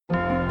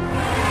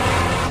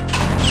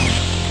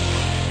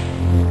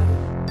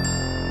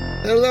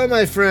Hello,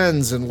 my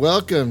friends, and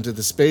welcome to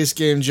the Space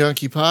Game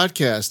Junkie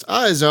Podcast.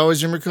 I, as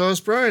always, am your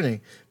co-host,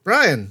 Brian.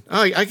 Brian,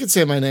 I could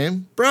say my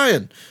name,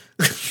 Brian.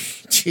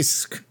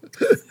 Jesus Christ.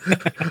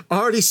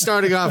 Already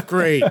starting off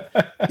great,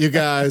 you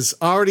guys.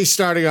 Already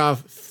starting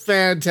off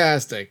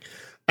fantastic.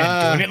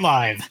 And doing it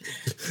live.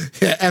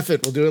 Yeah, F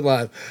it, we'll do it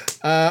live.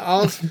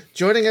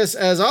 Joining us,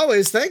 as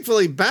always,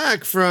 thankfully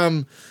back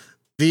from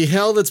the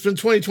hell that's been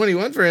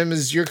 2021 for him,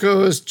 is your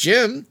co-host,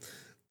 Jim.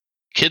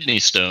 Kidney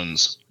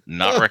stones.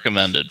 Not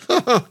recommended.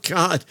 Oh,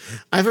 God.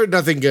 I've heard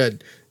nothing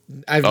good.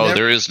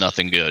 There is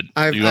nothing good.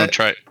 You want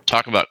to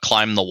talk about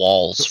climb the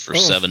walls for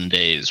 7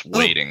 days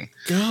waiting.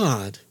 Oh,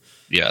 God.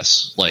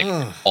 Yes.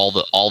 All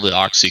the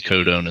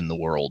oxycodone in the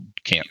world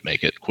can't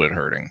make it quit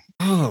hurting.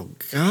 Oh,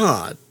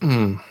 God.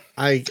 But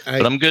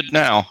I'm good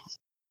now.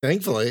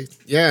 Thankfully.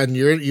 Yeah, and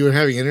you were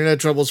having internet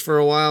troubles for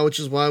a while, which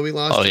is why we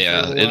lost it for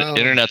a while.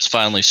 Internet's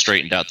finally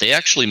straightened out. They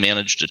actually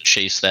managed to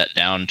chase that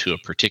down to a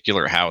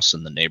particular house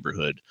in the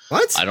neighborhood.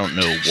 What? I don't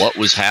know what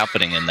was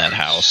happening in that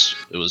house.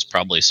 It was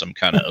probably some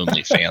kind of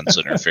OnlyFans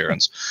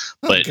interference.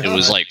 But it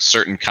was like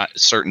certain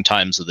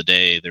times of the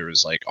day, there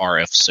was like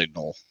RF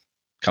signal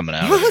coming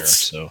out of there.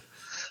 So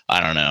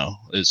I don't know.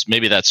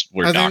 Maybe that's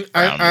where Doc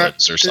Brown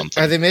lives or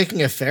something. Are they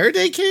making a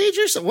Faraday cage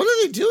or something? What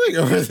are they doing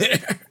over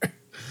there?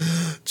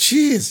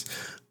 Jeez.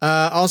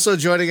 Also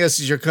joining us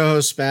is your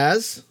co-host,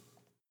 Spaz.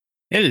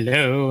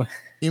 Hello.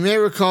 You may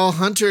recall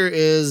Hunter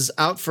is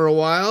out for a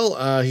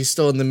while. He's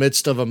still in the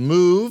midst of a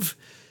move.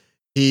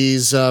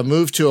 He's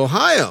moved to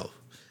Ohio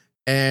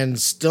and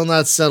still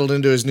not settled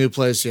into his new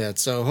place yet.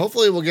 So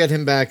hopefully we'll get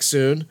him back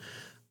soon.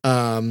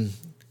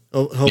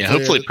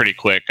 Hopefully pretty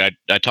quick. I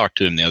talked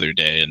to him the other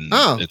day, and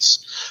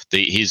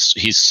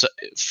he's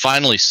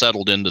finally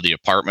settled into the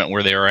apartment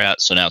where they were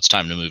at. So now it's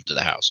time to move to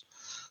the house.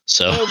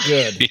 So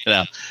good.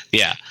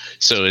 Yeah.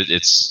 So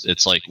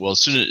it's like, well, as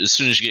soon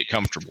as you get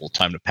comfortable,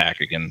 time to pack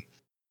again.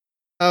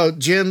 Oh,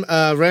 Jim,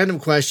 random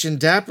question.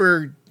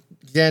 Dapper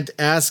Gent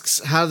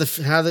asks how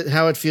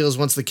it feels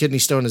once the kidney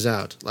stone is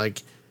out.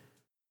 Like,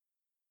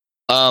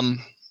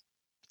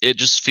 it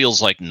just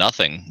feels like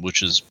nothing,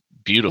 which is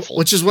beautiful.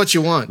 Which is what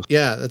you want.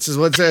 Yeah, that's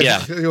what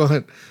you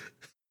want.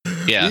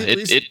 Yeah,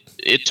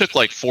 it took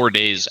like 4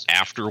 days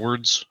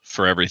afterwards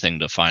for everything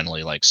to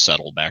finally like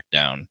settle back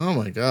down. Oh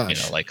my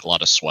gosh. Like a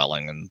lot of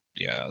swelling, and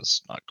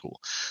it's not cool.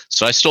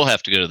 So I still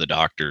have to go to the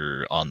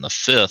doctor on the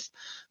 5th,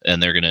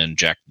 and they're going to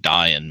inject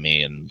dye in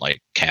me and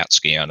like CAT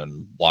scan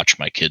and watch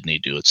my kidney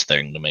do its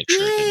thing to make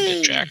sure it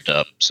didn't get jacked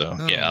up. So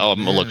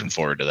I'm looking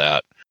forward to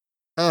that.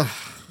 Oh,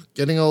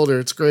 getting older.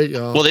 It's great,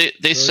 y'all. Well,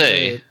 they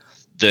say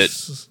that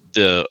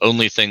the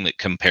only thing that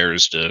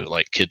compares to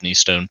like kidney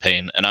stone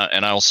pain, and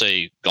I'll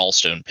say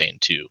gallstone pain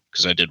too,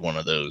 because I did one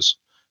of those,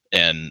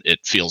 and it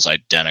feels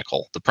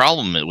identical. The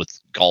problem with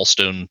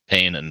gallstone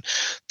pain, and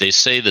they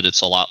say that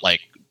it's a lot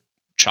like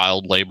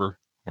child labor,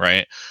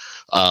 right?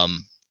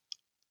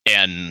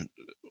 And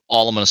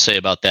all I'm going to say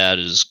about that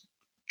is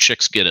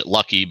chicks get it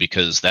lucky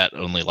because that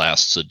only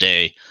lasts a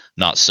day,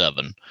 not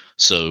 7.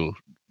 So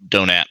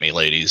don't at me,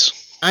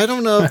 ladies. I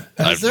don't know.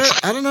 I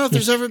don't know if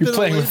there's ever been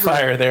playing with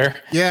fire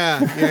there.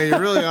 Yeah, you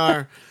really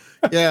are.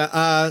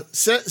 Yeah,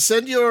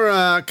 send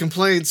your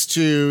complaints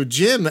to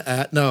Jim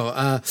at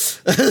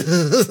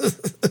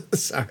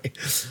sorry.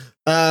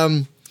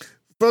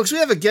 Folks, we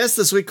have a guest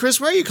this week. Chris,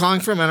 where are you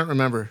calling from? I don't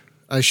remember.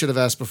 I should have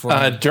asked before.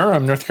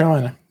 Durham, North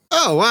Carolina.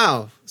 Oh,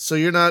 wow. So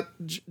you're not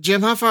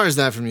Jim, how far is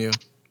that from you?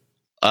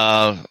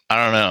 I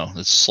don't know.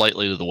 It's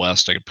slightly to the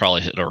west. I could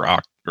probably hit a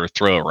rock or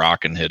throw a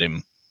rock and hit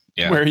him.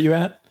 Yeah. Where are you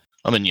at?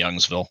 I'm in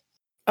Youngsville.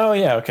 Oh,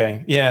 yeah.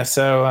 Okay. Yeah.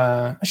 So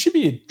I should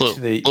be to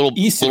the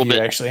east of you,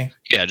 actually.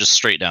 Yeah, just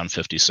straight down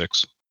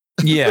 56.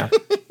 Yeah.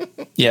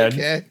 Yeah.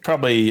 Okay.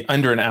 Probably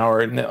under an hour.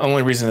 And the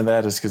only reason of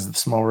that is because of the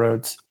small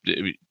roads.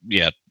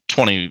 Yeah.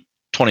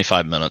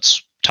 25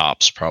 minutes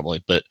tops,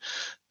 probably. But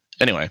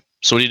anyway,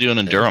 so what are you doing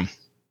in Durham?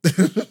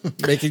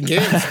 Making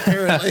games,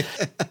 apparently.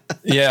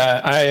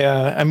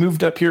 Yeah. I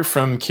moved up here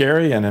from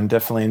Cary, and I'm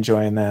definitely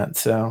enjoying that.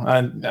 So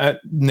I'm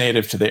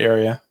native to the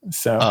area.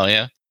 So. Oh,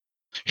 yeah.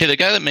 Hey, the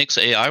guy that makes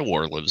AI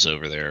War lives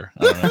over there.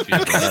 I don't know if you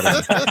know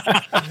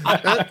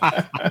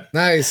that.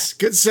 Nice.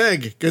 Good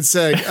seg.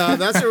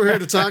 That's what we're here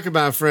to talk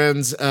about,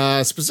 friends.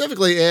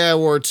 Specifically AI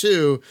War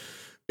 2,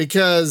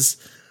 because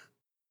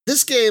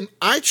this game,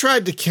 I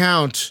tried to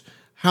count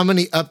how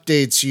many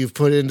updates you've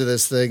put into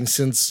this thing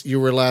since you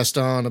were last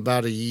on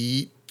about 2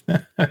 years.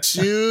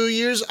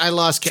 I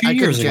lost count.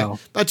 2 years ago.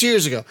 About 2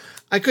 years ago.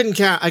 I couldn't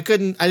count. I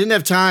didn't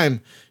have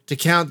time to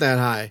count that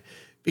high.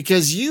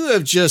 Because you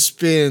have just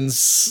been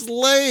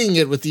slaying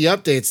it with the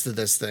updates to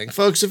this thing.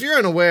 Folks, if you're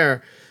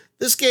unaware,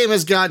 this game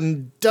has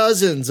gotten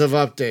dozens of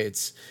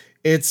updates.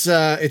 It's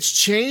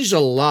changed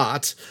a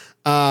lot.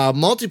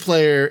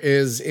 Multiplayer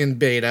is in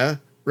beta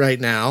right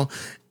now.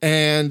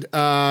 And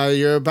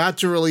you're about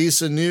to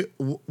release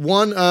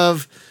one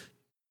of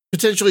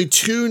potentially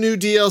 2 new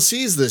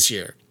DLCs this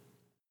year.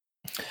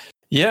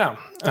 Yeah.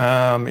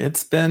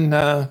 It's been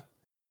a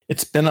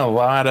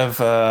lot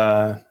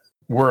of...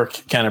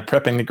 work kind of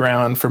prepping the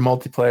ground for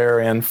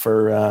multiplayer and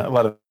for a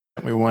lot of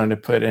we wanted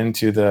to put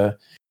into the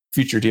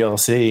future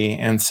DLC.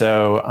 And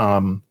so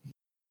and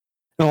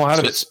a lot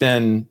of it's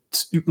been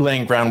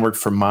laying groundwork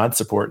for mod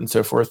support and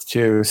so forth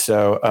too.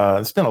 So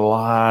it's been a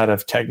lot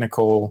of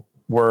technical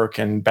work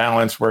and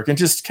balance work and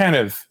just kind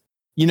of,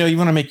 you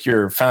want to make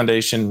your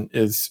foundation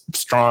as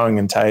strong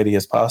and tidy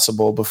as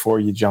possible before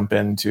you jump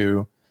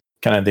into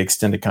kind of the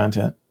extended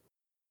content.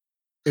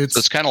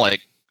 It's kind of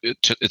like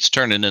it's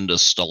turning into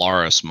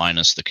Stellaris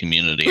minus the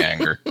community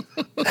anger.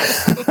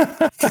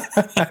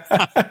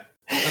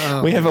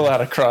 We have a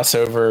lot of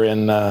crossover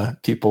in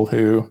people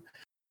who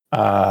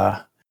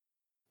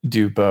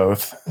do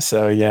both.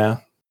 So yeah,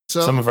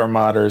 some of our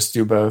modders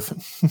do both.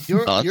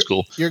 That's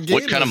cool.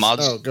 What kind of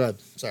mods? Oh, good.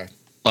 Sorry.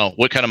 Oh,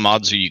 what kind of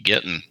mods are you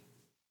getting?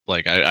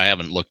 Like I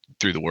haven't looked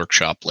through the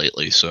workshop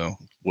lately, so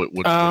what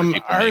are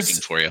people making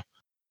for you?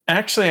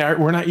 Actually,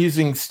 we're not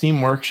using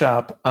Steam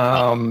Workshop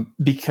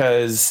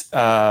because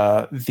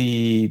that's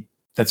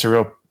a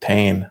real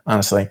pain,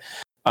 honestly,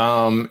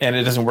 and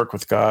it doesn't work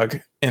with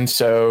GOG. And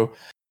so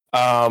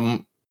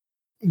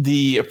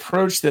the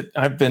approach that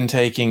I've been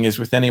taking is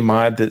with any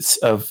mod that's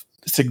of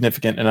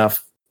significant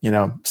enough,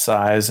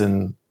 size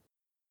and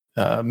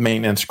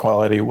maintenance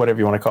quality, whatever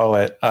you want to call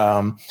it.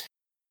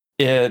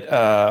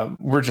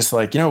 We're just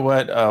like,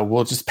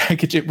 we'll just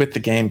package it with the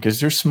game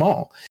because they're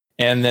small.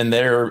 And then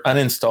they're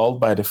uninstalled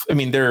by default. I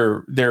mean,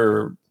 they're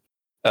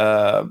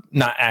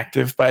not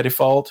active by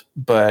default,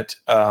 but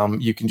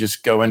you can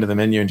just go into the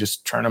menu and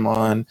just turn them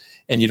on,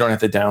 and you don't have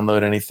to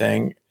download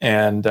anything.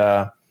 And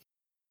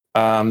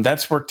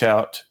that's worked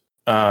out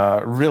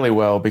really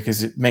well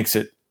because it makes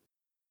it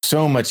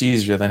so much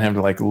easier than having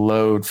to like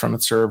load from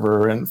a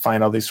server and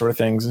find all these sort of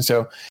things. And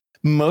so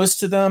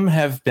most of them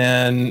have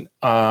been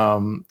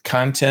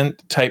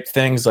content type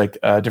things like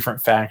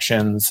different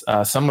factions.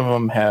 Some of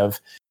them have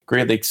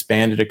greatly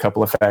expanded a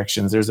couple of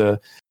factions. There's a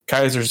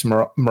Kaiser's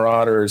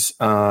Marauders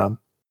mod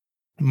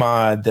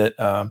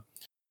that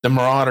the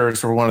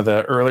Marauders were one of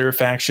the earlier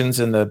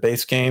factions in the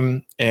base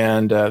game,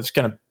 and it's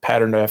kind of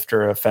patterned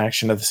after a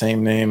faction of the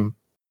same name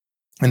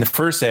in the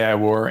first AI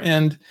War.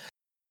 And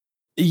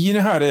you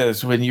know how it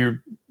is when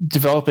you're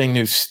developing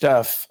new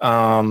stuff.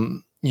 Badger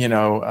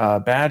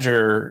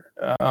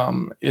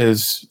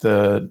is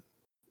the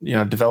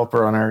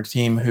developer on our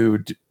team who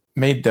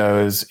made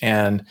those,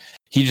 and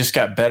he just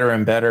got better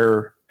and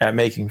better at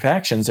making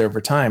factions over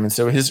time. And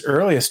so his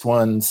earliest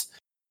ones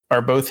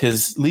are both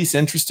his least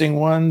interesting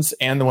ones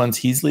and the ones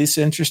he's least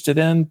interested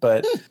in.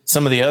 But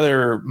some of the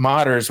other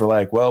modders were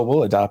like, well,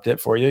 we'll adopt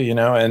it for you,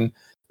 and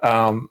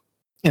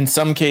in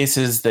some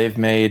cases they've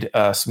made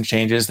some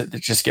changes that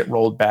just get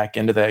rolled back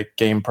into the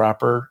game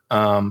proper,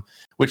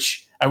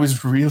 which I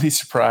was really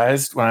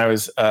surprised when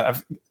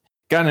I've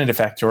gotten into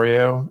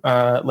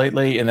Factorio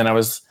lately. And then I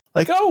was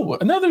like, oh,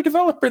 another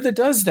developer that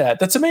does that.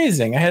 That's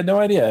amazing. I had no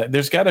idea.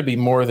 There's got to be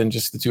more than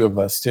just the two of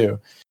us too.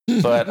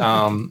 But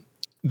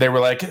they were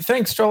like,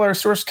 thanks to all our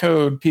source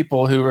code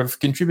people who have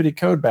contributed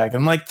code back.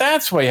 I'm like,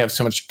 that's why you have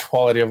so much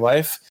quality of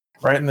life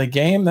right in the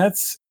game.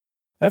 That's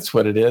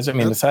what it is. I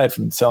mean, aside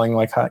from selling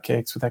like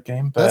hotcakes with that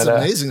game. But, that's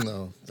amazing,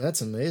 though.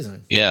 That's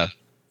amazing. Yeah.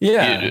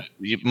 Yeah.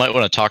 You might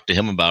want to talk to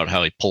him about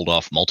how he pulled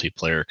off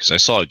multiplayer, because I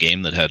saw a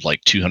game that had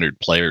like 200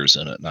 players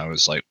in it, and I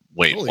was like,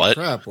 wait, holy what?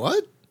 crap,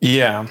 what?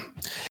 Yeah.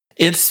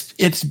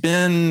 It's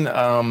been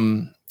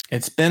an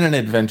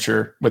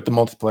adventure with the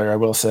multiplayer, I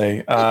will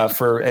say,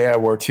 for AI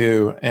War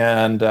 2.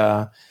 And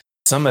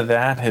some of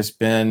that has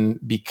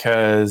been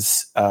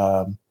because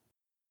I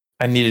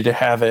needed to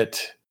have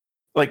it.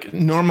 Like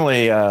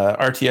normally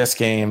RTS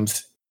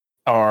games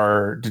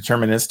are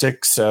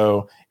deterministic,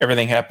 so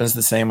everything happens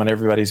the same on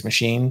everybody's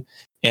machine.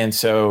 And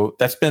so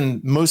that's been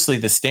mostly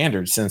the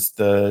standard since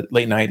the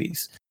late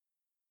 90s.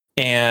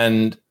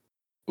 And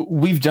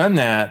we've done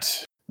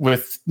that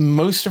with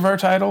most of our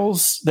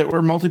titles that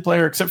were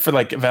multiplayer, except for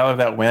like Valor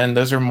That Win.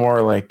 Those are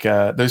more like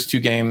those two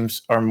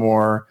games are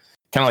more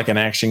kind of like an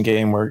action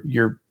game where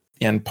you're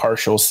in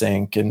partial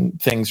sync and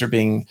things are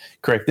being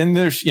correct. Then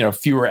there's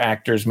fewer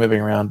actors moving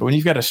around. But when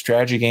you've got a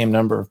strategy game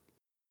number of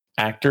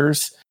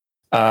actors,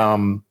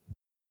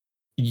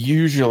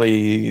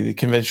 usually the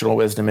conventional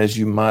wisdom is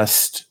you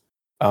must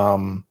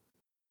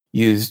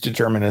use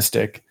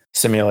deterministic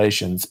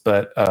simulations.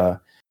 But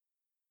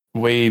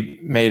we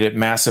made it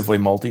massively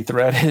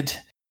multi-threaded,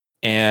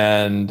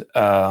 and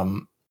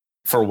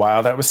for a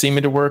while that was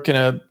seeming to work in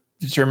a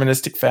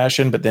deterministic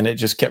fashion, but then it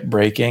just kept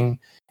breaking.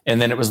 And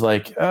then it was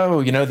like,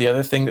 oh, the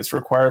other thing that's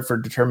required for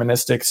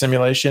deterministic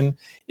simulation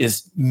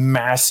is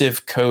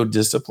massive code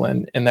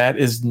discipline, and that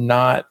does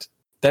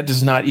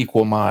not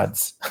equal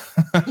mods.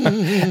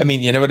 I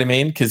mean, you know what I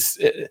mean? Because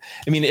at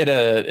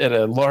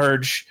a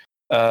large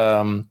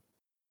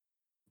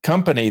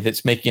company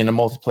that's making a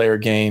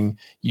multiplayer game,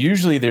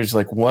 usually there's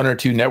like one or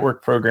two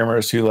network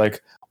programmers who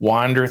like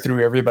wander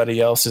through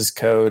everybody else's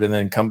code and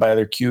then come by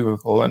their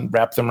cubicle and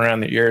wrap them around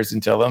their ears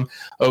and tell them,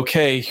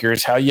 okay,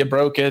 here's how you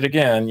broke it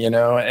again,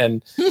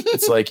 and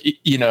it's like,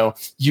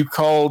 you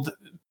called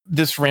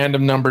this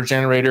random number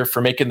generator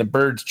for making the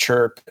birds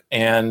chirp,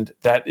 and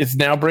that is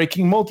now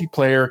breaking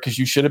multiplayer because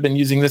you should have been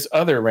using this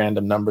other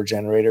random number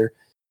generator.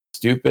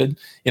 Stupid.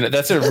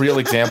 That's a real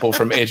example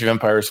from Age of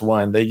Empires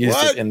 1. They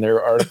used it in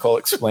their article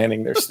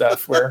explaining their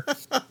stuff, where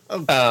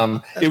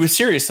it was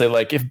seriously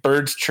like if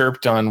birds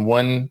chirped on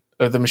one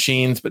of the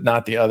machines but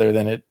not the other,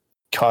 then it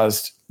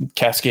caused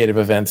cascade of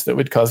events that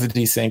would cause the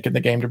desync in the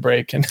game to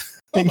break. And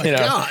oh my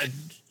God.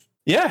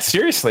 Yeah,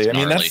 seriously. I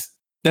mean,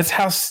 that's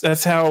how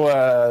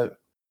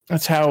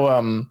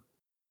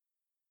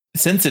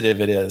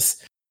sensitive it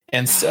is.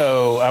 And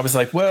so I was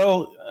like,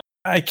 well,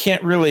 I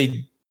can't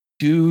really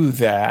do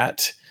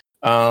that.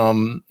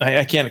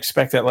 I can't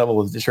expect that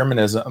level of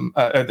determinism,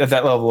 at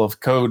that level of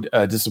code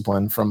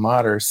discipline from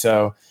modders.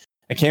 So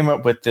I came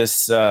up with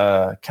this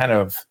I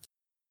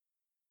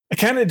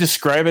kind of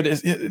describe it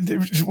as,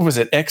 what was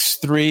it,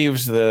 X3? It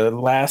was the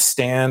Last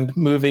Stand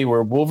movie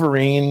where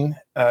Wolverine,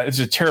 it's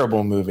a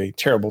terrible movie,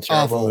 terrible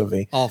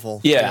movie.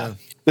 Awful. Yeah.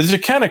 There's a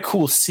kind of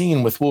cool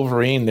scene with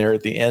Wolverine there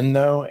at the end,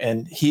 though.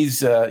 And he's,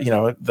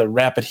 the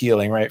rapid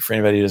healing, right? For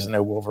anybody who doesn't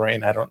know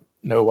Wolverine, I don't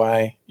know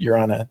why you're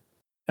on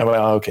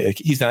okay,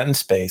 he's not in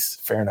space.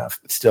 Fair enough.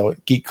 It's still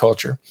geek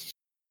culture.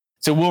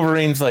 So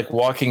Wolverine's like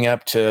walking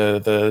up to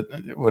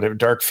the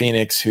Dark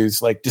Phoenix, who's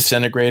like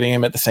disintegrating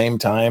him at the same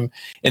time.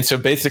 And so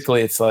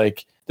basically it's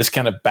like this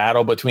kind of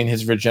battle between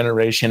his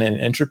regeneration and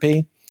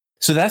entropy.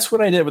 So that's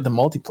what I did with the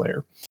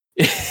multiplayer.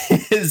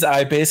 Is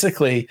I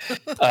basically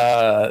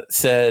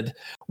said,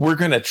 we're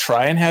going to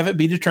try and have it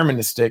be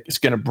deterministic. It's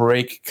going to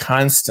break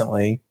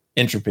constantly,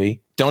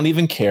 entropy. Don't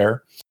even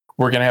care.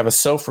 We're going to have a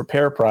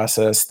self-repair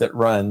process that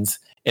runs.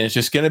 And it's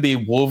just going to be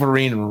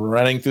Wolverine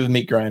running through the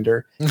meat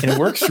grinder, and it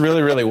works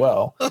really, really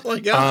well. Oh my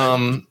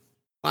God!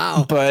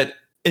 Wow!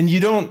 And you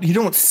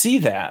don't see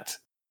that.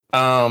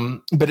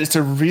 But it's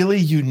a really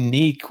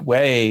unique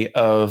way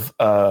of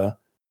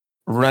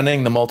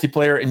running the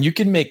multiplayer, and you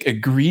can make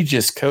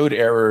egregious code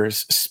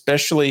errors,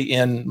 especially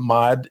in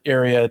mod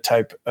area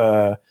type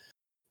code,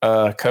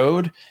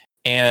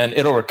 and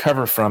it'll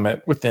recover from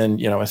it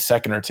within a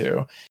second or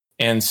two.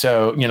 And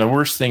so, the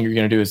worst thing you're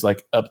going to do is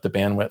like up the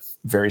bandwidth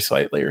very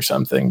slightly or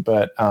something.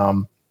 But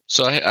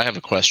so I have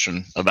a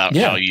question about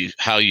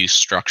how you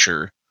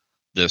structure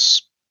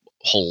this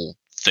whole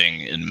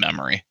thing in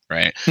memory,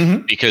 right?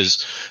 Mm-hmm.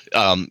 Because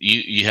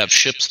you have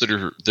ships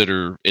that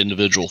are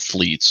individual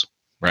fleets,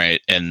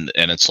 right? And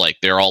it's like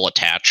they're all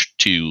attached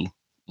to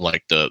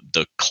like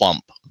the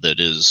clump that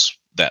is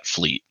that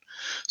fleet.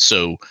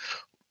 So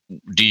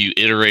do you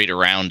iterate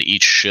around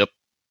each ship?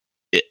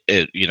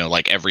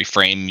 Like every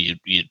frame you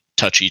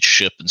touch each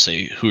ship and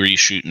say, who are you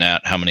shooting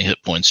at? How many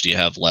hit points do you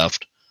have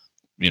left?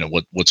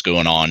 What's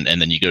going on?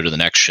 And then you go to the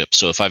next ship.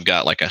 So if I've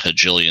got like a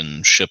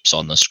hajillion ships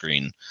on the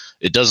screen,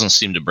 it doesn't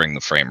seem to bring the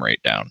frame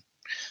rate down.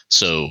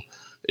 So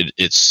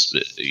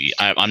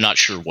I'm not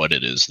sure what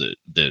it is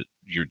that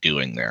you're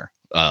doing there.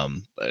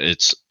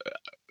 It's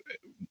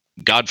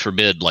God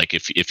forbid, like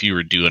if you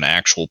were doing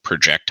actual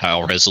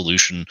projectile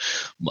resolution,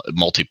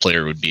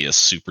 multiplayer would be a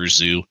super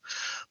zoo.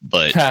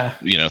 But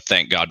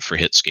thank God for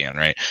hit scan,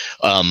 right?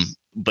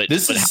 But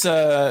this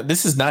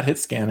is not hit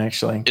scan,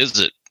 actually. Is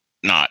it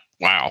not?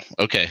 Wow.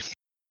 Okay.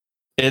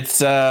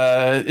 It's not.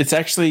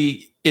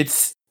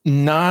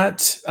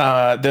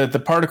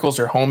 The particles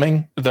are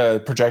homing.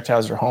 The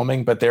projectiles are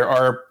homing, but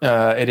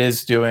it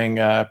is doing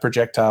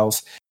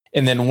projectiles.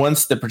 And then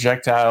once the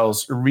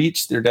projectiles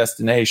reach their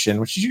destination,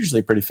 which is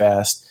usually pretty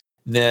fast,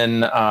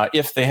 then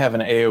if they have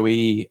an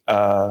AOE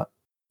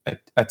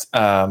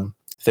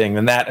thing,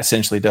 then that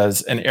essentially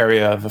does an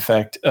area of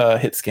effect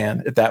hit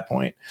scan at that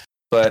point.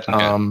 But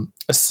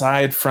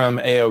aside from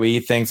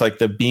AOE, things like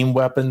the beam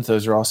weapons,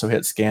 those are also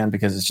hit scan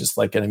because it's just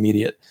like an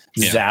immediate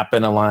zap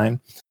in a line.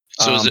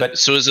 So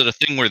is it a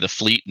thing where the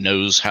fleet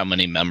knows how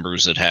many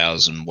members it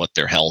has and what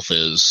their health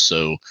is,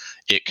 so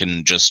it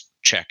can just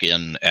check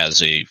in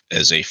as a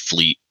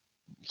fleet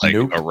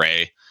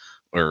array?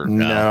 Or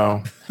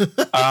no?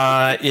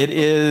 It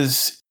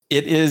is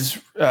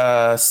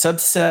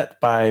subset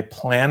by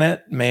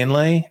planet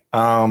mainly.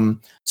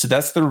 So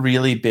that's the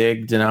really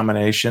big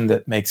denomination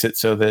that makes it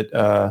so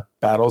that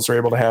battles are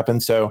able to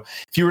happen. So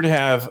if you were to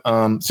have,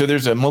 so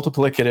there's a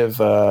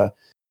multiplicative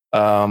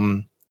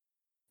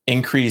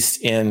increase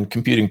in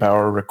computing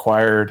power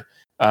required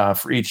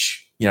for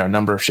each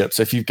number of ships.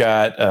 So if you've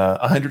got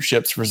 100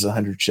 ships versus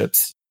 100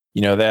 ships,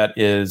 that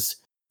is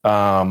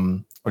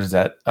what is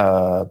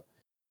that?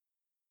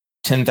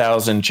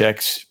 10,000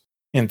 checks.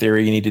 In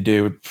theory, you need to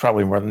do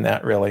probably more than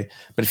that, really.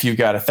 But if you've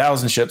got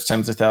 1,000 ships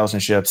times 1,000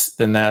 ships,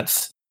 then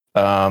that's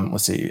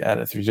let's see, add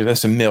it through.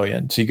 That's 1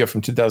 million. So you go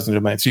from 2,000 to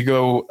 1 million. So you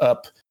go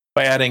up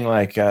by adding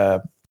like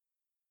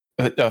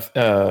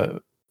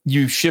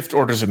you shift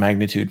orders of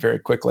magnitude very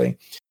quickly.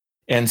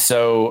 And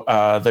so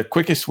the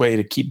quickest way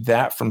to keep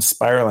that from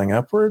spiraling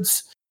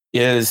upwards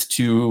is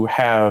to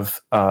have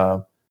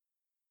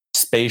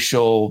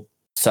spatial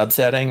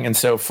subsetting. And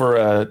so for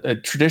a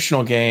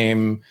traditional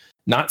game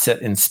not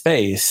set in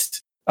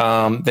space,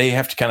 they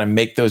have to kind of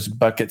make those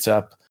buckets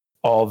up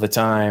all the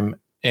time.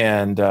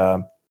 And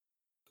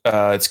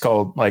it's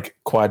called like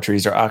quad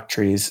trees or oct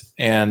trees.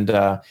 And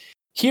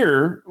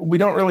here we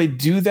don't really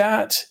do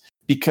that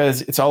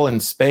because it's all in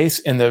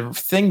space. And the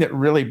thing that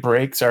really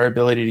breaks our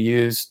ability to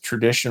use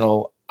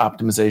traditional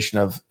optimization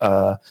of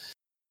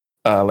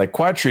like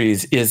quad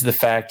trees is the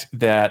fact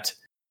that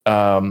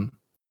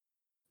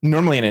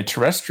normally in a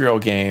terrestrial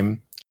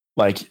game,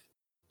 like,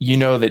 you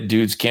know that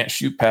dudes can't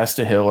shoot past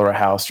a hill or a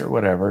house or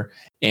whatever.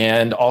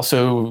 And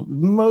also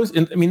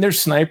there's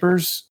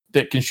snipers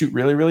that can shoot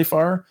really, really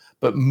far,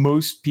 but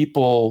most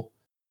people,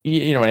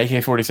 an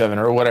AK-47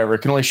 or whatever,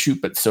 can only shoot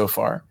but so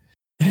far.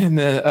 In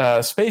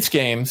the space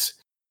games,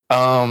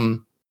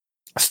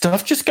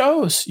 stuff just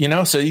goes,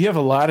 so you have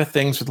a lot of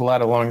things with a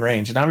lot of long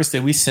range. And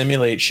obviously we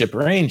simulate ship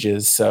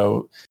ranges.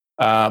 So,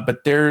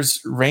 but there's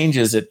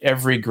ranges at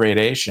every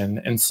gradation.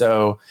 And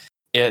so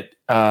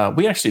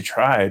we actually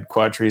tried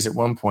quad trees at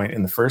one point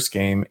in the first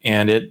game,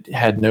 and it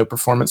had no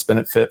performance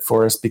benefit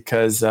for us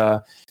because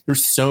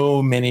there's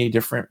so many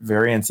different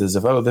variances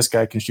of, this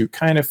guy can shoot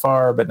kind of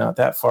far, but not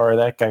that far.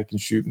 That guy can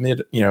shoot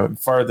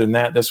farther than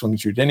that. This one can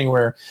shoot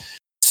anywhere.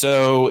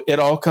 So it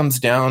all comes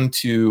down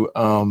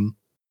to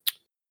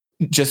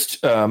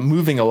just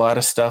moving a lot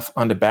of stuff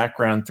onto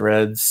background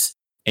threads,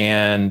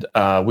 and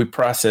we're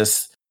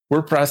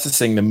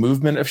processing the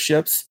movement of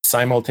ships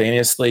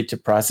simultaneously to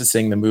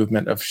processing the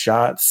movement of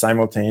shots,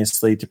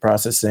 simultaneously to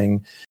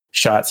processing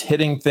shots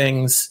hitting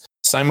things,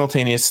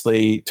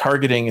 simultaneously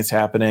targeting is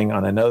happening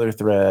on another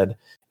thread,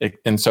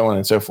 and so on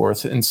and so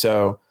forth. And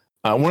so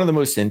one of the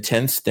most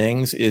intense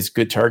things is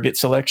good target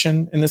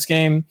selection in this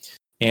game.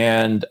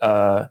 And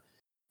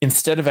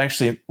instead of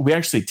we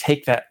actually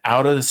take that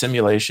out of the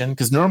simulation,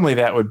 because normally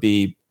that would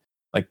be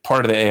like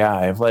part of the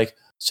AI of like,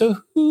 so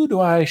who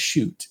do I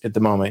shoot at the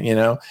moment,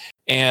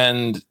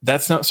 And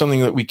that's not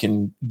something that we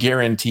can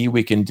guarantee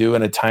we can do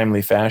in a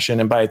timely fashion.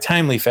 And by a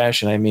timely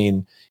fashion, I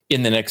mean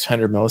in the next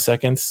 100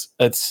 milliseconds.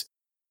 That's,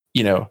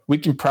 we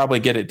can probably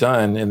get it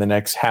done in the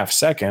next half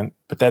second,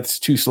 but that's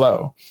too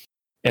slow.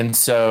 And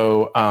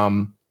so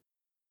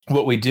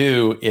what we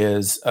do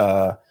is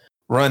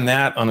run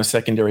that on a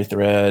secondary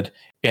thread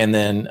and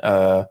then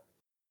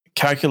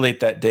calculate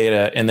that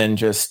data and then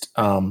just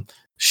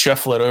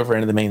shuffle it over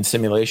into the main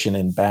simulation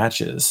in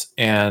batches.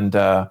 And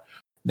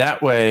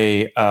that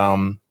way,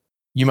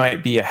 you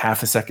might be a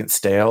half a second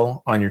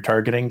stale on your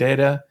targeting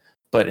data,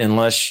 but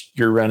unless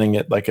you're running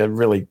at like a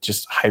really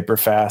just hyper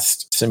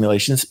fast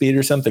simulation speed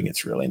or something,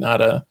 it's really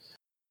not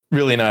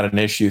an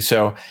issue.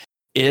 So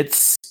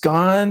it's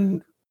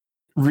gone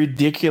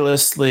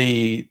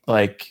ridiculously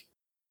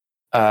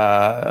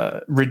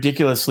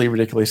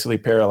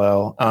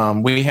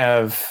parallel. We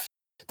have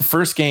the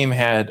first game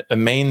had a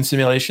main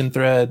simulation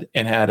thread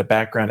and had a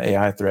background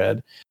AI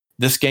thread.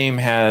 This game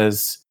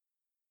has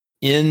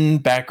in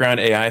background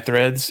AI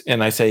threads,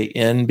 and I say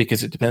in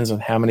because it depends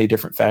on how many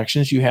different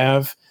factions you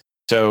have.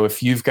 So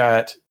if you've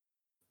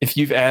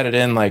added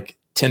in like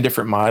 10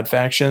 different mod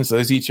factions,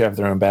 those each have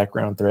their own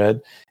background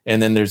thread.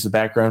 And then there's the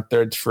background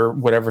threads for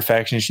whatever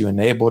factions you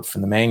enabled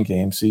from the main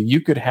game. So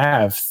you could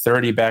have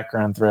 30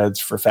 background threads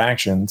for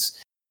factions.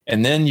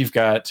 And then you've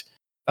got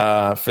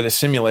for the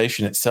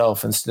simulation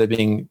itself, instead of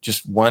being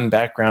just one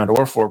background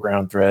or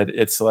foreground thread,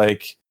 it's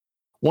like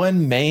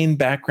one main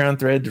background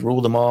thread to rule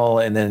them all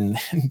and then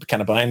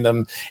kind of bind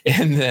them.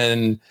 And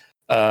then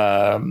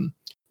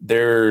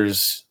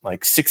there's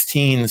like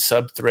 16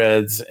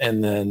 subthreads,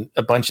 and then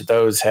a bunch of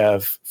those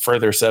have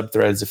further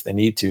subthreads if they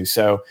need to.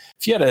 So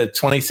if you had a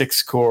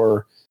 26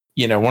 core,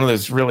 one of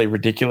those really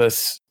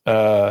ridiculous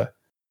processors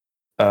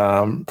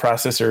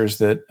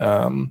that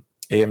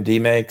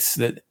AMD makes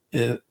that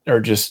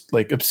are just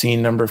like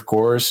obscene number of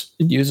cores,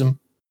 you'd use them.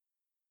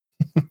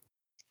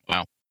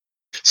 Wow.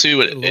 See,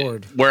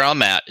 where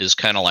I'm at is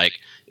kind of like,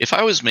 if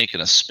I was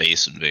making a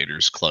Space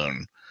Invaders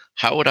clone,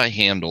 how would I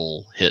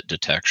handle hit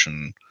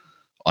detection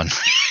on?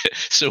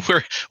 So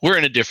we're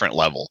in a different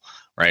level,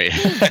 right?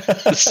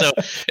 So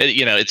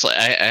it's like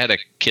I had a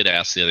kid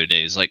ask the other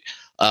day. He's like,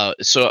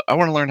 "So I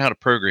want to learn how to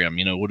program.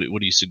 What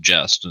do you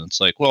suggest?" And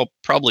it's like, well,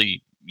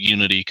 probably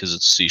Unity because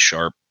it's C#.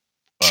 Sure.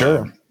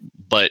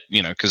 But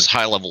because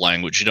high level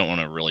language, you don't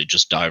want to really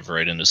just dive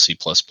right into C++.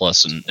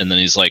 And then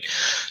he's like,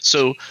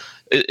 "So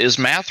is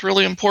math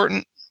really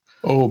important?"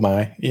 Oh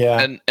my,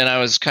 yeah. And I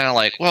was kind of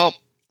like, well,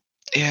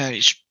 yeah,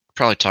 you should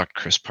probably talk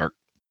to Chris Park.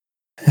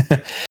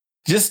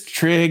 Just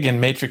trig and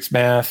matrix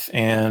math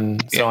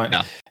and so on.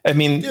 Yeah. I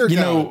mean,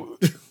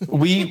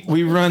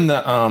 we run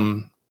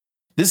the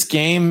this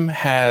game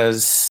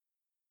has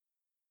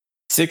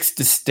 6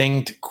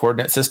 distinct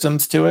coordinate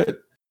systems to it.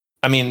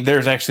 I mean,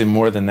 there's actually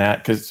more than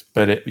that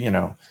but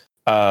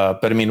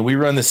I mean, we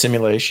run the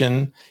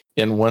simulation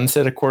in one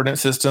set of coordinate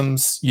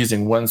systems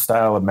using one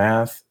style of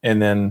math,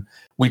 and then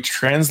we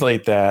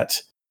translate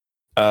that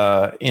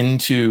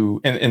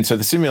into, and so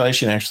the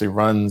simulation actually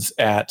runs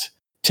at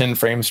 10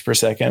 frames per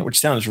second, which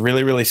sounds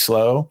really, really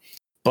slow.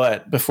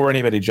 But before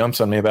anybody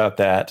jumps on me about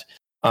that,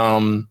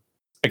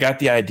 I got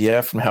the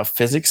idea from how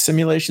physics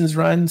simulations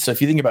run. So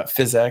if you think about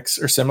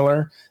PhysX or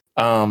similar,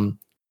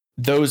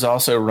 those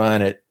also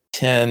run at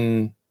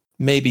 10,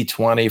 maybe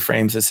 20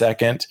 frames a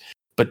second.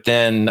 but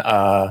then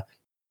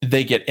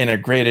they get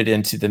integrated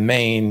into the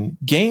main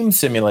game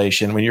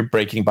simulation when you're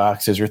breaking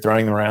boxes or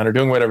throwing them around or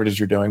doing whatever it is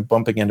you're doing,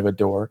 bumping into a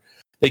door.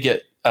 They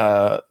get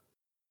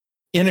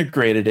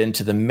integrated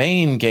into the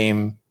main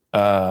game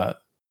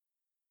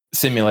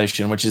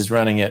simulation, which is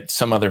running at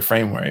some other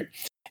frame rate.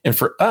 And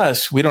for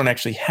us, we don't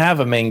actually have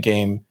a main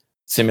game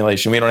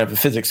simulation. We don't have a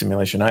physics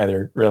simulation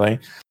either, really.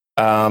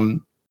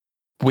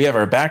 We have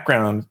our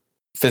background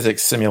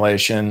physics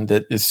simulation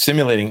that is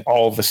simulating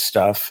all the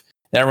stuff.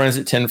 That runs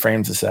at 10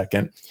 frames a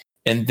second.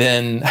 And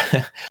then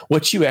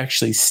what you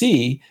actually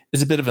see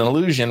is a bit of an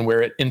illusion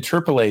where it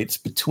interpolates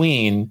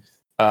between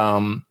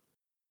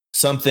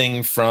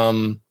something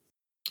from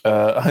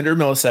 100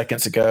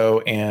 milliseconds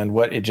ago and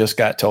what it just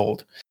got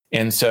told.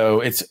 And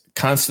so it's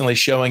constantly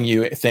showing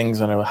you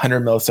things on a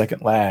 100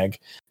 millisecond lag.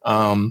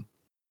 And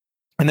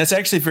that's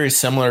actually very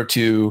similar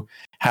to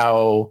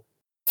how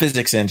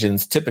physics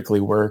engines typically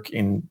work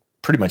in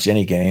pretty much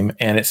any game.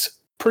 And it's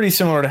pretty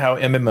similar to how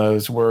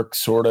MMOs work,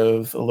 sort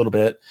of, a little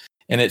bit.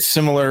 And it's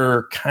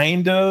similar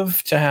kind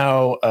of to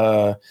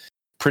how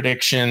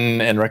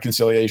prediction and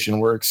reconciliation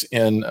works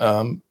in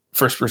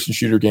first-person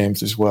shooter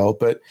games as well.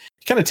 But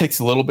it kind of takes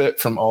a little bit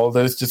from all of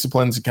those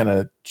disciplines and kind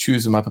of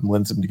chews them up and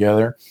blends them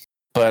together.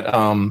 But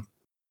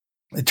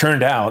it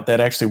turned out that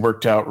actually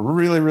worked out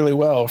really, really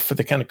well for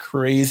the kind of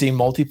crazy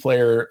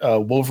multiplayer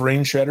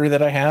Wolverine shredder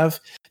that I have,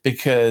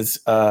 because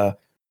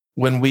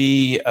when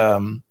we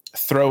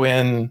throw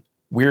in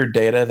weird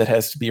data that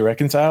has to be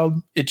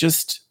reconciled, it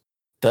just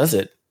does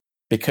it,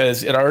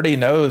 because it already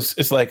knows.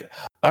 It's like,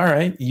 all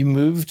right, you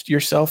moved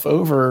yourself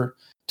over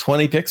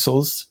 20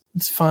 pixels.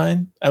 It's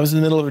fine. I was in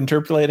the middle of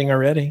interpolating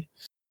already.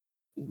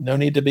 No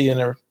need to be in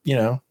a,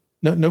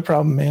 no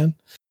problem, man.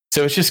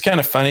 So it's just kind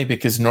of funny,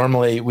 because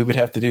normally we would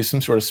have to do some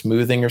sort of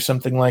smoothing or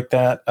something like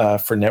that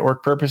for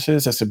network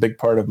purposes. That's a big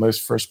part of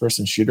most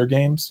first-person shooter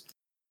games.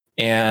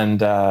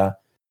 And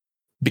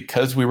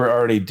because we were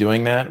already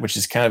doing that, which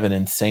is kind of an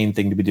insane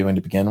thing to be doing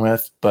to begin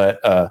with, but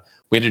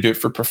we had to do it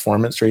for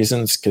performance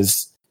reasons,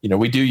 because,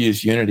 we do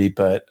use Unity,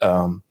 but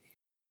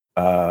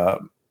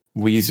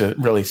we use a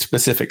really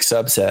specific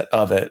subset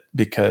of it,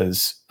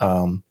 because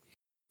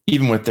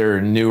even with their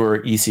newer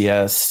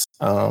ECS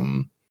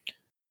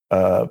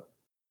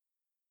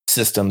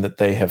system that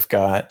they have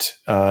got,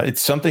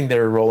 it's something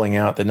they're rolling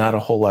out that not a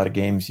whole lot of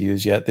games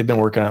use yet. They've been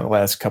working on it the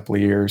last couple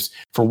of years.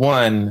 For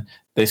one,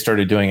 they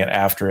started doing it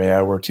after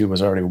AI War 2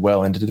 was already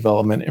well into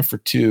development. And for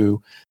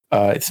two,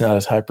 it's not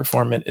as high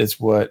performant as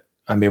what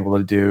I'm able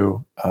to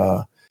do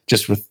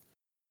just with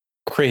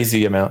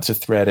crazy amounts of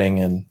threading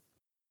and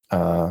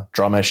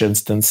draw mesh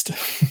instanced.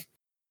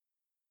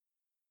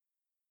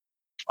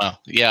 Wow.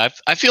 Yeah,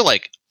 I feel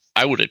like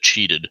I would have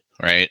cheated,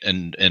 right?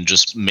 And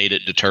just made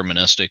it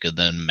deterministic and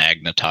then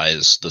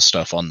magnetize the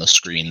stuff on the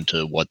screen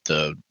to what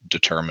the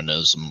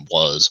determinism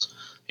was.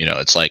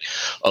 It's like,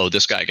 oh,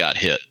 this guy got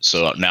hit,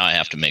 so now I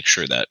have to make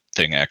sure that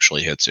thing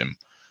actually hits him.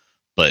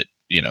 But,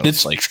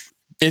 it's like,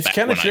 it's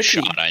kind of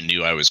tricky. I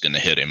knew I was going to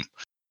hit him.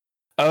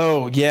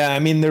 Oh, yeah. I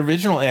mean, the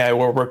original AI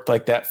War worked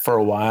like that for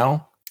a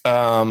while.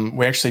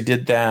 We actually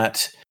did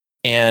that,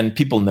 and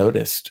people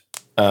noticed,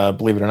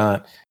 believe it or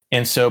not.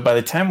 And so by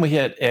the time we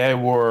hit AI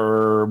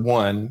War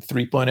 1,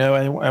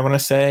 3.0, I want to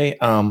say,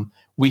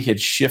 we had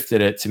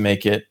shifted it to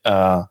make it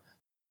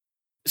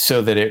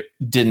so that it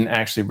didn't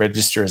actually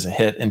register as a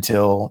hit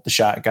until the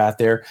shot got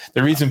there.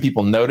 The reason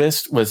people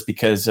noticed was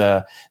because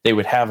they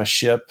would have a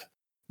ship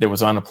that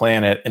was on a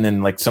planet, and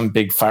then like some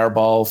big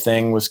fireball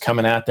thing was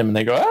coming at them, and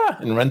they go,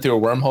 and run through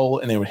a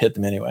wormhole, and they would hit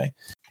them anyway.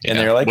 And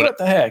they're like, what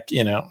the heck,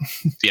 Yeah,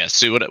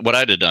 see, what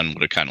I'd have done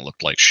would have kind of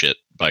looked like shit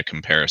by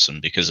comparison,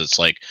 because it's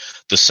like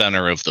the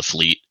center of the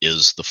fleet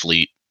is the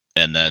fleet,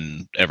 and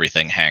then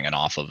everything hanging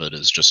off of it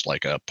is just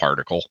like a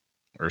particle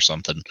or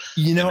something.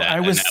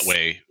 That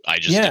way I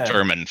just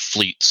determine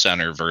fleet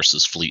center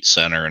versus fleet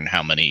center and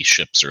how many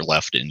ships are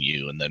left in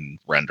you, and then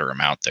render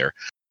them out there.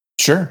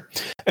 Sure.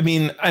 I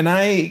mean, and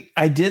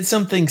I did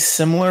something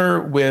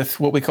similar with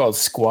what we called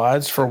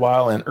squads for a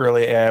while in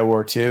early AI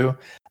War 2.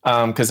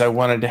 Because I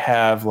wanted to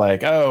have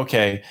like,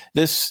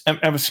 this.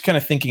 I was kind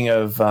of thinking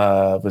of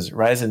was it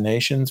Rise of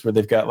Nations, where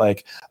they've got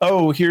like,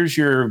 here's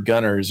your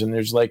gunners, and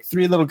there's like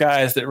 3 little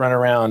guys that run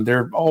around.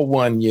 They're all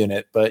one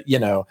unit, but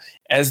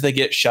as they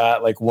get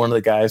shot, like one of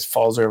the guys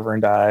falls over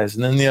and dies,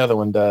 and then the other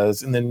one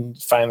does, and then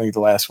finally the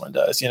last one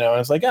does. And I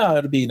was like,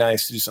 it'd be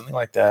nice to do something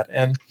like that.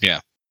 And yeah.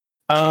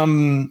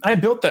 I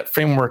built that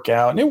framework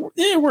out, and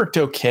it worked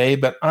okay,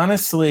 but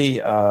honestly,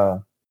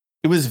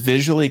 it was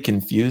visually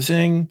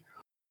confusing.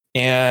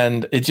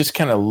 And it just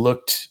kind of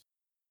looked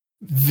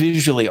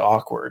visually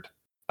awkward.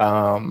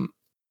 So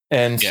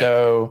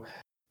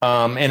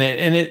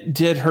it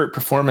did hurt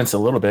performance a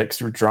little bit,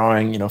 because we're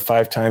drawing,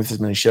 5 times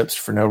as many ships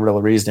for no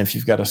real reason if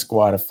you've got a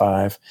squad of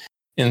 5.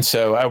 And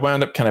so I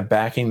wound up kind of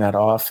backing that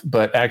off.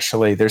 But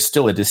actually, there's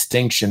still a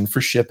distinction for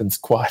ship and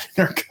squad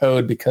in our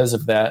code because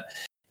of that.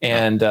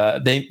 And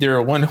they're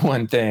a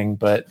 1-to-1 thing,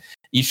 but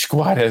each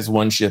squad has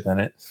 1 ship in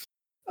it.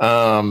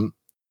 My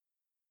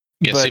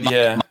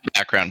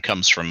background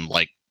comes from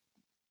like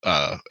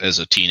as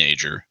a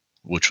teenager,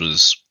 which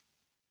was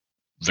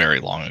very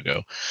long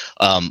ago.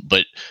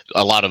 But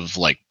a lot of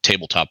like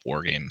tabletop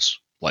war games,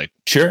 like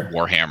Sure.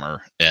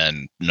 Warhammer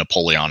and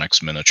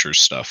Napoleonics miniature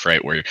stuff,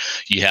 right? Where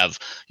you have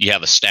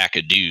a stack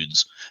of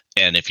dudes,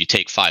 and if you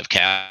take 5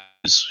 guys,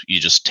 you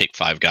just take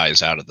 5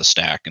 guys out of the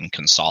stack and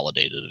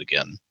consolidate it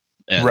again.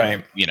 And,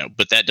 Right.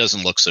 But that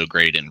doesn't look so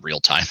great in real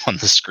time on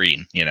the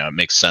screen. It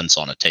makes sense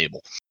on a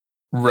table.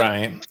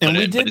 Right. And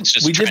But it's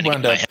just we trying did to get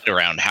wind my up, head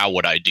around how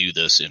would I do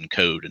this in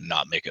code and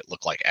not make it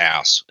look like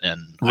ass.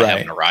 And I Right.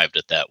 haven't arrived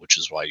at that, which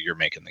is why you're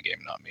making the game,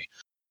 not me.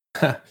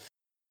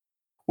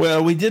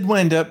 well, we did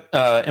wind up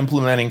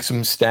implementing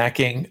some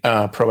stacking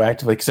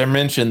proactively, because I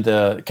mentioned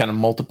the kind of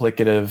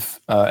multiplicative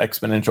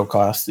exponential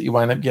costs that you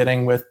wind up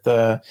getting with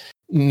the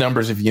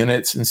numbers of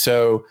units. And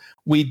so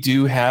we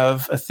do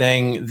have a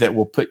thing that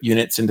will put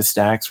units into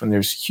stacks when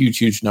there's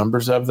huge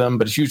numbers of them,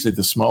 but it's usually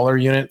the smaller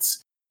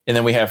units. And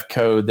then we have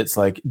code that's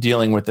like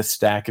dealing with the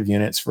stack of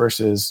units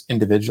versus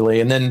individually.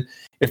 And then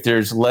if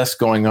there's less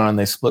going on,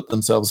 they split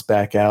themselves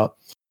back out.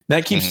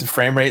 That keeps the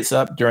frame rates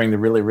up during the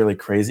really, really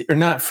crazy, or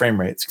not frame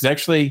rates, because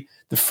actually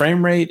the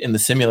frame rate and the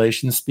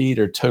simulation speed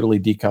are totally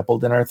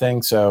decoupled in our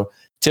thing. So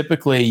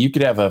typically you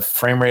could have a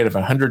frame rate of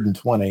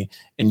 120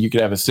 and you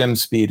could have a sim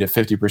speed of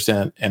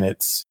 50%, and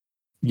it's,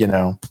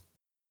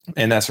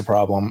 and that's a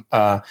problem.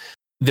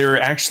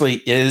 There actually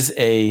is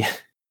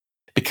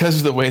because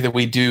of the way that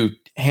we do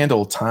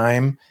handle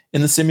time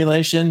in the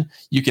simulation,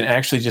 you can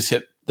actually just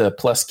hit the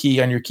plus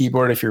key on your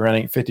keyboard if you're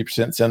running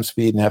 50% sim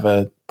speed and have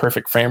a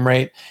perfect frame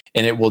rate,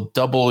 and it will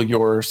double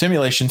your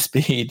simulation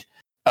speed,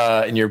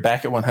 and you're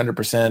back at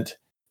 100%,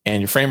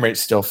 and your frame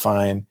rate's still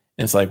fine.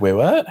 And it's like, wait,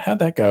 what? How'd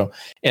that go?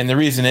 And the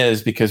reason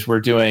is because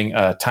we're doing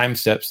time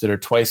steps that are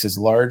twice as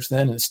large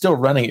then, and it's still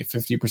running at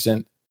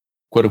 50%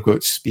 quote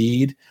unquote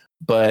speed,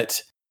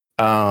 but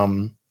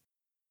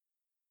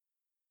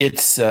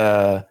it's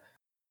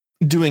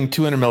doing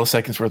 200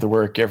 milliseconds worth of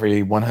work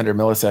every 100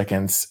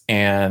 milliseconds.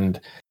 And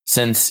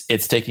since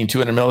it's taking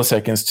 200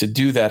 milliseconds to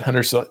do that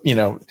 100,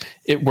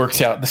 it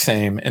works out the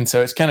same. And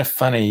so it's kind of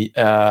funny.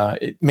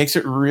 It makes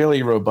it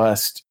really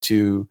robust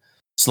to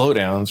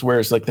slowdowns.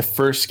 Whereas like the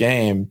first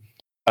game,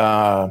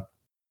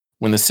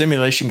 when the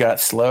simulation got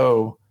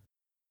slow,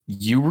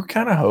 you were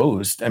kind of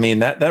hosed. I mean,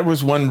 that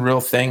was one real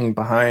thing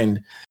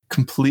behind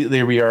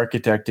completely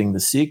re-architecting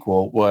the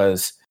sequel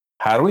was,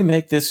 how do we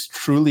make this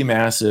truly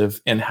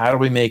massive, and how do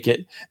we make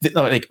it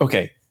like,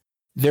 okay,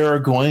 there are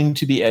going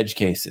to be edge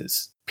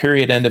cases,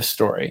 period, end of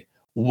story.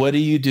 What do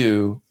you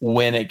do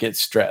when it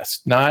gets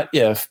stressed? Not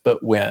if,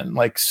 but when.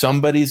 Like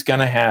somebody's going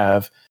to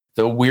have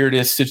the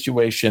weirdest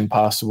situation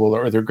possible,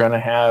 or they're going to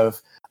have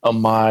a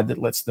mod that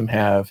lets them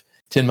have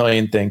 10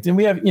 million things. And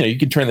we have, you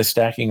can turn the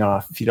stacking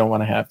off if you don't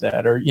want to have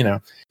that, or, you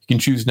can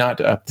choose not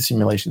to up the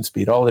simulation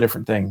speed, all the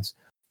different things.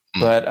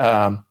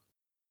 But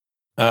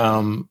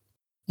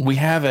we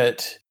have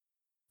it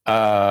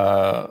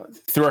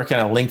through our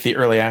kind of lengthy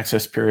early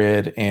access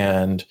period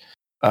and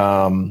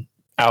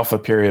alpha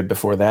period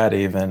before that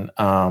even.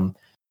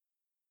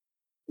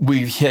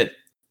 We've hit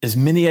as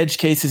many edge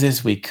cases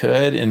as we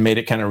could and made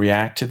it kind of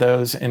react to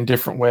those in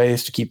different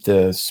ways to keep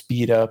the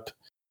speed up.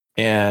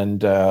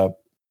 And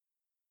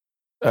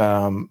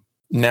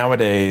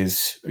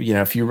nowadays,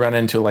 if you run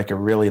into like a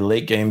really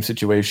late game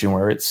situation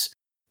where it's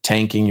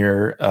tanking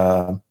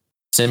your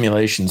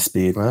simulation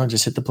speed, well,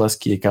 just hit the plus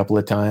key a couple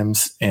of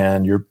times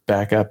and you're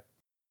back up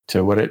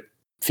to what it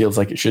feels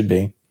like it should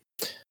be.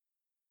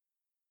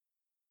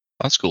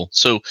 That's cool.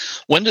 So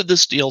when did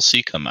this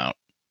DLC come out?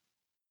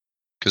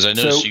 Because I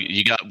noticed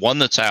you got one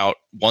that's out,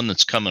 one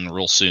that's coming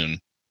real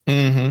soon.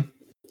 Mm-hmm.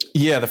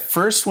 Yeah, the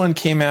first one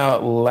came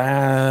out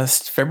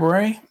last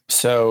February,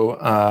 so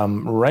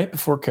right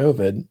before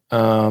COVID.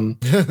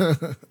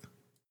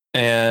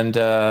 And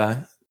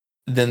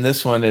then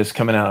this one is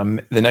coming out.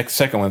 The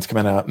second one's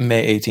coming out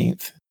May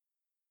 18th.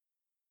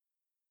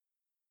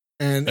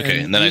 And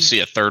then I see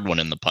a third one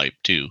in the pipe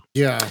too.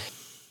 Yeah.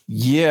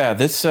 Yeah,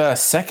 this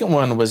second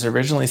one was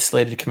originally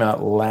slated to come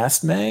out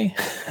last May.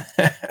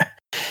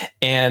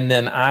 And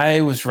then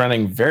I was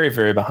running very,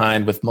 very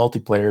behind with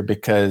multiplayer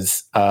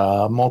because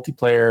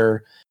multiplayer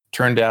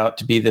turned out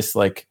to be this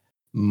like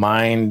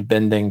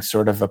mind-bending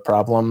sort of a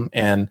problem,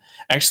 and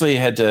actually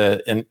had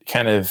to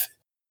kind of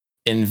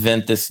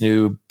invent this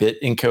new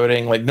bit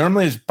encoding. Like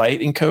normally it's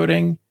byte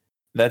encoding.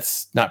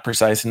 That's not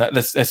precise enough.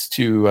 That's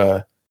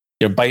too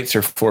bytes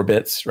are 4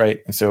 bits,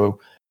 right? And so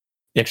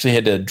you actually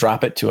had to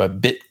drop it to a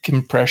bit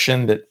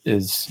compression that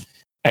is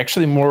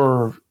actually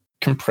more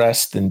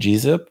compressed than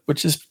gzip,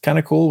 which is kind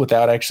of cool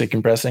without actually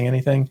compressing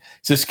anything.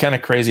 It's this kind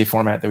of crazy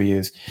format that we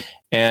use.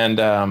 And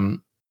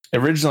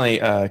originally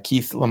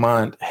Keith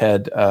Lamont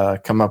had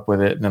come up with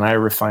it, and then I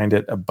refined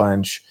it a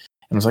bunch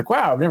and was like,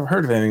 wow, I've never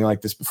heard of anything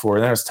like this before.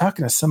 And then I was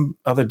talking to some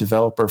other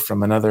developer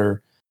from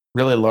another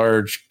really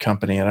large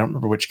company. I don't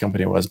remember which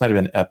company it was. It might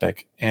have been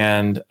Epic.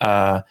 And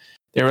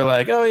they were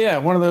like, oh yeah,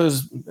 one of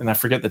those, and I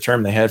forget the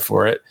term they had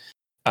for it.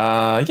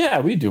 Yeah,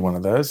 we do one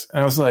of those.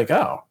 And I was like,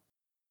 oh,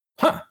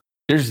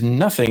 there's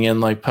nothing in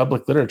like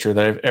public literature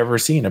that I've ever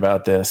seen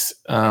about this.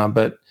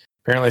 But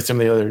apparently some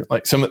of the other,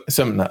 like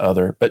some not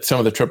other, but some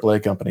of the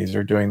AAA companies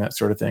are doing that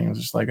sort of thing. It's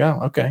just like, oh,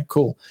 okay,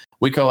 cool.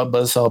 We call it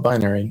buzzsaw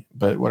binary,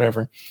 but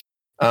whatever.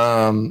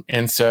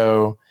 And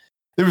so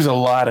there was a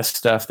lot of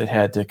stuff that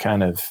had to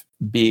kind of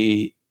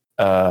be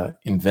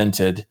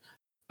invented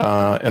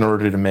in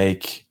order to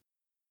make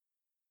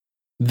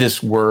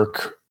this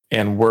work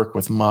and work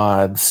with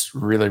mods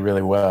really,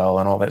 really well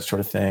and all that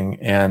sort of thing.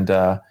 And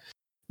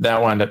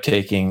that wound up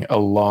taking a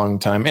long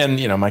time. And,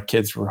 my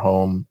kids were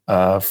home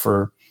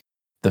for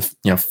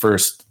the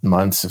first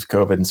months of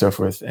COVID and so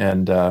forth.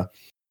 And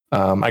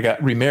I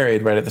got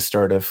remarried right at the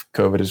start of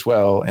COVID as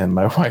well. And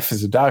my wife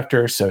is a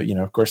doctor. So,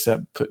 of course,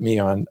 that put me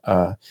on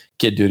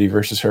kid duty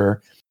versus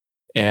her.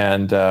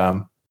 And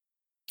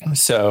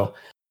so,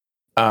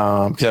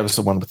 because I was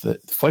the one with the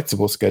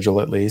flexible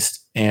schedule, at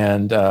least.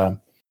 And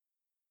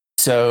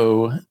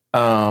so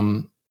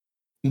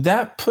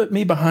that put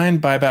me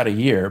behind by about a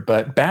year.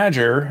 But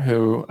Badger,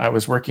 who I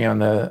was working on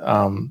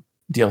the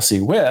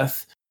DLC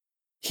with,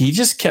 he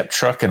just kept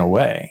trucking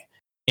away.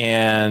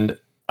 And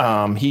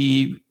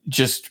he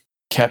just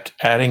kept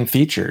adding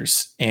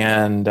features.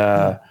 And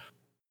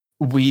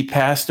we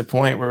passed a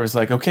point where it was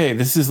like, okay,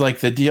 this is like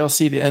the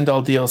DLC to end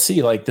all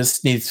DLC. Like,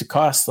 this needs to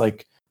cost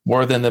like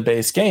more than the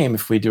base game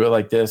if we do it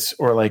like this,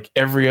 or like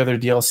every other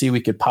DLC we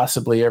could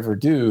possibly ever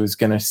do is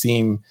going to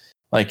seem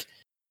like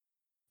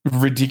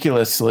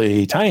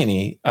ridiculously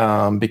tiny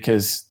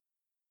because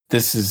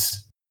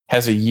this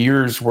has a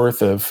year's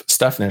worth of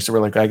stuff in there. So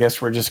we're like, I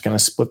guess we're just going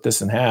to split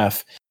this in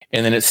half.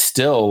 And then it's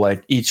still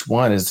like each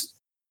one is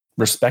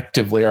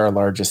respectively our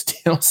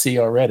largest DLC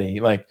already.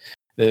 Like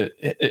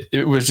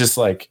it was just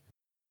like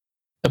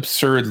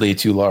absurdly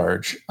too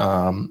large.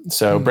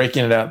 So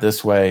breaking it out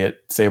this way,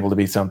 it's able to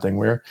be something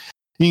where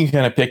you can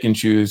kind of pick and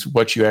choose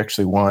what you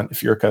actually want.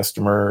 If you're a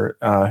customer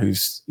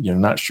who's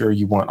not sure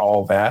you want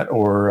all that,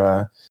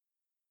 or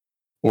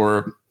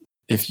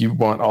if you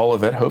want all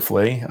of it,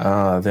 hopefully,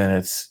 then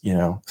it's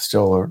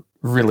still a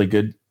really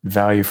good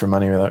value for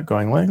money without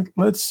going like,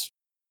 let's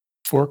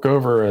fork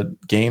over a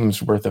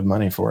game's worth of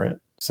money for it.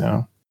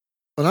 So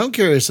what I'm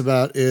curious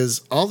about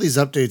is all these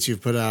updates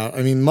you've put out.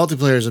 I mean,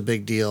 multiplayer is a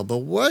big deal, but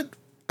what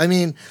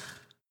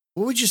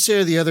would you say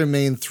are the other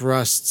main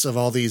thrusts of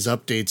all these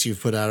updates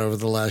you've put out over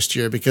the last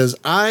year? Because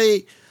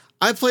I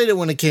played it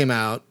when it came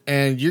out,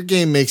 and your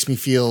game makes me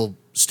feel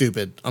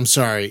stupid. I'm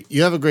sorry.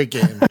 You have a great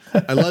game.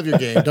 I love your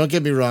game. Don't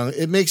get me wrong.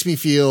 It makes me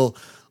feel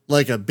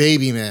like a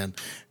baby man.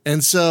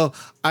 And so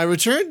I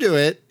returned to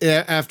it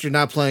after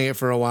not playing it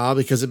for a while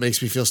because it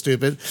makes me feel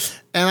stupid.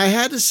 And I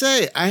had to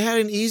say, I had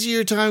an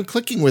easier time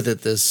clicking with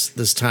it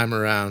this time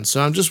around.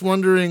 So I'm just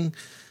wondering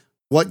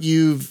what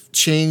you've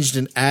changed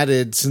and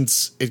added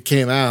since it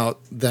came out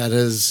that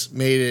has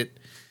made it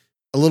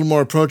a little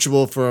more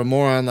approachable for a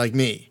moron like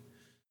me.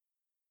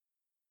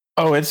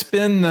 Oh, it's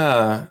been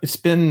a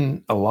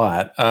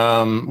lot.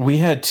 We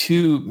had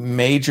two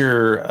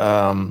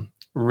major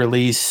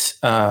release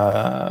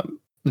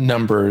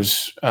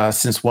numbers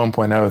since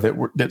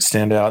 1.0 that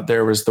stand out.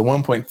 There was the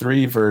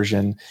 1.3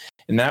 version,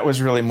 and that was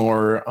really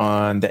more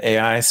on the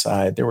AI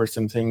side. There were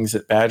some things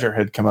that Badger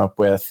had come up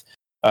with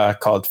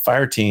called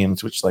fire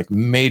teams, which like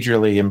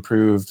majorly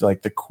improved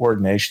like the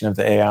coordination of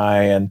the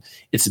AI and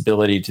its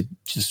ability to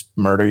just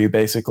murder you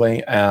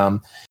basically.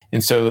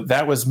 And so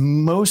that was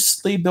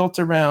mostly built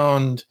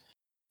around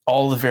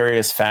all the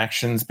various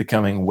factions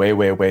becoming way,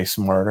 way, way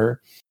smarter.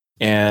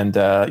 And,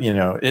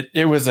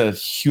 it was a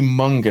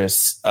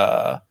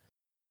humongous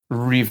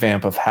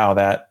revamp of how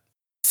that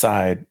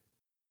side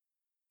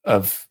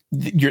of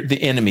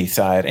the enemy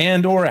side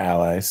and or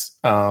allies,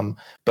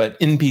 but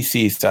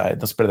NPC side,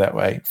 let's put it that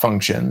way,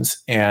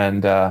 functions.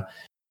 And it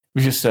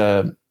was just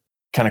a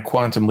kind of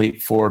quantum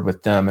leap forward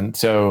with them. And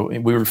so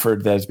we referred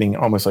to that as being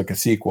almost like a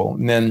sequel.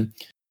 And then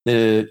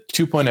the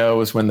 2.0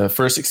 was when the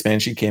first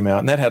expansion came out,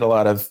 and that had a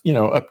lot of,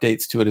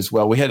 updates to it as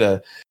well. We had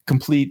a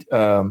complete,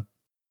 I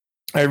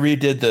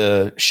redid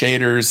the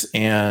shaders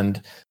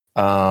and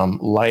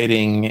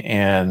lighting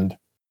and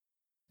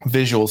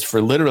visuals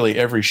for literally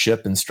every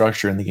ship and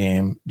structure in the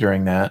game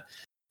during that.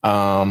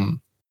 And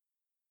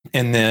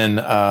then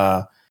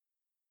I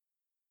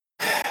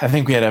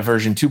think we had a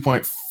version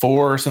 2.4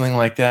 or something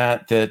like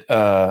that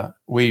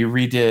we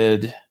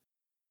redid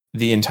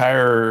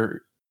the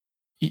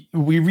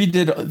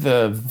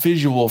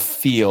visual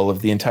feel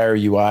of the entire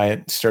UI.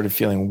 It started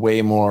feeling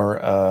way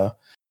more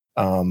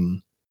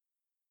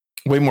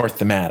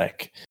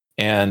thematic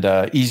and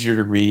easier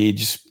to read.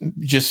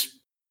 Just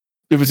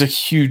it was a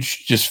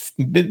huge,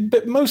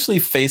 but mostly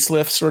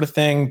facelift sort of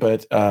thing.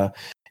 But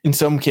in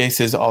some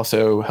cases,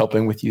 also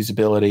helping with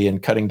usability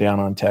and cutting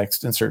down on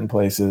text in certain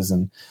places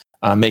and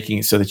making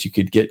it so that you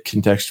could get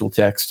contextual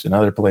text in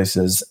other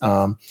places.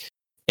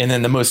 And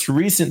then the most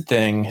recent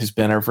thing has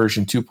been our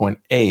version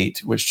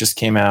 2.8, which just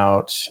came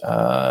out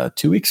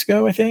 2 weeks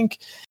ago, I think.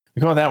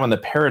 We call that one the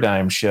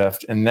paradigm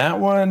shift. And that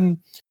one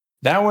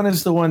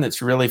is the one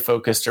that's really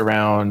focused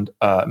around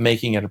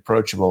making it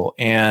approachable.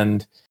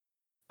 And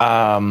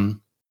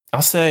I'll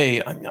say,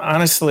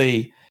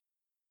 honestly,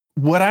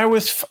 so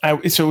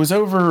it was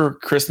over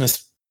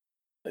Christmas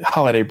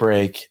holiday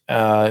break,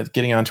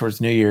 getting on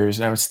towards New Year's,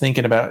 and I was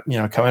thinking about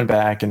coming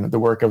back and the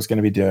work I was going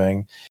to be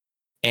doing,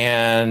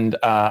 and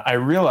I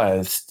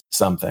realized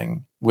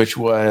something, which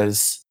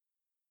was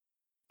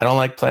I don't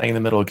like playing the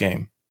middle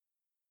game.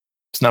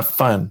 It's not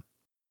fun.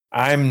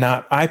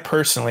 I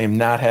personally am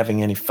not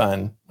having any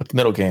fun with the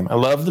middle game. I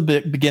love the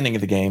beginning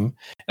of the game,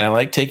 and I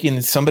like taking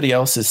somebody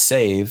else's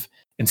save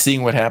and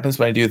seeing what happens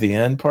when I do the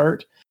end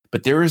part.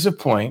 But there is a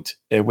point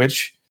at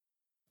which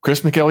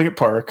Chris McElligott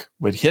Park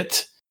would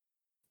hit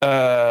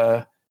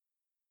 20,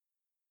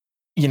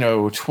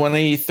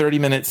 30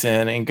 minutes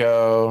in and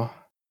go,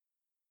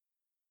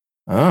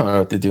 I don't know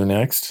what to do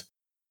next.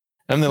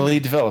 I'm the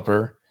lead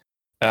developer,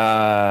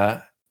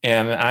 and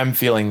I'm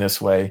feeling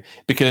this way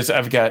because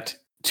I've got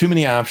too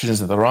many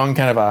options and the wrong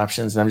kind of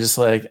options. And I'm just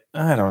like,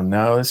 I don't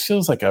know. This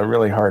feels like a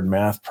really hard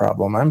math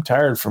problem. I'm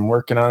tired from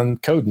working on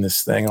coding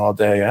this thing all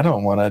day. I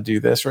don't want to do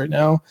this right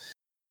now.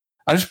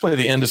 I just play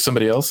the end of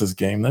somebody else's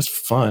game. That's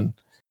fun.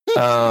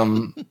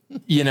 And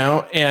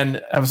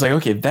I was like,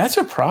 okay, that's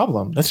a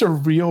problem. That's a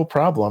real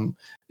problem.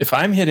 If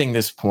I'm hitting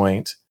this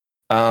point,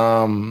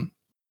 other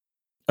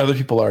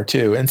people are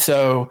too. And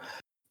so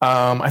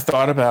I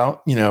thought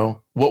about,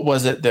 what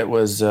was it that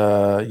was,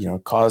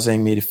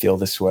 causing me to feel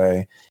this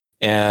way?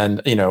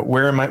 And,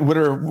 where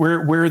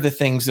are the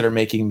things that are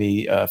making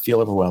me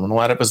feel overwhelmed? And a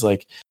lot of it was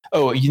like,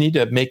 oh, you need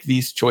to make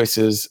these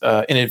choices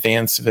in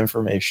advance of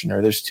information,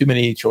 or there's too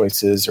many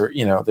choices, or,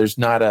 there's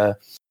not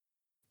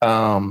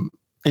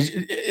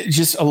it's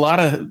just a lot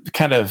of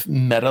kind of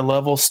meta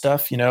level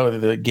stuff,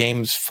 the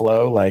game's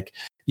flow, like,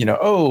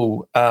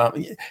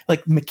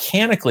 like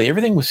mechanically,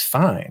 everything was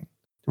fine.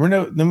 There were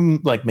no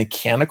like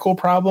mechanical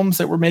problems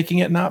that were making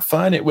it not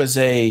fun. It was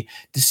a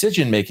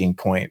decision-making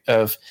point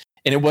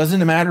and it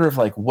wasn't a matter of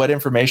like what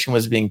information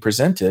was being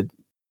presented.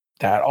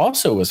 That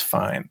also was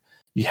fine.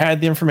 You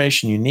had the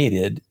information you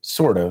needed,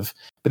 sort of,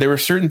 but there were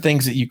certain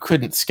things that you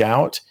couldn't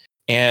scout.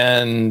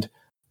 And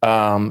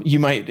you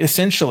might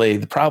essentially,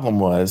 the problem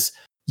was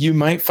you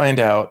might find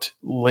out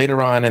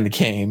later on in the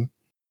game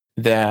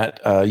that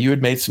you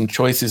had made some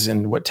choices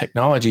in what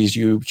technologies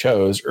you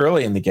chose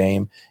early in the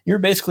game. You're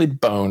basically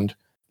boned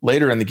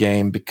later in the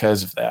game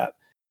because of that.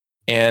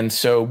 And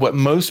so what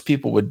most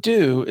people would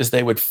do is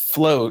they would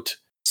float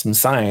some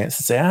science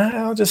and say,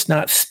 I'll just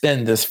not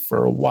spend this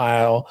for a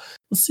while.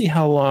 Let's see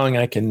how long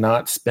I can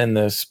not spend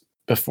this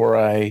before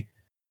I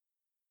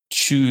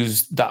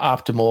choose the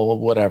optimal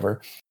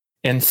whatever.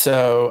 And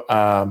so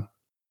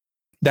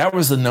that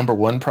was the number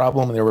one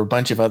problem. And there were a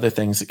bunch of other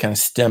things that kind of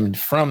stemmed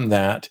from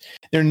that.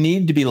 There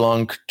need to be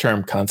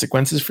long-term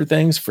consequences for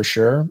things, for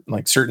sure,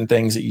 like certain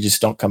things that you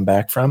just don't come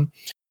back from.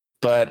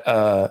 But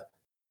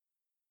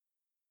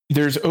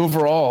there's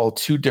overall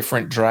two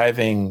different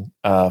driving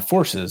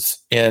forces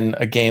in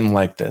a game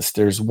like this.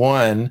 There's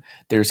kind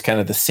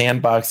of the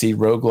sandboxy,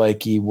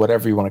 roguelikey,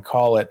 whatever you want to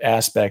call it,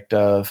 aspect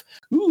of,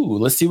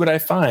 let's see what I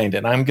find.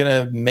 And I'm going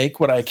to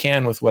make what I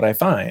can with what I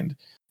find.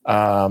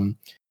 And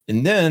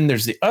then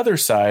there's the other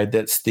side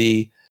that's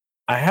I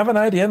have an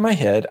idea in my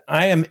head.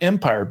 I am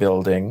empire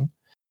building,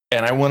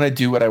 and I want to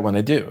do what I want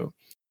to do.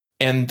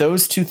 And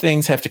those two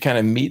things have to kind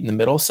of meet in the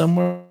middle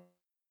somewhere.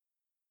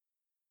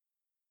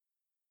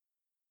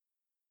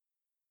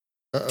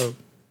 Uh-oh.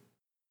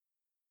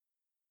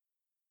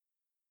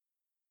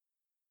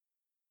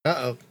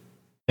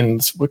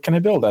 And what can I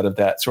build out of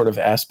that sort of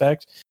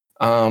aspect?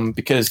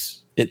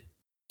 Because it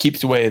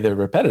keeps away the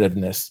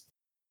repetitiveness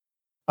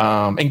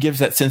and gives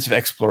that sense of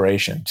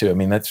exploration too. I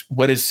mean, that's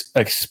what is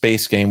a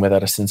space game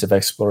without a sense of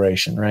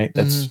exploration, right?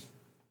 That's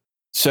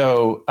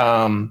so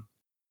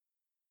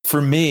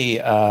for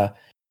me,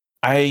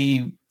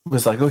 I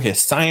was like, okay,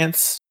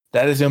 science,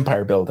 that is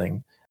empire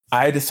building.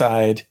 I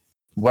decide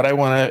what I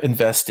want to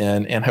invest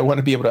in, and I want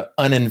to be able to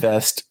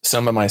uninvest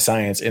some of my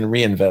science and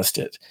reinvest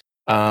it.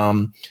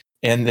 And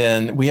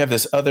then we have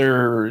this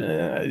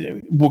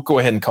other, we'll go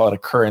ahead and call it a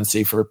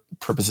currency for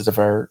purposes of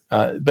our,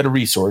 but a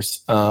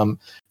resource for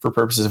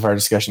purposes of our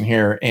discussion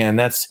here. And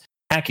that's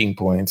hacking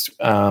points.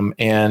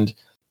 And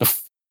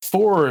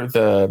before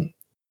the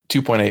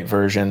 2.8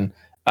 version,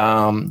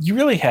 you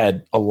really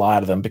had a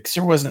lot of them because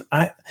it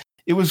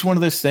was one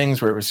of those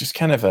things where it was just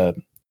kind of a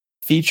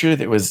feature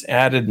that was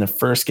added in the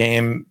first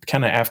game,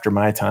 kind of after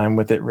my time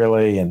with it,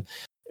 really. And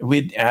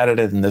we'd added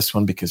it in this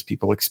one because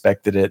people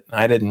expected it.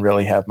 I didn't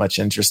really have much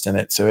interest in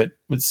it. So it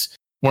was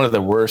one of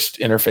the worst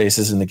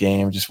interfaces in the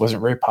game. It just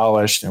wasn't very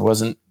polished.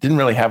 It didn't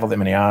really have all that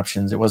many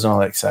options. It wasn't all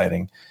that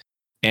exciting.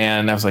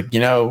 And I was like,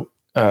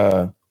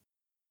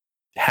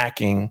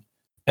 hacking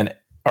an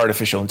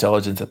artificial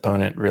intelligence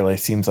opponent really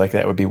seems like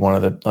that would be one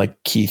of the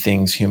like key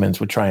things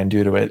humans would try and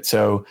do to it.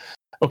 So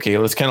okay,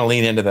 let's kind of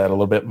lean into that a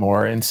little bit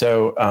more. And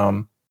so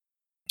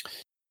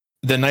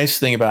the nice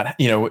thing about,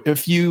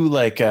 if you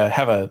like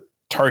have a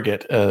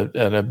target,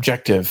 an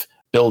objective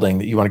building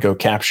that you want to go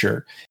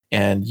capture,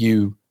 and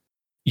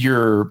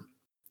your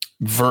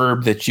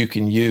verb that you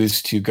can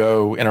use to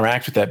go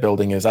interact with that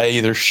building is I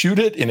either shoot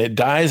it and it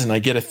dies and I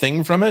get a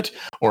thing from it,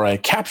 or I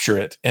capture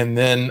it. And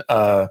then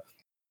by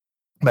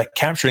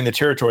capturing the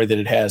territory that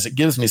it has, it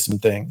gives me some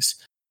things.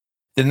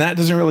 then that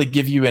doesn't really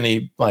give you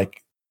any,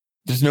 like,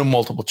 there's no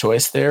multiple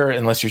choice there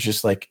unless there's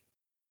just like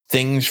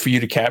things for you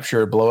to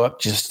capture or blow up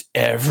just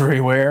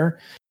everywhere.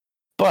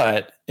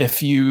 But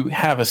if you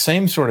have a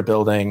same sort of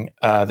building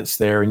that's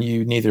there and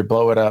you neither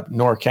blow it up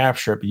nor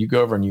capture it, but you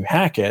go over and you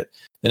hack it,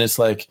 then it's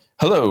like,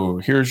 hello,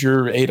 here's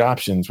your 8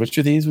 options. Which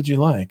of these would you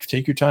like?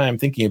 Take your time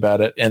thinking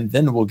about it, and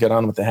then we'll get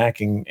on with the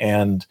hacking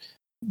and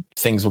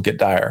things will get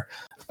dire.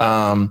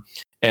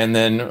 And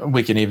then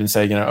we can even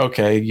say,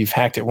 okay, you've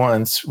hacked it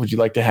once. Would you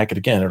like to hack it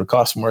again? It'll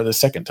cost more the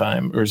second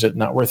time, or is it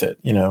not worth it?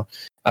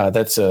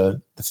 That's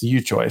a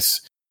you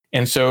choice.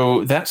 And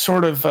so that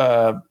sort of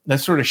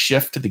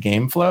shift to the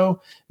game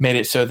flow made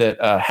it so that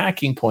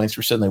hacking points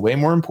were suddenly way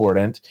more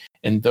important,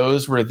 and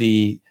those were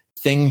the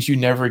things you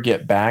never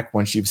get back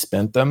once you've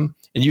spent them.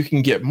 And you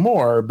can get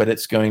more, but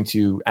it's going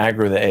to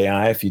aggro the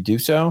AI if you do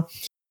so.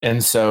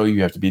 And so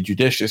you have to be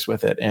judicious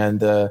with it. And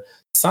the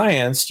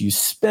science you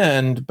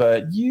spend,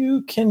 but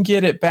you can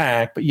get it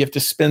back, but you have to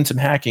spend some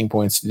hacking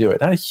points to do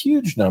it. Not a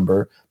huge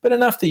number, but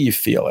enough that you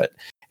feel it.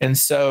 And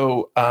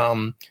so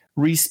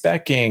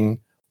respecking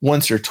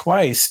once or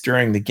twice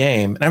during the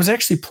game, and I was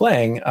actually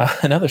playing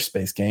another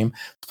space game,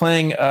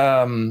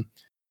 over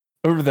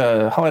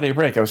the holiday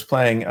break. I was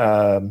playing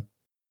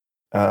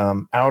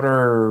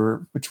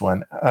Outer, which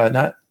one?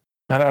 Not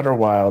Outer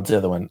Wilds, the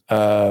other one.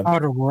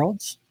 Outer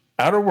Worlds.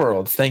 Outer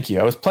Worlds, thank you.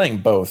 I was playing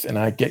both, and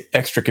I get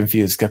extra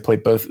confused because I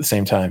played both at the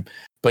same time.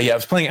 But yeah, I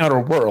was playing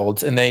Outer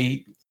Worlds, and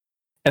I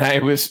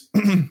was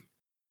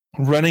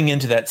running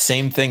into that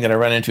same thing that I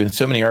run into in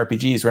so many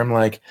RPGs, where I'm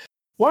like,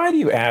 why do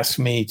you ask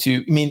me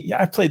to? I mean,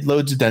 I played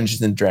loads of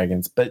Dungeons and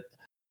Dragons, but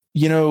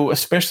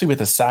especially with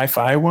a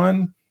sci-fi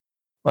one,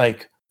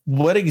 like,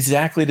 what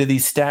exactly do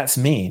these stats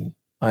mean?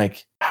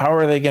 Like, how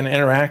are they going to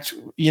interact?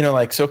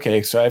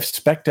 Okay, so I've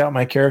spec'd out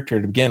my character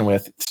to begin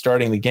with,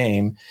 starting the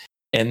game.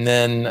 And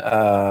then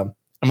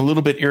I'm a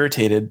little bit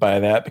irritated by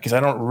that because I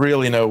don't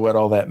really know what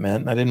all that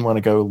meant. I didn't want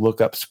to go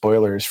look up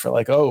spoilers for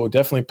like, oh,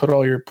 definitely put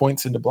all your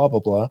points into blah, blah,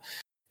 blah.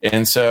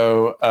 And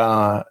so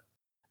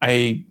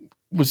I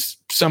was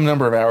some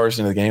number of hours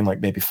into the game,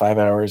 like maybe 5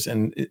 hours,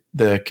 and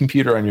the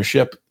computer on your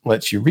ship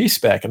lets you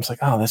respec. I'm just like,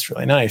 oh, that's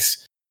really nice.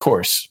 Of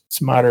course,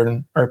 it's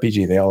modern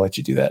RPG. They all let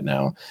you do that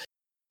now.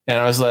 And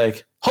I was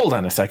like, hold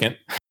on a second.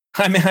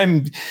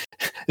 I'm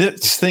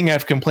this thing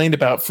I've complained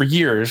about for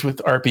years with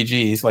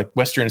RPGs, like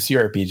Western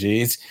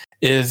CRPGs,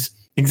 is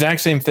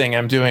exact same thing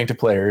I'm doing to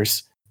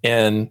players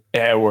in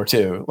AI War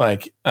 2.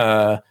 Like,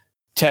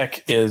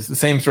 tech is the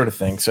same sort of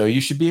thing. So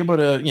you should be able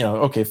to,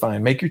 okay,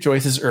 fine, make your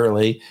choices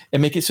early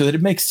and make it so that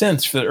it makes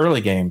sense for the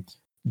early game.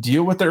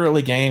 Deal with the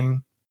early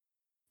game.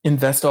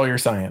 Invest all your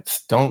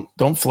science. Don't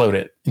float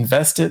it.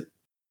 Invest it.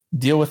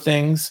 Deal with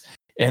things.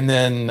 And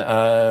then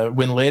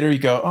when later you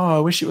go, oh, I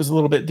wish it was a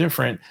little bit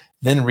different,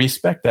 then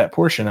respect that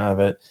portion of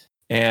it.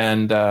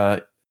 And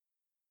that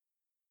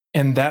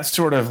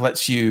sort of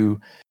lets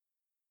you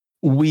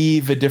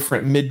weave a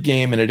different mid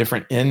game and a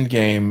different end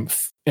game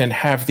and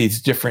have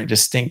these different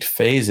distinct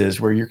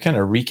phases where you're kind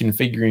of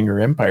reconfiguring your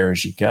empire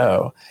as you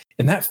go.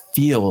 And that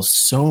feels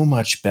so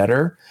much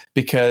better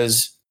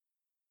because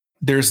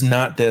there's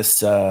not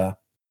this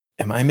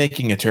am I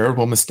making a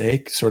terrible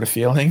mistake sort of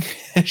feeling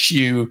as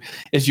you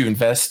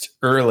invest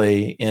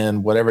early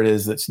in whatever it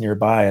is that's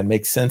nearby and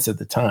makes sense at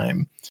the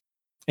time.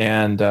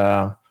 And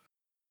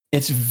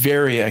it's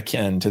very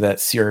akin to that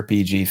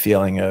CRPG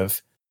feeling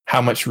of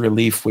how much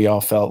relief we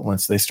all felt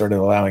once they started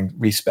allowing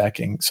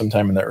respecking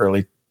sometime in the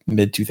early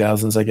mid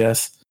 2000s, I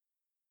guess.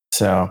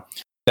 So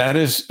that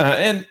is,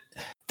 and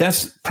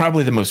that's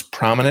probably the most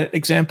prominent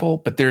example,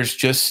 but there's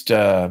just,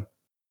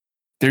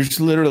 there's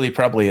literally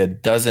probably a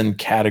dozen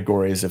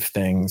categories of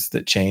things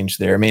that change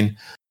there. I mean,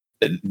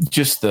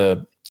 just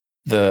the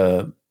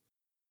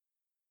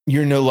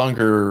you're no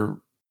longer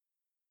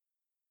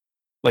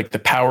like the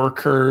power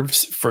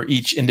curves for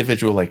each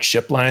individual like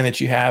ship line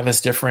that you have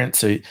is different.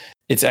 So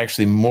it's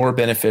actually more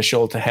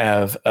beneficial to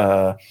have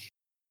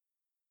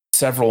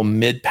several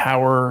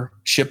mid-power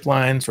ship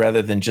lines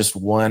rather than just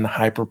one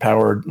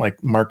hyper-powered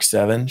like Mark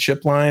 7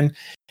 ship line.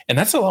 And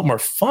that's a lot more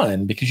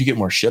fun because you get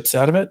more ships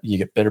out of it. You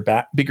get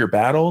bigger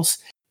battles,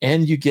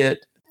 and you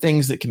get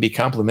things that can be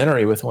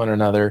complementary with one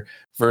another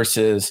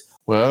versus,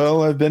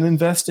 well, I've been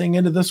investing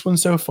into this one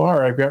so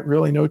far. I've got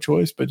really no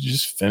choice but to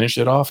just finish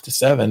it off to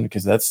 7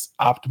 because that's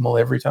optimal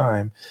every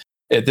time.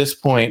 At this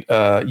point,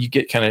 you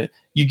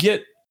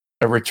get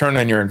a return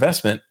on your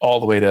investment all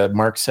the way to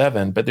Mark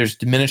 7, but there's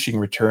diminishing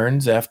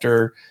returns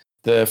after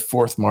the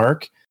 4th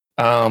mark,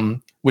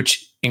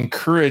 which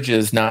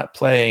encourages not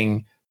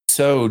playing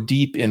so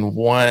deep in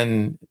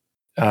one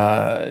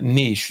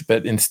niche,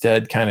 but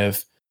instead kind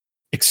of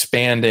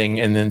expanding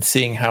and then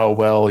seeing how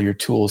well your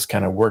tools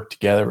kind of work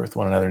together with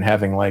one another and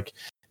having like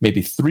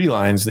maybe 3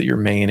 lines that you're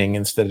maining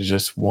instead of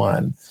just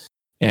one.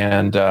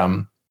 And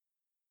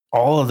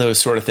all of those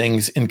sort of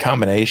things in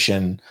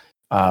combination,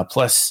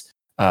 plus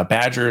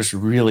Badger's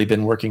really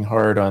been working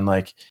hard on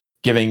like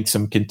giving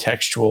some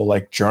contextual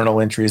like journal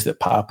entries that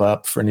pop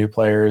up for new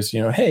players.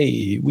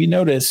 Hey, we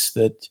noticed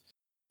that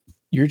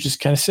you're just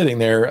kind of sitting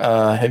there.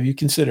 Have you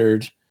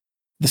considered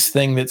this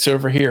thing that's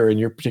over here in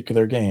your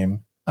particular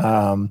game.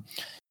 And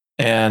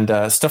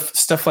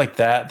stuff like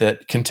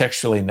that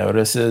contextually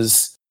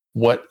notices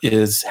what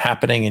is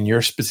happening in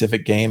your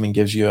specific game and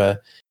gives you a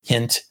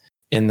hint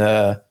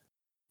not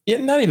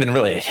even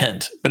really a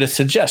hint, but a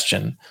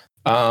suggestion.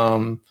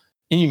 And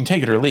you can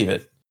take it or leave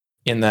it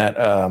in that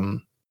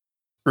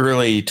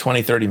early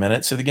 20, 30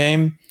 minutes of the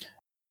game.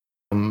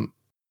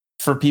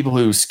 For people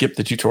who skip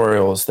the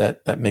tutorials,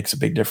 that makes a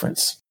big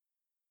difference.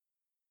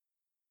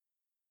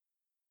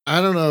 I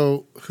don't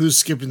know who's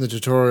skipping the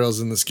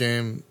tutorials in this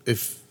game.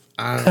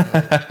 I don't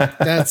know.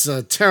 That's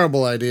a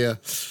terrible idea.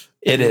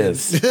 It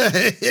is.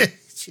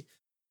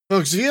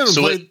 Folks,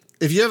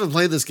 if you haven't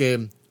played this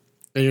game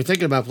and you're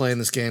thinking about playing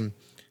this game,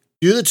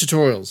 do the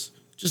tutorials.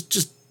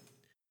 Just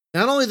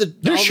not only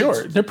they're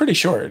short. They're pretty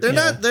short.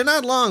 They're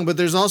not long, but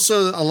there's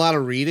also a lot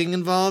of reading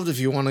involved if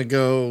you want to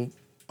go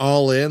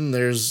all in.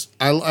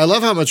 I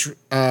love how much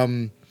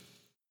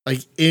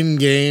like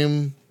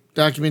in-game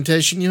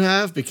documentation you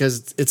have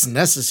because it's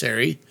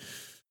necessary.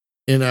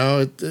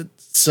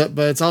 But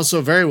it's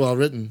also very well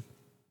written.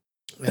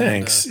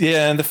 Thanks.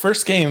 And the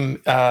first game,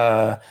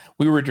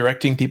 we were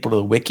directing people to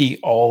the wiki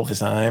all the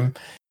time.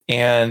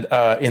 And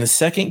in the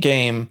second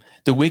game,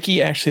 the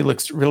wiki actually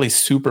looks really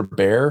super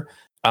bare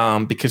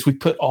because we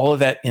put all of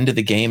that into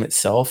the game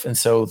itself. And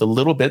so the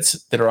little bits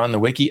that are on the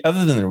wiki,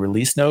 other than the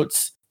release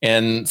notes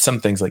and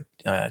some things like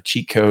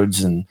cheat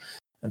codes and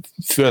a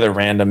few other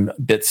random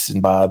bits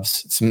and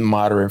bobs, some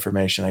modder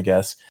information, I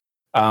guess.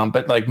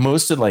 But like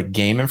most of like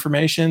game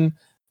information,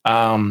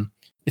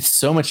 it's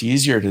so much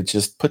easier to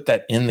just put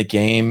that in the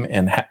game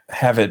and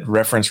have it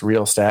reference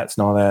real stats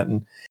and all that.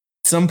 And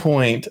at some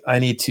point I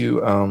need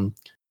to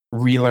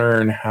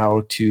relearn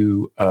how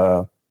to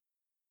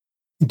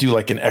do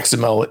like an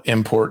XML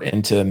import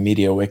into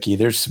MediaWiki.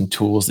 There's some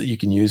tools that you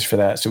can use for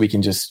that. So we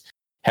can just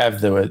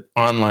have the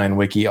online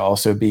wiki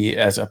also be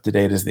as up to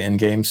date as the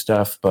in-game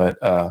stuff. But,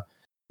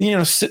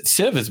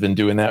 Civ has been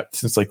doing that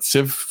since like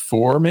Civ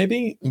 4,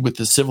 maybe with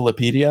the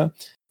Civilopedia.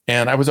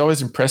 And I was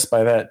always impressed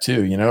by that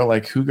too.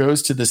 Like who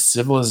goes to the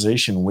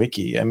Civilization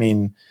wiki? I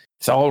mean,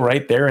 it's all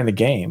right there in the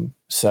game.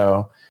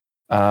 So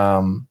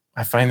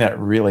I find that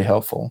really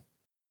helpful.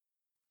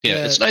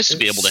 Yeah, it's nice to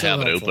be able to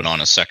have it open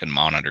on a second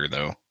monitor,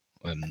 though.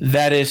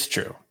 That is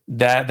true.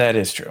 That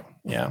is true.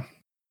 Yeah.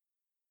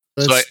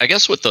 So I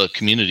guess what the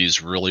community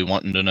is really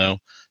wanting to know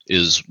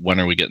is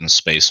when are we getting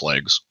space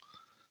legs?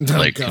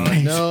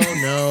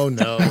 No,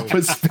 no.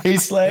 With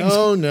space legs?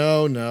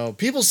 No.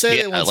 People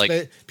say they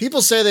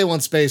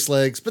want space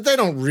legs, but they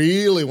don't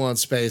really want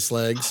space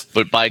legs.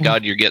 But by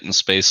God, you're getting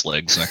space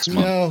legs next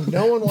month.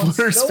 No one wants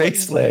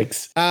space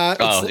legs.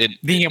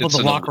 Being able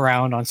to walk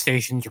around on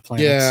stations or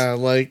planets. Yeah,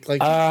 like.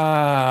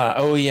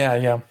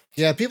 Yeah.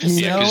 People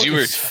say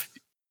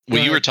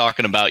because you were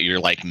talking about your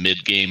like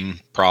mid game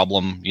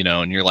problem,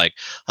 and you're like,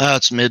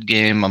 it's mid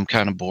game. I'm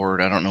kind of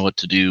bored. I don't know what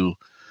to do.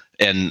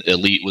 And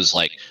Elite was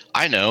like,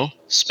 I know,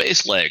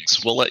 space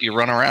legs. We'll let you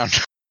run around.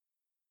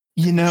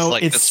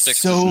 It's this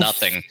fixes so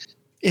nothing.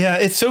 Yeah,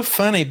 it's so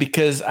funny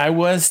because I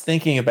was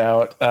thinking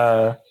about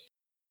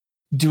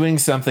doing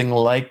something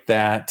like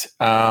that.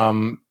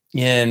 I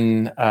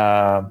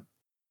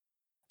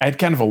had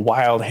kind of a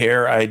wild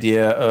hair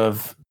idea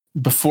of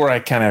before I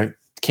kind of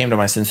came to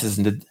my senses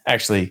and did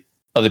actually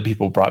other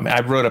people brought me.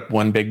 I wrote up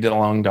one big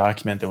long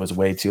document that was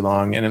way too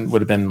long and it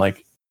would have been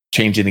like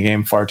changing the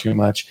game far too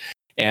much.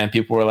 And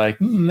people were like,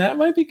 that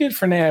might be good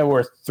for an AI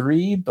War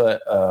 3,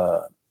 but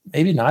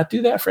maybe not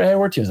do that for AI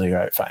War 2. I was like, all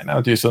right, fine.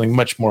 I'll do something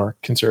much more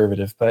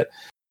conservative. But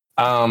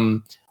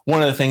one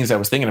of the things I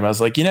was thinking about was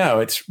like,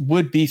 it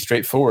would be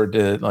straightforward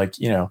to like,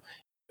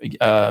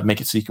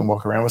 make it so you can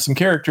walk around with some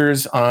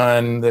characters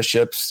on the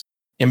ships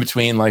in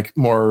between like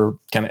more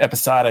kind of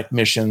episodic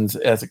missions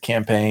as a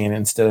campaign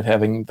instead of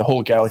having the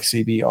whole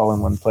galaxy be all in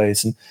one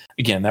place. And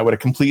again, that would have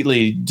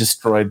completely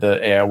destroyed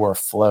the AI War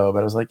flow.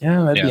 But I was like,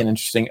 that'd be an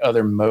interesting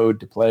other mode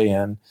to play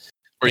in.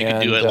 Or you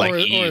could do it like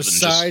or a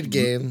side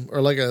game, or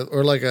not like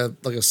a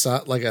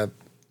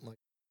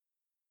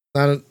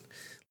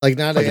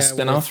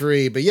spin-off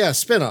 3, but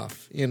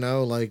spin-off.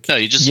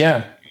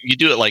 You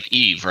do it like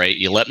Eve, right?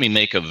 You let me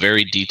make a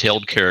very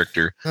detailed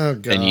character,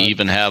 and you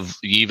even have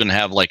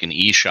like an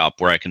eShop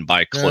where I can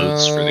buy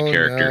clothes for the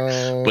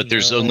character. But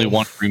there's only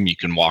one room you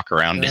can walk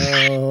around in.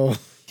 No.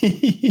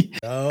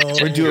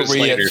 Or do it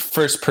where you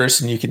first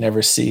person you can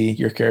never see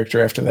your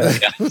character after that.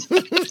 Yeah.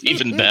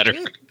 Even better.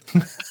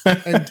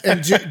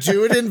 and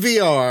do it in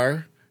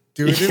VR.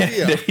 Do it in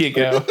VR. There you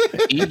go.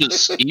 Eve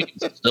is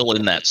still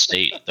in that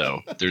state, though.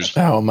 There's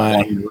one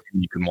room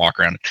you can walk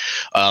around.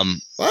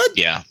 What?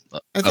 Yeah,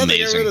 I thought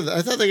amazing.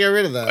 I thought they got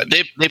rid of that.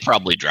 They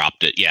probably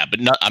dropped it. Yeah, but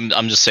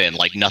I'm just saying,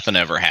 like nothing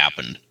ever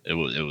happened. It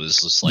was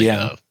just like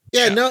no.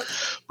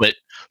 But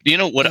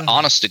what?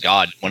 Honest to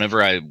God,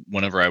 whenever I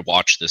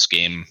watch this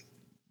game,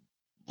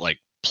 like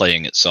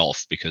playing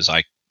itself, because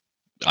I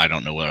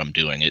don't know what I'm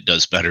doing. It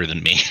does better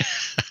than me.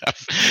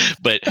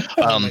 But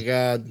oh my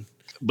God.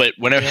 But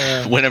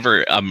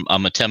whenever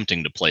I'm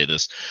attempting to play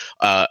this,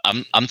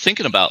 I'm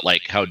thinking about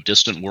like how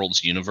Distant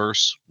Worlds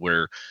universe,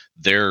 where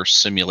they're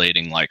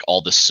simulating like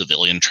all the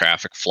civilian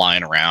traffic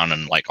flying around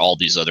and like all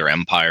these other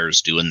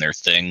empires doing their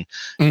thing,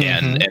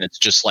 and it's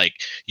just like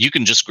you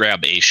can just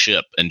grab a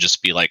ship and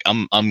just be like,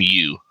 I'm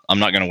you. I'm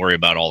not going to worry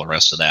about all the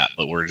rest of that,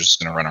 but we're just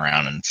going to run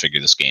around and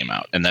figure this game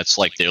out. And that's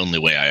like the only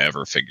way I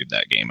ever figured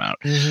that game out.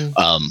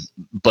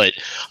 But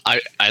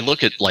I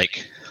look at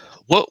like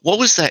what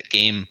was that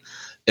game?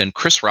 And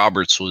Chris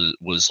Roberts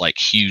was like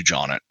huge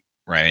on it,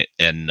 right?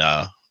 And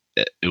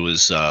it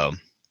was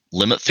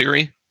Limit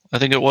Theory, I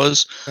think it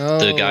was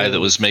the guy that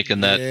was making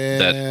that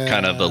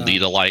kind of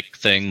Alita-like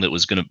thing that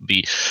was going to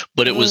be,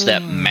 but it was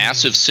that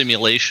massive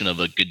simulation of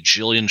a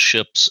gajillion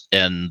ships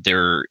and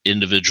their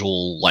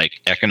individual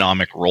like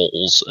economic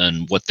roles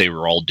and what they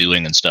were all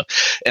doing and stuff.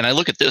 And I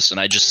look at this and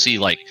I just see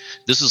like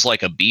this is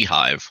like a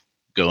beehive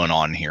going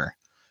on here,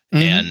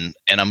 and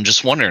I'm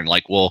just wondering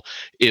like, well,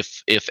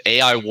 if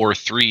AI War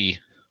 3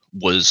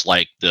 was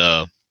like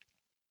the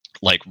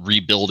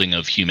rebuilding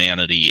of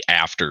humanity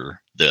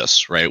after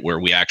this, right, where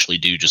we actually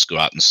do just go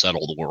out and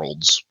settle the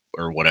worlds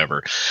or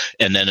whatever,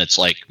 and then it's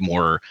like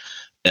more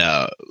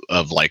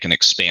of like an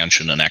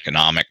expansion, an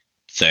economic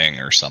thing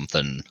or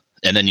something,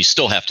 and then you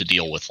still have to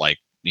deal with like,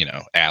 you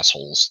know,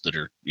 assholes that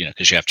are, you know,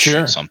 because you have to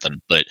shoot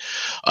something, but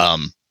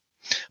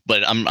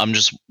I'm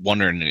just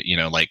wondering, you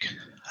know, like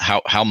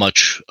how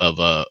much of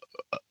a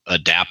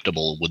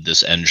adaptable would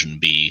this engine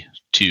be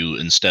to,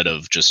 instead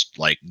of just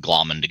like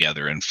glomming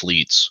together in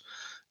fleets,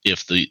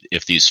 if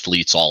these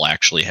fleets all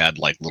actually had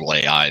like little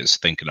AIs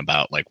thinking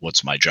about like,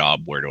 what's my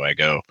job, where do I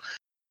go?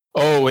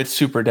 Oh, it's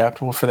super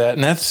adaptable for that,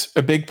 and that's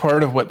a big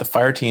part of what the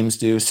fire teams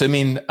do. So I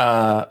mean,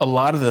 a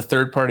lot of the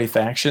third-party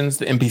factions,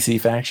 the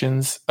NPC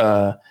factions,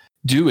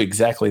 do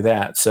exactly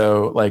that.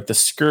 So like the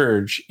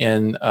Scourge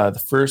in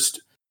the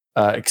first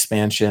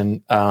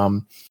expansion,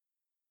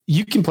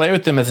 you can play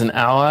with them as an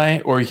ally,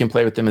 or you can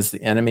play with them as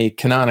the enemy.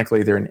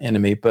 Canonically, they're an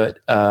enemy, but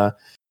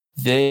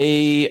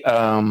they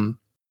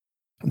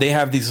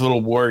have these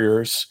little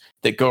warriors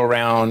that go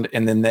around,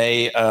 and then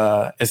they,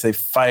 as they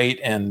fight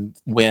and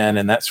win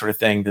and that sort of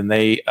thing, then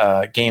they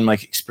gain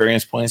like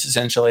experience points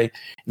essentially. And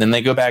then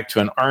they go back to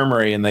an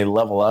armory and they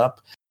level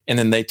up, and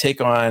then they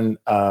take on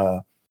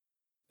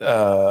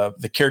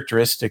the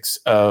characteristics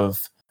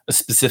of a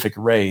specific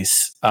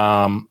race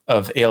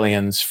of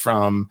aliens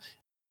from.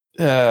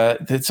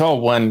 It's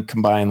all one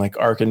combined like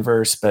Arc and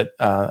Verse, but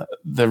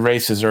the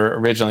races are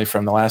originally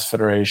from the Last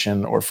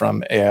Federation or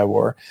from AI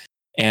War,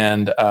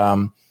 and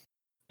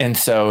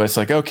so it's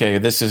like, okay,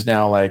 this is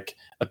now like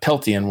a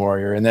Peltian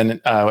warrior, and then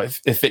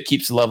if it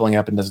keeps leveling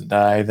up and doesn't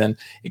die, then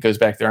it goes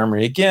back to the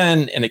armory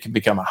again, and it can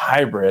become a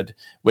hybrid,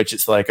 which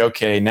it's like,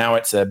 okay, now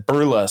it's a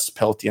Burlust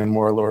Peltian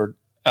warlord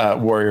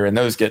warrior, and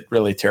those get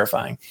really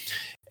terrifying,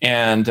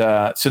 and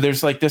so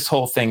there's like this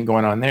whole thing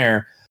going on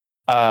there.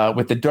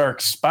 With the Dark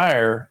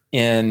Spire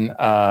in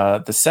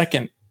Dark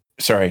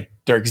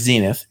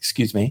Zenith,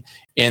 excuse me,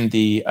 in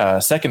the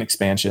second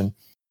expansion,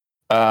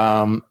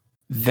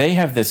 they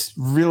have this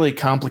really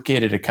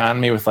complicated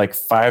economy with like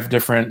 5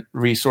 different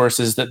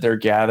resources that they're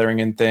gathering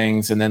and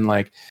things, and then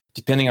like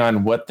depending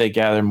on what they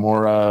gather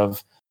more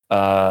of,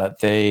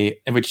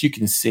 which you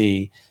can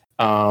see,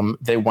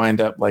 they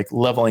wind up like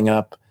leveling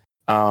up.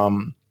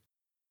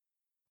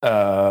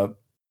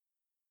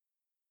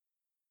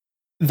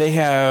 They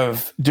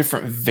have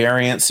different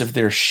variants of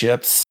their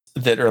ships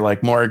that are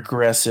like more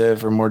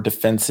aggressive or more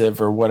defensive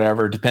or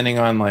whatever, depending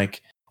on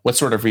like what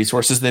sort of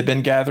resources they've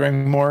been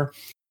gathering more.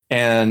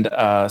 And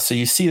so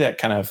you see that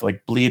kind of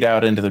like bleed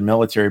out into the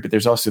military, but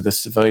there's also the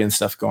civilian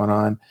stuff going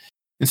on.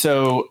 And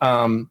so,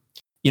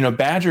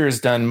 Badger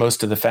has done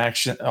most of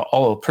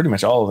the pretty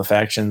much all of the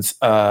factions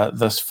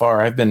thus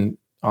far. I've been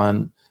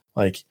on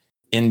like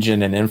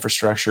engine and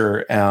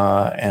infrastructure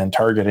and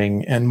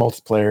targeting and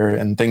multiplayer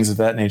and things of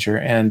that nature,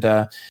 and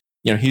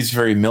he's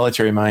very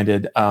military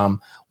minded.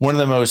 One of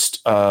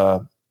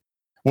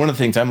the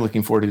things I'm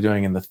looking forward to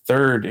doing in the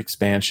third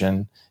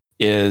expansion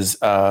is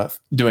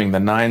doing the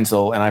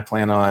Ninzel, and I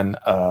plan on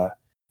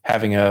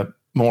having a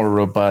more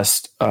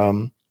robust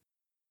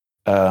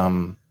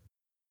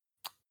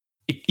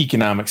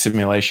economic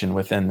simulation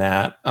within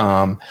that.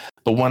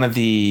 But one of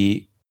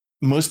the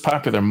most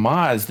popular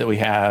mods that we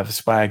have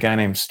is by a guy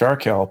named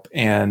Starkelp,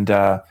 and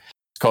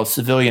it's called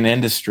Civilian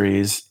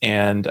Industries,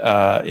 and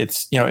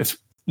it's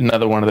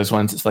another one of those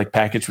ones that's like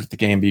packaged with the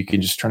game, but you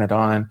can just turn it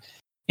on.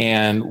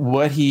 And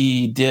what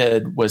he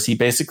did was he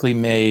basically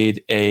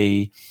made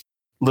a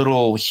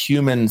little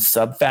human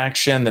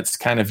sub-faction that's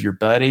kind of your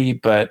buddy,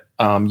 but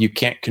you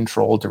can't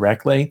control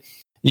directly.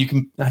 You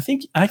can, I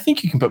think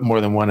you can put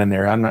more than one in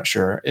there. I'm not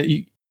sure.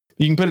 You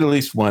can put at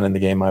least one in the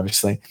game,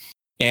 obviously.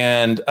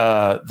 And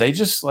they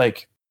just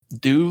like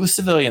do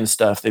civilian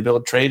stuff. They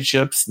build trade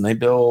ships and they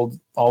build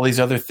all these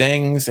other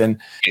things.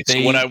 And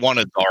so what I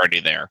wanted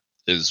already there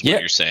is what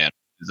you're saying.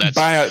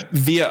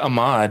 Via a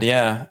mod,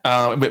 yeah.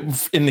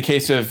 But in the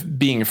case of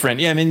being a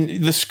friend, I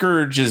mean, the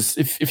Scourge is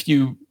if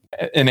you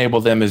enable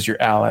them as your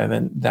ally,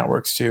 then that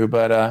works too.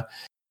 But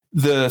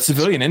The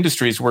civilian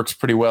industries works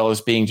pretty well as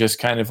being just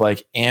kind of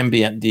like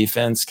ambient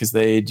defense because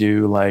they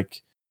do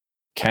like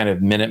kind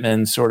of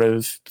Minutemen sort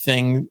of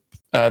thing.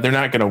 They're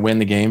not going to win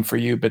the game for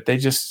you, but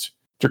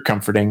they're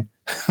comforting.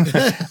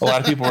 A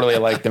lot of people really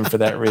like them for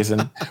that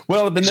reason.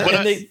 Well, but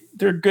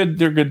they're good.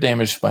 They're good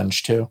damage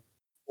sponge too.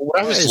 What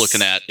I was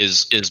looking at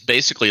is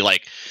basically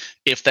like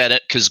if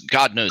that, because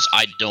God knows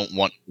I don't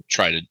want to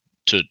try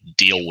to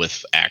deal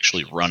with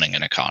actually running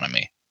an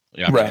economy.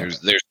 Yeah, right.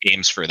 There's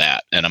games for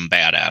that, and I'm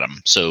bad at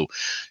them. So,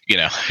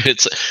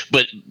 it's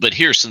but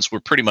here, since we're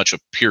pretty much a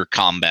pure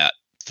combat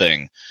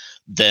thing,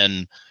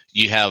 then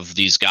you have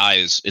these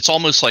guys. It's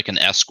almost like an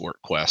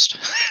escort quest,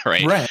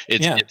 right? Right.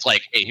 It's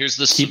like, hey, here's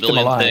this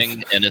civilian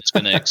thing, and it's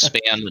going to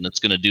expand, and it's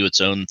going to do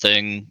its own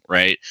thing,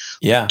 right?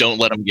 Yeah. Don't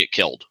let them get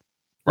killed,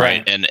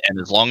 right? And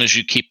as long as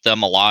you keep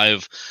them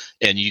alive,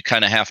 and you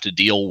kind of have to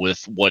deal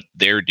with what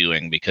they're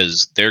doing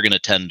because they're going to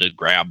tend to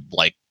grab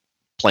like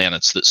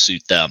planets that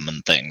suit them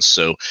and things.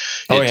 So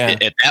at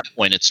that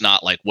point, it's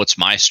not like, what's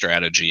my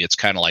strategy? It's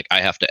kind of like I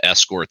have to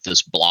escort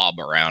this blob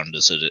around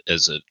as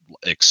it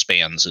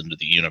expands into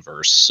the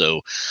universe.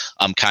 So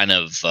I'm kind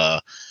of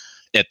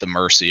at the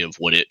mercy of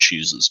what it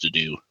chooses to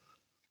do,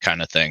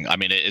 kind of thing. I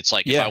mean, it's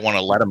like if I want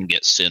to let them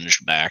get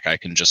singed back, I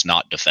can just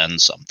not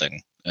defend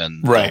something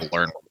and they'll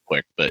learn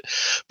quick. But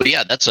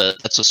yeah, that's a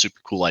super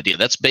cool idea.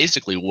 That's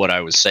basically what I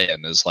was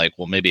saying is like,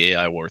 well, maybe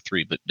AI War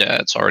 3, but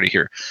it's already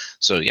here.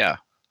 So yeah.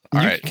 You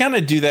can kind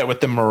of do that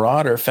with the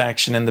Marauder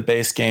faction in the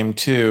base game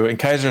too, and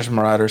Kaiser's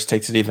Marauders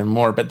takes it even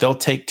more. But they'll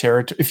take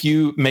territory if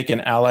you make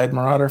an allied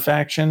Marauder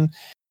faction.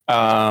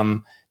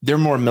 They're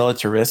more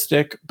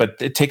militaristic, but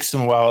it takes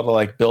them a while to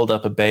like build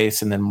up a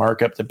base and then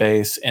mark up the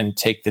base and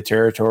take the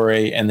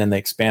territory, and then they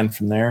expand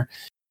from there.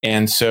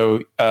 And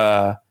so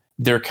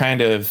they're kind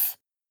of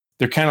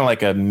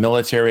like a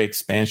military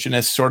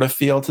expansionist sort of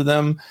feel to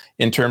them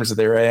in terms of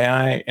their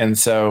AI. And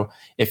so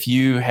if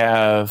you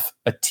have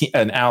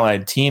an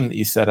allied team that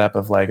you set up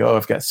of like, oh,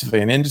 I've got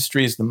civilian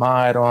industries, the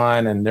mod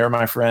on, and they're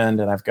my friend,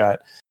 and I've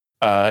got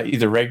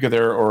either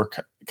regular or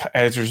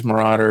Kaiser's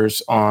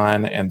Marauders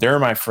on, and they're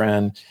my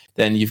friend,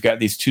 then you've got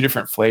these two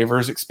different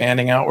flavors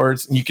expanding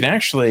outwards. And you can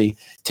actually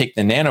take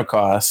the nano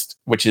cost,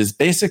 which is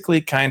basically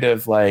kind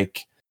of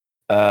like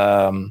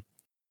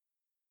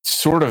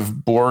sort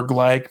of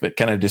Borg-like, but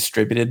kind of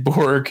distributed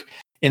Borg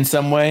in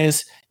some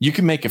ways. You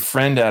can make a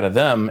friend out of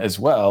them as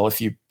well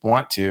if you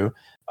want to,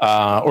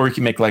 or you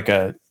can make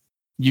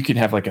you can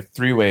have like a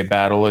 3-way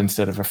battle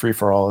instead of a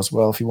free-for-all as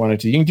well if you wanted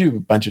to. You can do a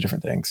bunch of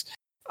different things.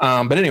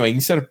 But anyway, you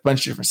can set up a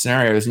bunch of different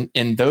scenarios,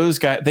 and those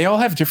guys, they all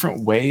have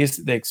different ways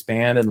that they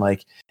expand, and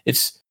like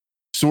it's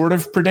sort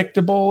of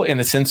predictable in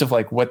the sense of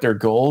like what their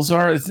goals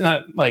are. It's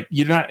not like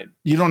you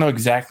don't know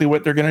exactly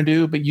what they're going to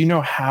do, but you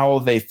know how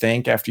they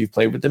think after you've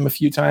played with them a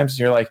few times. And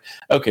you're like,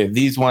 okay,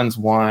 these ones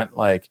want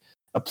like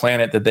a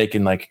planet that they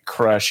can like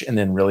crush and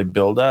then really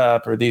build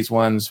up, or these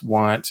ones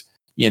want,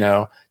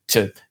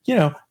 to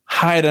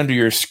hide under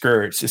your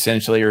skirts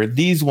essentially, or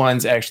these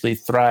ones actually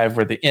thrive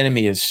where the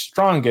enemy is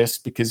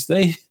strongest because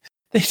they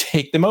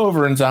take them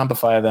over and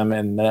zombify them,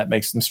 and that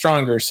makes them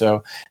stronger.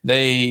 So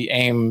they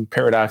aim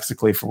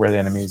paradoxically for where the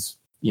enemy's,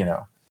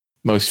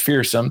 most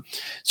fearsome.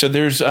 So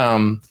there's,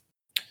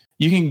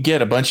 you can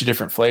get a bunch of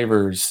different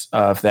flavors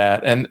of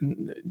that.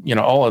 And,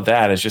 all of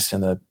that is just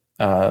in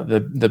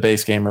the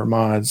base game or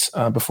mods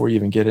before you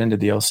even get into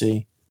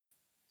DLC.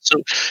 So,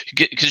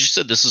 because you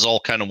said this is all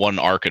kind of one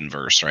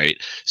Arkanverse,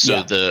 right?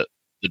 So the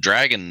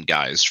dragon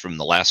guys from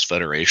the last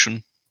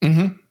Federation,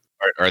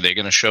 are they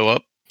going to show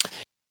up?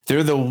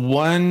 They're the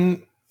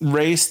one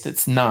race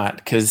that's not,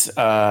 because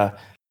the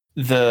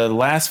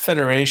last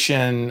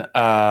Federation,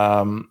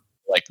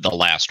 like the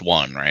last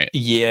one, right?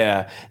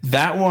 Yeah,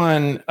 that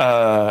one,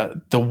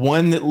 the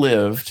one that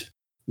lived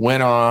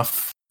went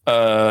off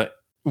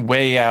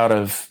way out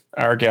of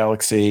our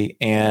galaxy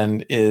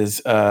and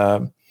is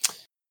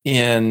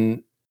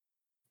in.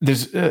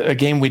 There's a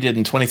game we did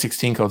in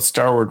 2016 called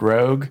Starward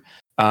Rogue.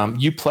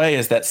 You play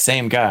as that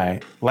same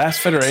guy. Last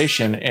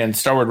Federation and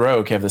Starward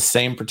Rogue have the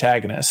same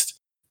protagonist,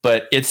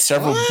 but it's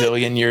several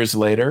billion years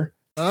later.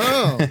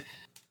 Oh.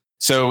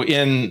 So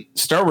in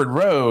Starward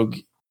Rogue,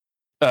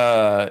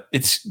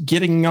 it's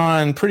getting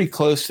on pretty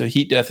close to the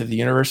heat death of the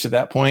universe at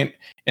that point,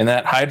 and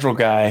that Hydral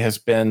guy has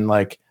been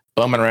like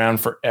bumming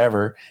around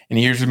forever, and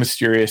he hears a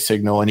mysterious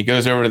signal, and he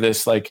goes over to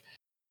this, like,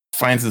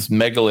 finds this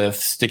megalith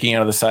sticking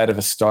out of the side of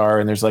a star,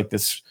 and there's like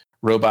this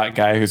robot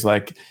guy who's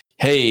like,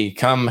 hey,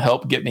 come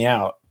help get me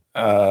out.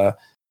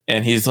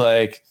 And he's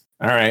like,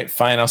 all right,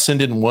 fine, I'll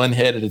send in one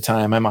head at a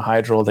time. I'm a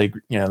Hydral. They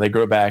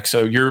grow back.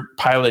 So you're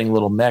piloting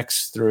little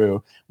mechs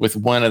through with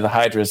one of the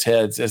Hydra's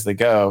heads as they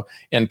go.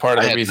 And part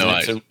of the reason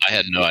I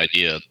had no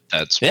idea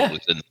that's what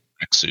was in the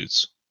mech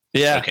suits.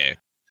 Yeah. Okay.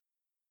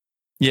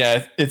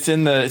 Yeah, it's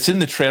in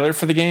the trailer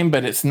for the game,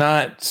 but it's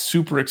not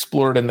super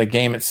explored in the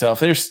game itself.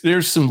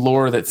 There's some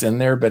lore that's in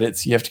there,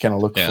 but you have to kind of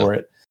look for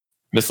it.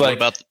 It's what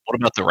about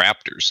the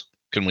raptors?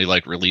 Can we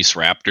like release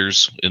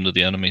raptors into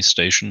the enemy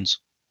stations?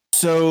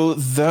 So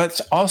that's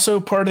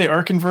also part of the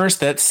Arkanverse.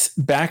 That's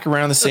back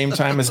around the same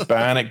time as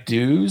Bionic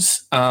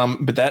Dues,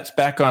 but that's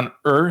back on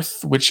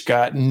Earth, which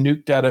got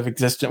nuked out of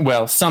existence.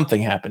 Well,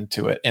 something happened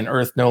to it, and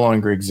Earth no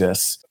longer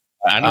exists.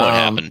 I know what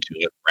happened to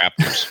it.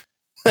 Raptors.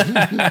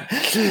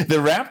 The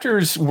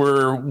Raptors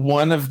were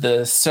one of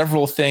the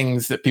several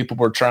things that people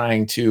were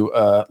trying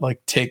to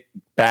take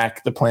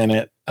back the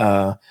planet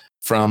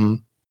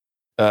from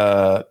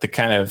the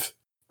kind of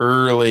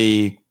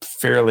early,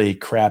 fairly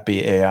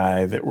crappy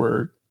AI that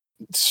were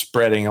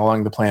spreading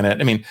along the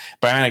planet. I mean,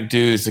 Bionic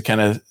Dues, the kind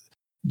of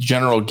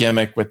general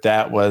gimmick with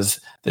that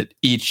was that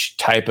each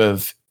type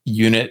of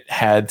unit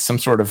had some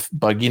sort of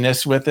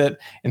bugginess with it.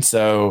 And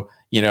so,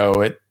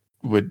 it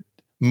would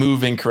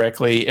move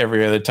incorrectly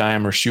every other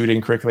time or shoot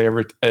incorrectly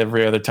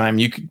every other time.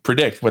 You could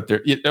predict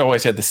it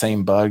always had the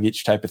same bug,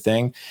 each type of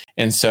thing.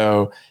 And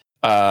so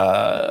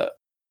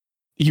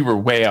you were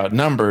way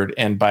outnumbered.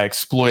 And by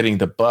exploiting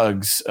the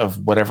bugs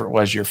of whatever it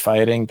was you're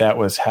fighting, that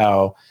was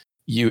how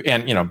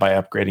by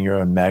upgrading your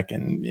own mech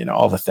and,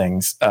 all the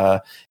things,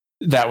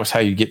 that was how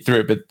you get through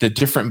it. But the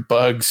different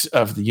bugs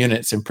of the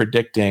units and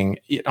predicting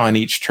on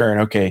each turn,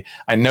 okay,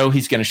 I know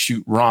he's going to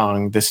shoot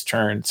wrong this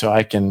turn, so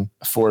I can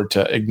afford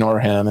to ignore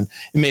him. And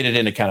it made it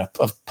into kind of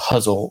a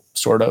puzzle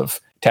sort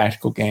of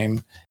tactical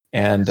game.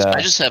 And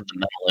I just have the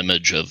mental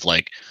image of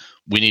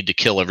we need to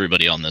kill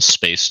everybody on this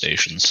space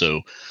station.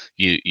 So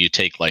you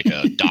take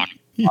a dock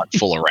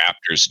full of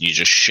Raptors and you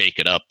just shake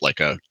it up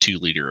like a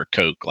 2-liter of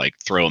Coke,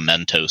 throw a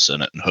Mentos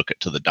in it and hook it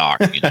to the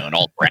dock, and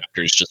all the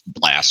Raptors just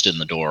blast in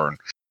the door. And,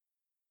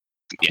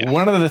 yeah.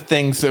 One of the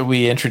things that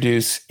we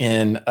introduce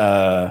in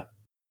the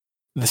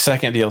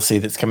second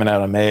DLC that's coming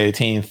out on May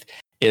 18th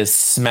is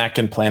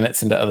smacking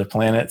planets into other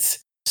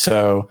planets.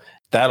 So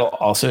that'll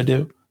also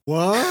do.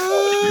 What?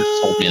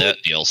 You told me that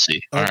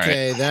DLC.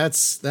 Okay, right.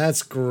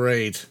 that's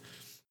great.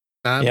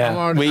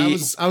 I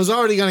was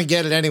already going to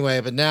get it anyway,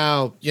 but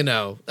now,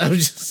 I'm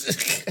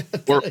just...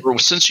 or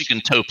since you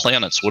can tow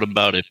planets, what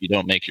about if you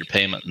don't make your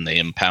payment and they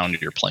impound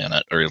your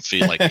planet, or if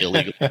you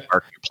illegally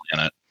park your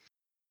planet?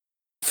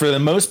 For the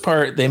most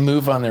part, they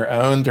move on their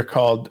own. They're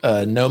called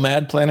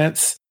nomad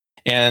planets.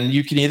 And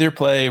you can either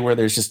play where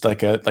there's just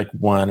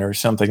one or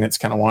something that's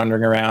kind of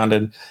wandering around,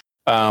 and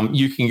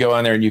you can go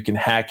on there and you can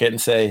hack it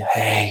and say,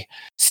 hey,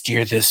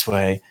 steer this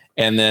way.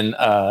 And then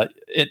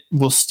it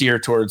will steer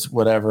towards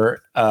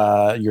whatever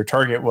your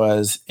target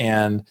was.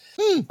 And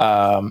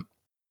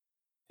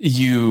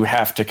you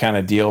have to kind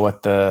of deal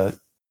with the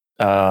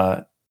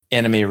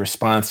enemy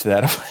response to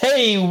that.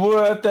 Hey,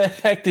 what the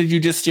heck did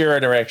you just steer our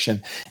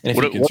direction? And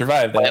if you can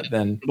survive that,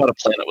 then... What about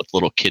a planet with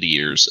little kitty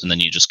ears, and then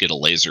you just get a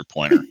laser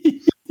pointer?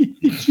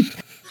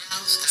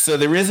 So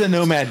there is a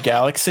Nomad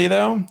Galaxy,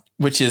 though,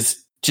 which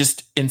is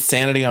just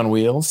insanity on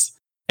wheels.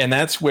 And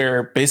that's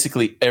where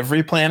basically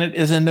every planet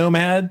is a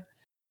nomad.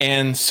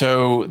 And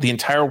so the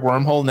entire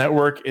wormhole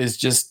network is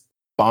just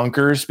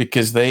bonkers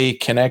because they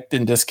connect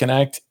and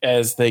disconnect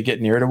as they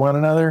get near to one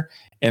another.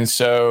 And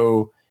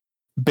so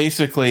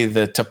basically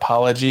the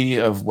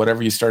topology of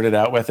whatever you started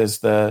out with as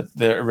the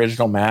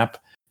original map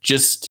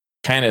just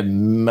kind of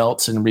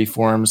melts and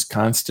reforms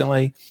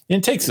constantly. And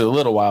it takes a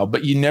little while,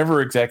 but you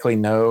never exactly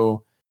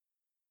know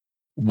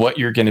what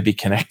you're going to be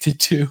connected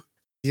to.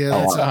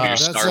 Yeah, that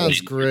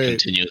sounds great.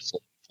 Continuous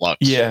flux.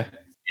 Yeah.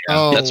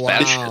 Oh, that's wow.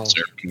 bad shit,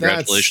 sir.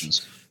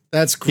 Congratulations.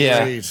 That's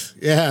great.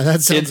 Yeah,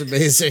 that sounds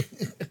amazing.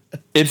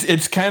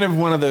 It's kind of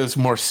one of those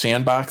more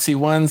sandboxy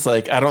ones.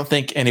 I don't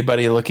think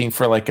anybody looking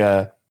for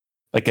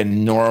a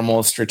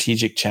normal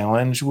strategic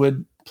challenge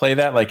would play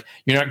that.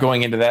 You're not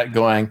going into that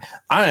going,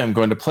 I am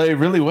going to play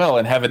really well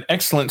and have an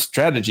excellent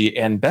strategy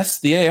and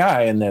best the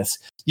AI in this.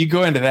 You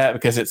go into that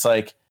because it's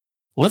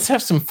let's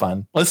have some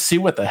fun. Let's see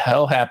what the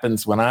hell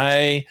happens when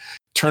I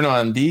turn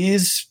on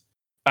these.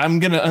 I'm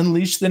going to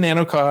unleash the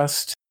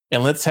nanocost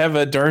and let's have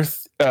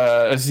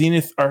a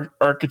Zenith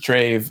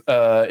Architrave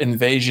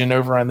invasion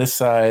over on this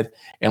side.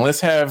 And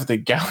let's have the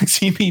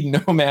galaxy be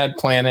nomad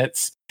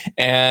planets.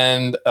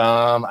 And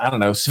I don't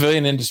know,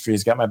 civilian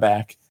industry's got my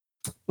back.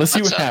 Let's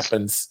see what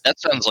happens. That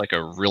sounds like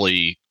a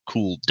really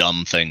cool,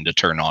 dumb thing to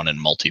turn on in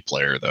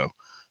multiplayer, though.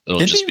 It'll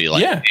just be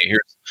hey,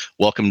 here's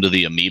welcome to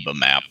the amoeba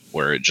map,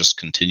 where it just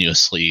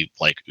continuously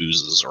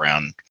oozes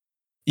around.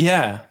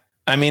 Yeah,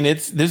 I mean,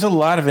 there's a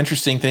lot of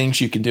interesting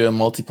things you can do in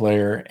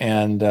multiplayer,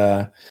 and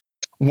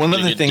one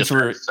of the things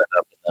where set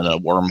up and a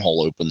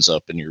wormhole opens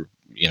up, and you're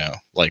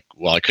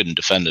I couldn't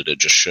defend it; it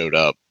just showed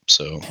up.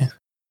 So it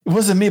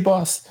wasn't me,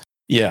 boss.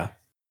 Yeah,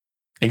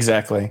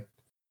 exactly.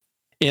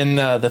 In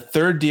the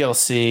third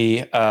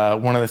DLC,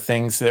 one of the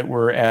things that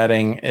we're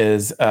adding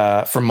is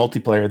for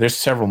multiplayer. There's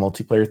several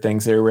multiplayer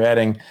things there. We're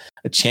adding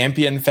a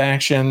champion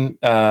faction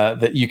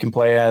that you can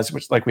play as,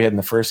 which we had in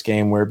the first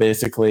game, where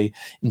basically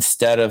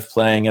instead of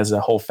playing as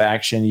a whole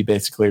faction, you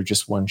basically are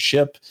just one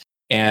ship,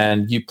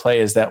 and you play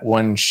as that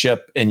one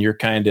ship, and you're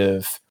kind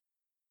of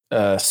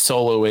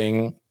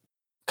soloing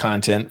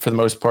content for the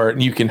most part,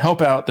 and you can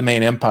help out the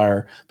main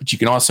empire, but you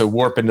can also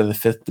warp into the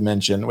fifth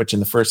dimension, which in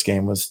the first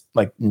game was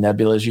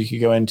nebulas you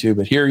could go into,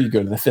 but here you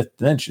go to the fifth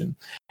dimension,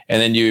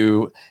 and then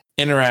you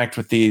interact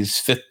with these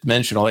fifth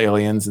dimensional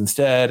aliens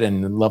instead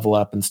and level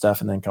up and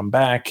stuff and then come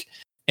back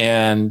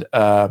and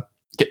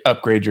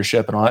upgrade your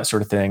ship and all that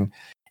sort of thing.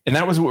 And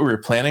that was what we were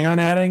planning on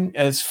adding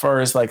as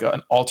far as like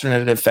an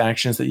alternative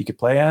factions that you could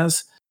play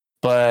as.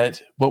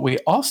 But what we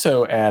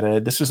also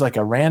added, this was like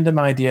a random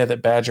idea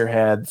that Badger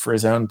had for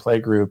his own play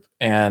group,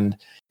 and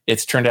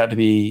it's turned out to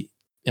be,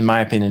 in my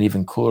opinion,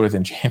 even cooler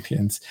than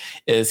Champions,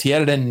 is he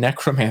added a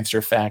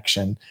Necromancer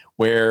faction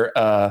where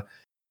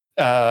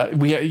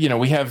we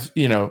have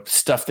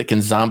stuff that can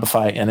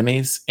zombify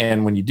enemies,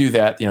 and when you do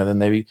that,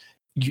 then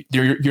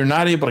you're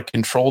not able to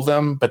control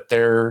them, but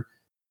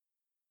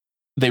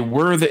they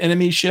were the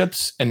enemy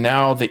ships, and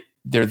now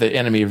they're the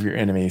enemy of your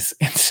enemies,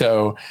 and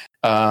so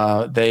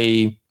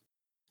they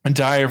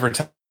die over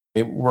time.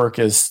 They work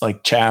as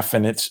like chaff,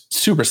 and it's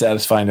super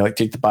satisfying to like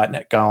take the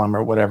botnet golem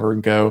or whatever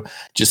and go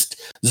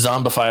just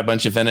zombify a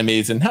bunch of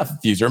enemies, and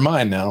these are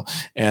mine now.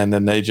 And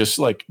then they just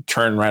like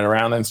turn right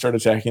around and start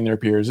attacking their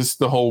peers. It's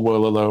the whole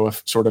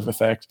Wololo sort of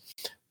effect,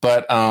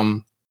 but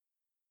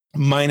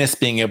minus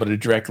being able to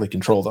directly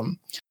control them.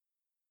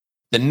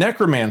 The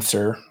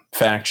Necromancer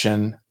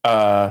faction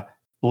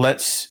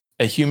lets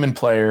a human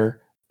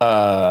player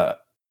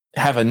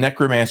have a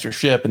Necromancer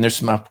ship, and there's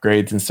some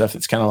upgrades and stuff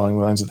that's kind of along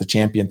the lines of the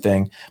Champion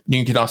thing.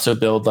 You can also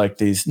build like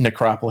these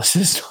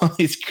necropolises, all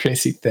these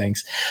crazy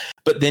things.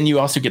 But then you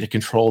also get to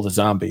control the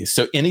zombies.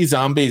 So any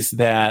zombies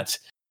that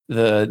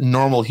the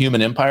normal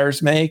human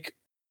empires make,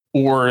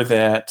 or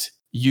that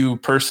you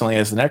personally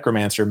as the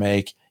Necromancer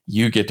make,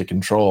 you get to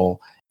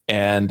control.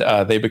 And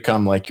they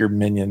become like your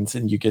minions,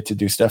 and you get to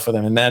do stuff with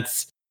them. And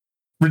that's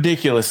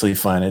ridiculously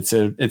fun.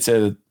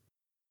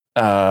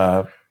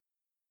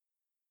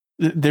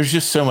 There's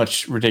just so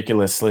much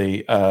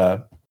ridiculously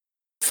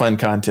fun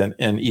content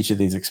in each of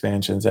these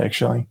expansions,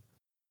 actually.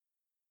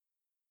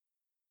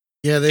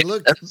 Yeah, they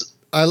look. That's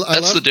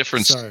the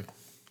difference. Sorry.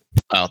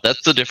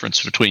 That's the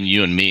difference between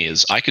you and me.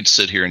 Is I could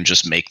sit here and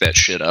just make that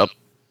shit up,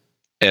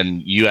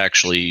 and you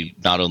actually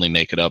not only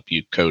make it up,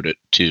 you code it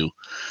too.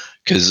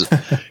 Because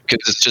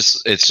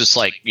it's just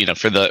like,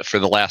 for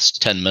the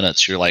last 10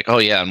 minutes you're like, oh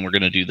yeah, and we're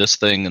gonna do this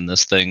thing and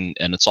this thing,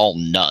 and it's all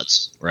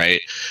nuts,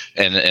 right?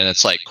 And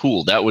it's like,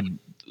 cool,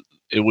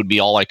 it would be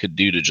all I could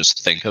do to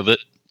just think of it,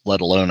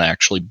 let alone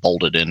actually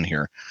bolt it in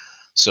here.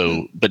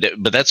 So, but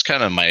that's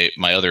kind of my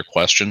other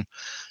question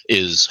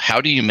is,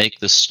 how do you make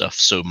this stuff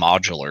so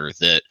modular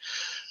that,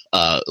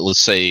 let's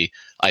say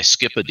I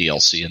skip a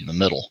DLC in the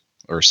middle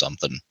or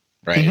something,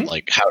 right? Mm-hmm.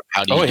 Like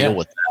how do you deal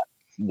with that?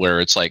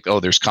 Where it's like, oh,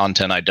 there's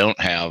content I don't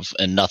have,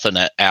 and nothing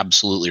that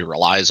absolutely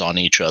relies on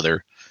each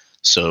other,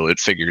 so it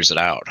figures it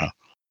out, huh?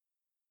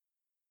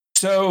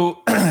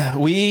 So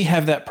we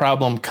have that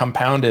problem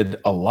compounded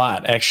a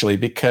lot, actually,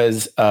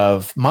 because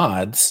of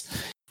mods.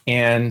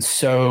 And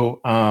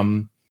so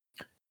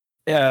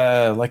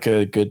like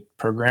a good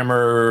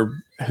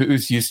programmer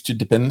who's used to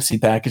dependency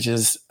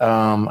packages,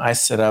 I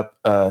set up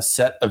a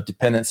set of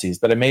dependencies,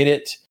 but I made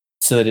it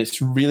so that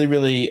it's really,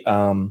 really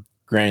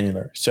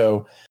granular.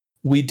 So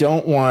we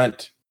don't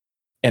want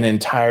an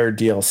entire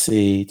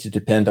DLC to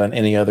depend on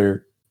any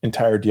other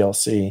entire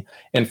DLC.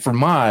 And for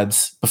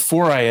mods,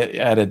 before I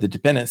added the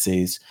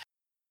dependencies,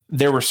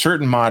 there were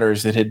certain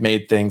modders that had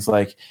made things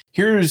like,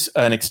 here's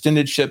an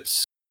extended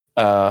ships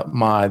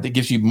mod that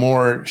gives you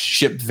more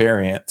ship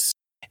variants.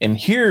 And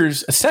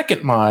here's a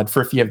second mod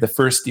for if you have the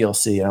first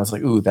DLC. And I was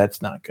like, ooh,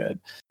 that's not good.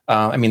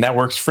 I mean, that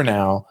works for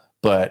now,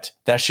 but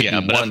that should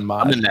be one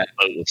mod. I'm in that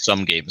mode with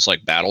some games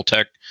like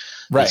Battletech.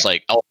 Right. It's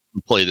like, I'll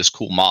play this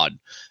cool mod.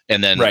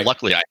 And then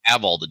luckily I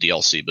have all the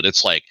DLC, but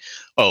it's like,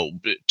 oh,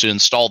 to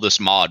install this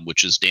mod,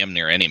 which is damn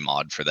near any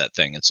mod for that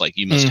thing, it's like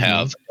you must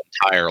have an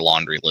entire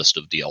laundry list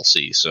of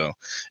DLC. So,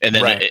 and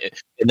then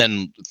and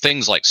then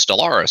things like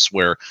Stellaris,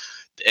 where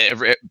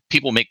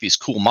people make these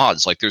cool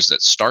mods. Like there's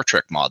that Star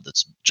Trek mod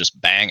that's just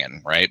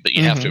banging, right? But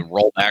you have to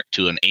roll back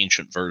to an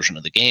ancient version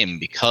of the game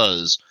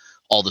because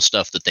all the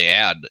stuff that they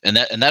add, and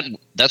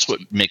that's what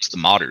makes the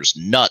modders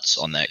nuts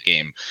on that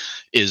game,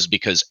 is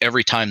because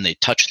every time they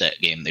touch that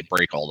game, they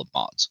break all the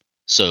mods.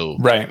 So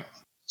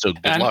so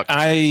good luck.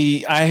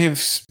 I have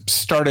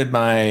started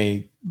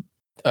my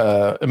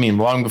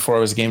long before I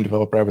was a game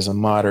developer, I was a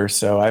modder,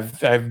 so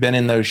I've been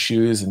in those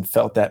shoes and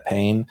felt that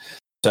pain.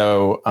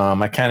 So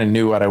I kind of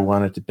knew what I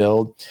wanted to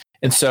build.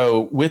 And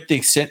so with the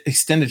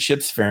extended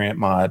ships variant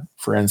mod,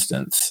 for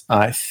instance,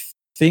 I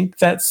think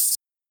that's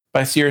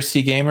by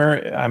CRC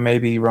Gamer. I may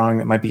be wrong.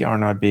 It might be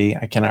Arnaud B.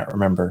 I cannot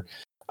remember.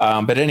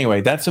 But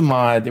anyway, that's a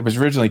mod. It was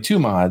originally 2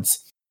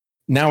 mods.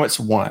 Now it's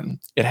 1.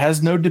 It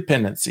has no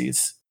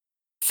dependencies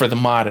for the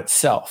mod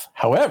itself.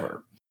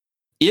 However,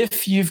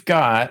 if you've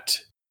got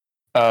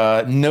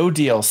no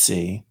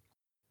DLC,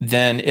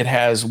 then it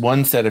has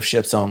 1 set of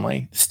ships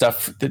only,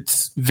 stuff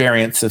that's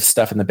variants of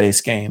stuff in the base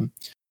game.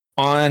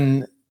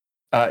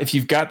 If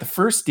you've got the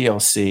first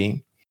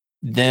DLC,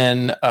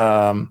 then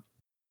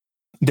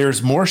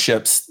there's more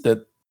ships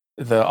that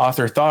the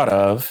author thought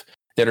of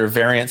that are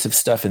variants of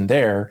stuff in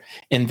there,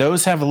 and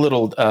those have a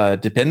little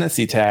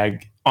dependency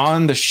tag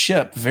on the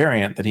ship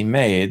variant that he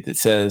made that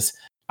says,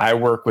 I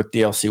work with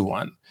DLC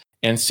 1.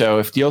 And so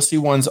if DLC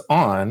 1's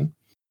on,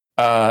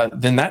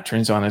 then that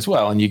turns on as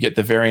well, and you get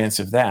the variance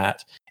of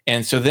that.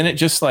 And so then it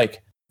just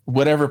like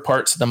whatever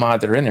parts of the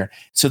mod that are in there.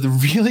 So the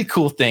really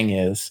cool thing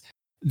is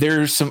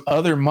there's some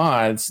other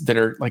mods that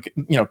are like,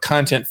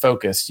 content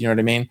focused, you know what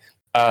I mean?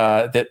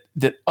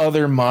 That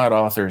other mod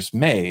authors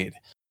made.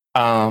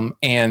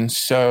 And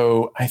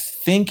so I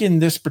think in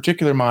this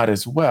particular mod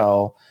as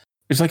well,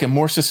 there's like a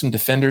More System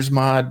Defenders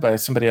mod by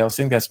somebody else.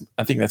 I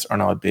think that's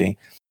Arnaud B.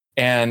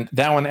 And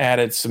that one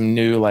added some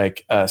new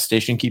like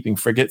station keeping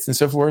frigates and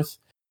so forth.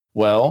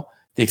 Well,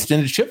 the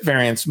extended ship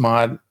variants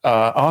mod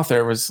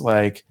author was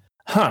like,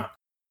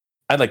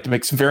 I'd like to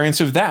make some variants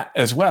of that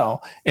as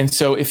well. And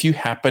so if you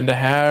happen to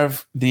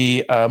have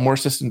the More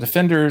System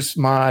Defenders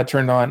mod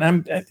turned on,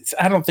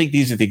 I don't think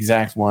these are the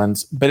exact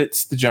ones, but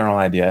it's the general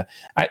idea.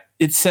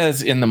 It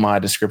says in the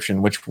mod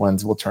description which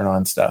ones will turn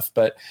on stuff.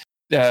 But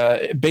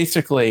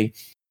basically,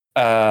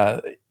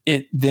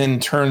 it then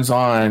turns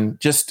on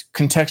just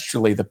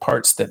contextually the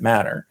parts that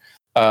matter.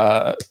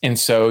 And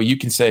so you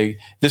can say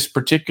this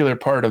particular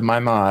part of my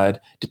mod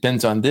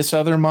depends on this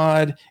other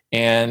mod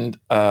and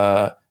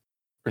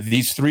or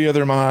these three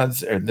other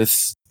mods or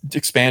this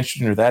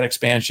expansion or that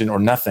expansion or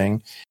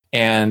nothing.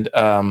 And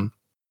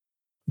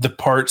the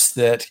parts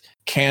that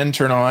can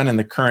turn on in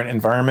the current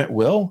environment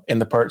will,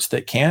 and the parts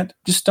that can't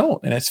just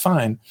don't, and it's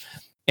fine.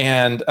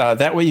 And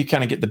that way you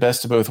kind of get the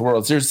best of both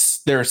worlds.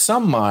 There are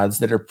some mods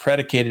that are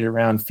predicated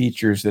around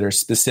features that are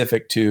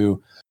specific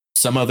to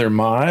some other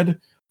mod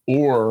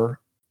or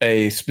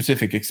a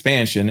specific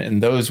expansion,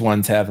 and those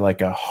ones have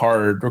like a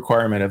hard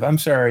requirement of, I'm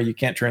sorry, you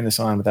can't turn this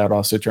on without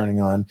also turning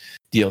on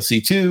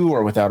DLC 2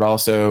 or without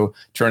also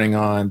turning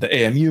on the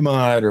AMU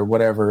mod or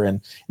whatever.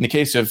 And in the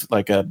case of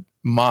like a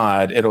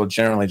mod, it'll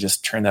generally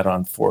just turn that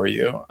on for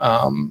you.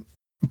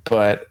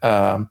 But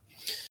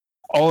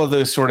all of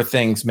those sort of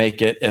things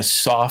make it as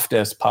soft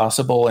as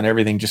possible and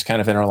everything just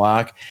kind of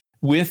interlock.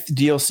 With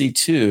DLC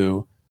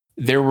 2,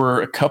 there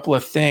were a couple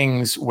of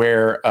things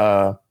where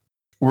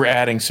we're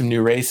adding some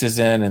new races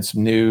in and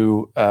some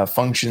new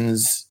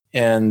functions.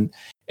 And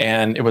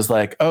it was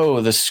like,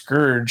 oh, the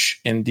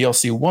Scourge in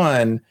DLC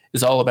 1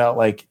 is all about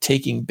like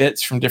taking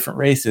bits from different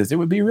races. It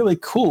would be really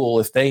cool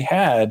if they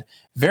had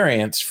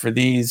variants for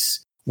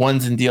these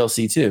ones in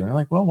DLC 2. And I'm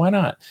like, well, why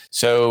not?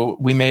 So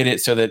we made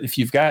it so that if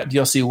you've got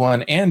DLC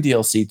 1 and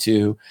DLC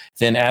 2,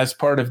 then as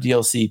part of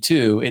DLC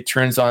 2, it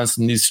turns on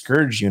some new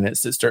Scourge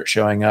units that start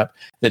showing up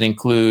that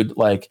include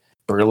like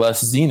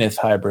Burlesque Zenith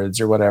hybrids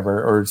or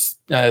whatever, or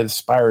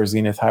Spire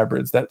Zenith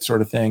hybrids, that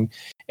sort of thing.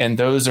 And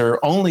those are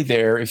only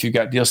there if you've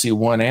got DLC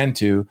 1 and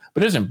 2,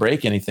 but it doesn't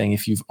break anything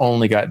if you've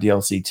only got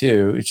DLC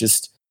 2. It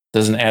just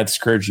doesn't add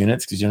Scourge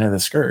units because you don't have the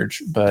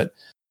Scourge. But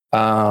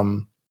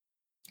and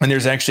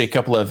there's actually a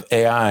couple of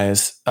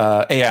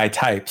AI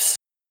types,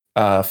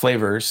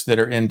 flavors that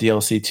are in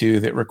DLC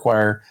 2 that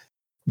require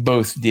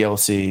both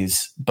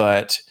DLCs.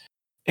 But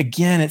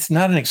again, it's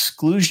not an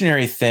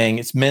exclusionary thing.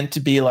 It's meant to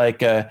be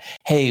like,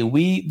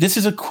 hey, this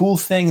is a cool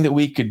thing that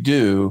we could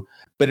do,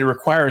 but it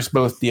requires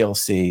both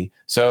DLC.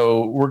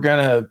 So we're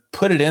going to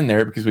put it in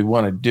there because we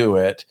want to do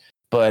it,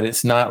 but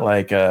it's not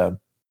like a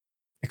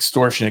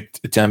extortion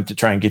attempt to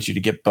try and get you to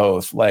get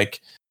both.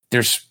 Like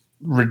there's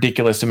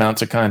ridiculous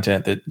amounts of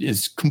content that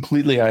is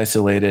completely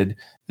isolated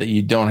that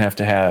you don't have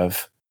to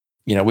have.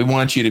 We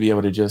want you to be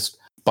able to just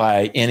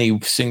buy any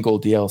single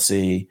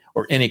DLC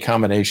or any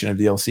combination of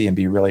DLC and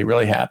be really,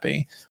 really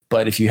happy.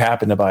 But if you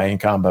happen to buy in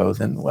combo,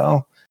 then,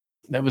 well,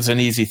 that was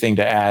an easy thing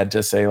to add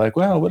to say like,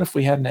 well, what if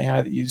we had an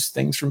AI that used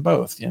things from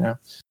both,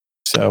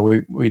 So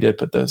we did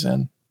put those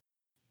in.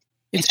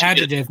 It's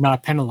additive,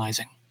 not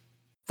penalizing.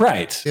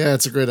 Right. Yeah,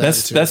 it's a great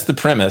attitude. That's the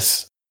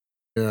premise.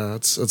 Yeah,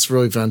 it's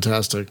really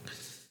fantastic.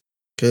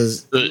 So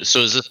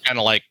is this kind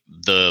of like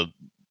the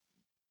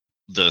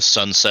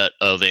sunset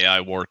of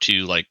AI War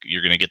 2? Like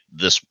you're going to get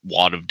this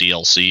wad of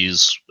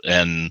DLCs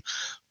and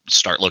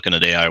start looking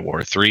at AI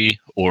War 3,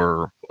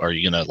 or are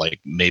you going to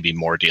like maybe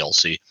more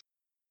DLC?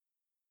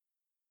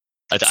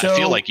 I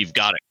feel like you've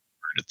got it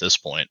covered at this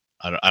point.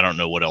 I don't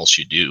know what else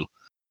you do.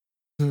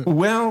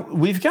 Well,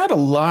 we've got a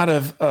lot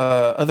of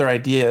other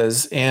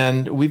ideas,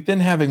 and we've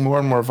been having more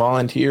and more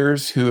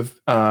volunteers who have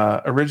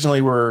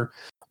originally were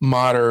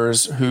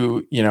modders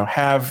who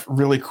have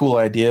really cool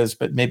ideas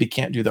but maybe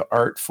can't do the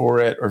art for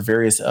it, or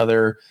various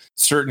other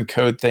certain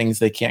code things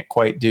they can't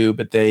quite do,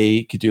 but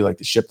they could do like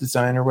the ship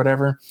design or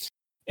whatever.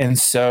 And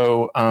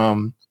so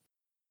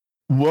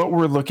what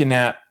we're looking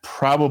at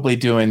probably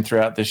doing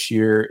throughout this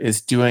year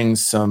is doing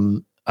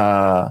some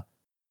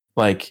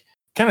like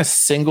kind of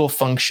single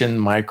function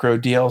micro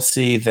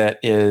DLC that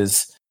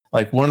is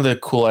like, one of the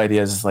cool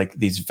ideas is like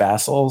these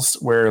vassals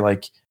where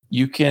like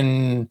you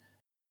can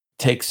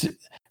take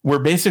where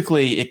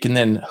basically it can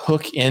then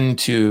hook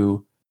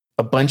into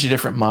a bunch of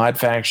different mod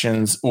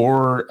factions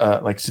or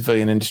like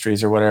civilian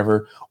industries or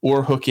whatever,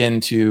 or hook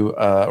into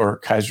or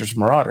Kaiser's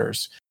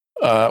Marauders,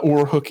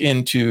 or hook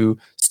into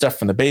stuff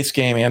from the base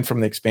game and from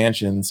the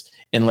expansions,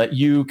 and let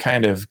you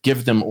kind of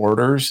give them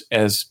orders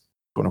as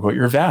quote unquote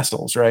your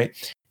vassals, right?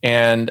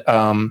 And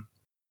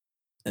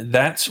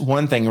that's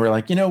one thing. We're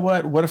like, you know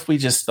what if we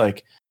just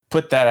like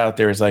put that out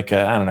there as like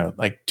a, I don't know,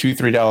 like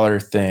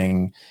 $2-3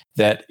 thing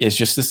that is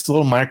just this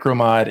little micro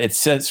mod.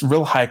 It's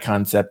real high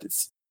concept.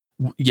 It's,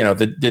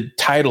 the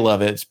title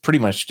of it's pretty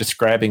much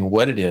describing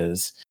what it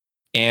is.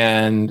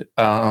 And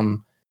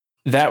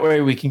that way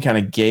we can kind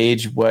of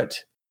gauge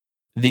what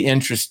the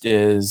interest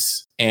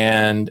is.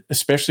 And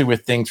especially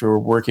with things where we're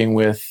working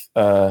with,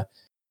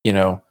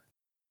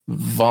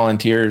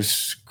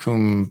 volunteers,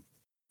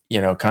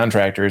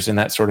 contractors and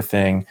that sort of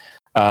thing,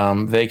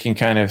 they can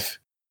kind of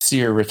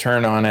see a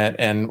return on it.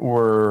 And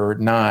we're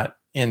not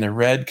in the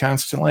red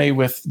constantly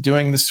with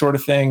doing this sort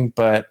of thing,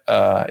 but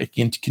it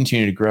can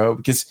continue to grow,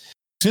 because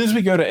as soon as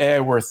we go to AI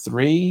War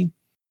 3,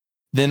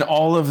 then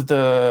all of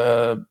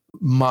the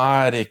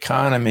mod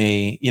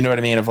economy, you know what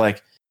I mean? Of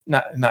like,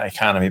 not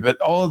economy,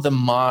 but all of the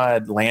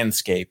mod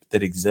landscape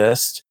that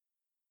exists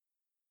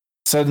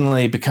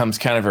suddenly becomes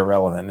kind of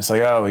irrelevant. It's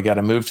like, oh, we got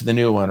to move to the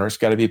new one, or it's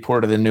got to be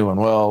ported to the new one.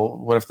 Well,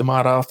 what if the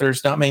mod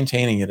author's not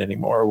maintaining it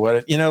anymore?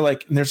 What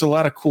if, there's a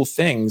lot of cool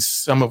things,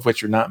 some of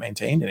which are not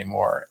maintained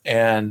anymore.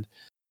 And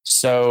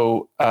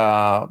so,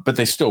 but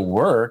they still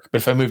work.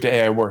 But if I move to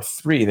AI War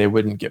 3, they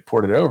wouldn't get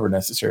ported over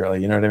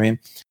necessarily. You know what I mean?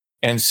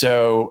 And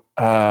so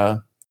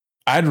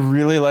I'd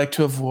really like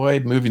to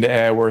avoid moving to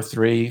AI War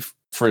 3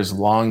 for as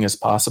long as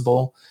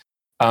possible.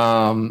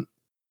 And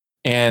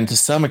to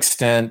some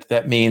extent,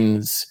 that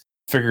means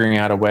figuring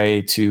out a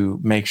way to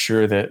make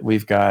sure that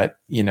we've got,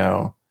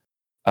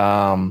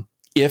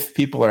 if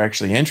people are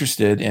actually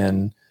interested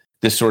in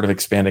this sort of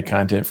expanded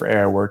content for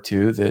AI War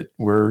 2, that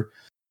we're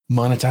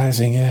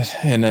monetizing it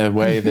in a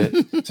way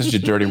that such a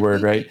dirty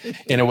word, right?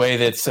 In a way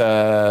that's,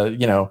 fair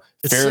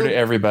to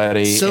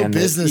everybody. So and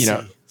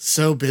businessy.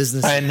 So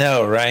businessy. I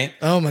know, right?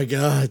 Oh my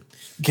God.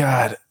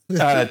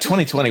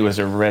 2020 was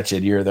a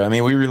wretched year, though. I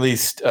mean, we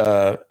released,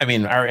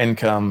 our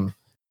income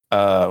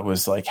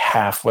was like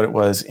half what it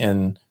was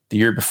in the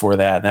year before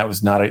that. And that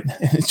was not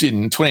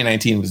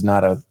 2019 was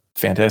not a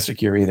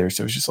fantastic year either.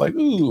 So it was just like,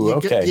 ooh,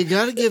 okay. You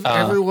got to give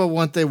everyone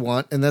what they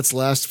want, and that's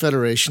Last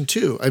Federation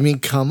 2. I mean,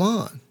 come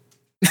on.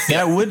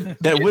 That would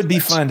be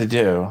fun to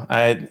do.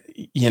 I'd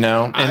play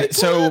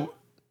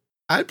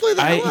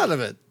the hell out of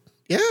it.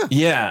 Yeah.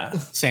 Yeah.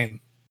 Same.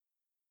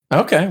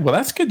 Okay. Well,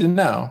 that's good to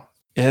know.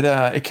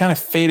 It kind of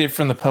faded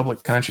from the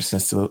public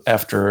consciousness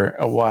after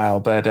a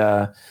while, but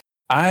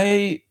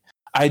I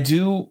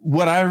do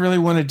what I really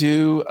want to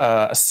do,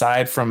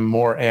 aside from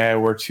more AI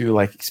War 2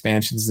 like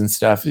expansions and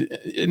stuff,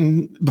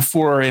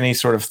 before any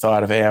sort of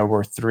thought of AI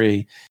War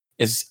 3,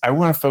 is I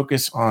want to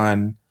focus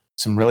on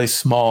some really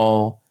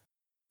small,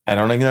 I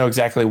don't even know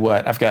exactly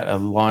what, I've got a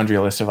laundry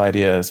list of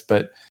ideas,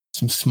 but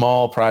some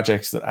small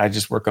projects that I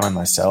just work on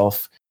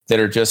myself that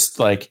are just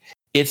like,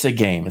 it's a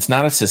game. It's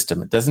not a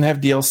system. It doesn't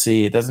have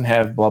DLC. It doesn't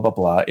have blah, blah,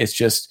 blah. It's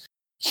just,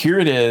 here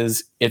it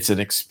is. It's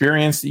an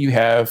experience that you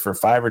have for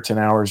 5 or 10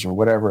 hours or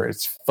whatever.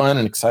 It's fun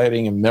and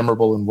exciting and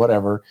memorable and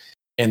whatever.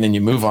 And then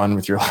you move on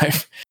with your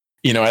life.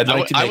 I'd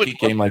like to make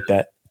a game like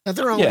that.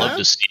 Nothing wrong I'd with love that.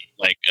 to see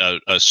like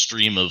a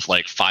stream of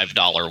like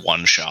 $5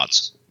 one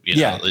shots.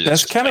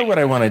 That's kind of what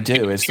I want to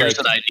do. Is here's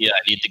like, an idea.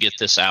 I need to get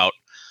this out.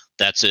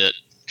 That's it.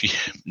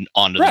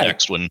 On to the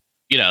next one.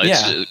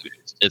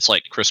 It's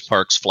like Chris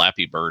Park's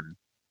Flappy Bird.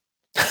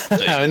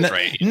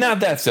 Right.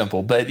 Not that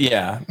simple, but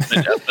yeah.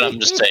 but I'm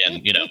just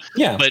saying,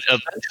 Yeah. But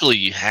eventually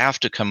you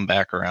have to come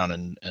back around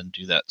and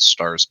do that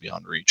Stars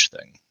Beyond Reach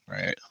thing,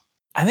 right?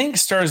 I think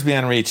Stars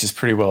Beyond Reach is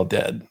pretty well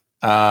dead.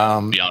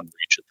 Beyond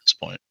Reach at this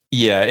point.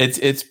 Yeah,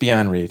 it's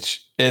beyond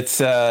reach.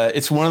 It's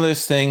one of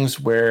those things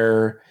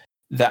where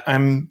that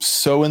I'm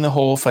so in the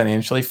hole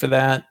financially for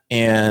that,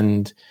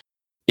 and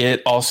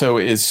it also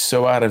is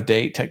so out of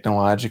date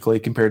technologically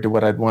compared to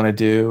what I'd want to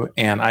do,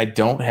 and I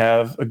don't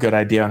have a good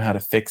idea on how to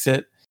fix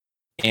it.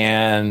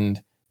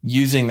 And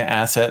using the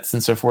assets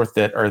and so forth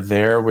that are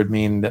there would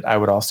mean that I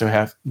would also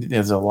have,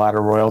 there's a lot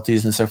of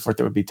royalties and so forth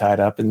that would be tied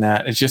up in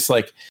that. It's just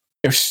like,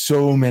 there's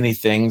so many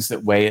things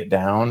that weigh it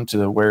down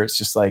to where it's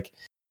just like,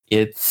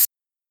 it's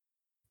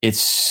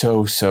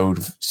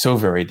so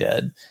very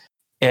dead.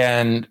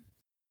 And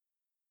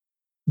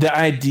the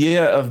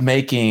idea of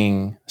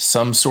making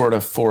some sort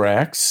of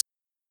 4X,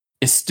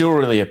 it still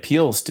really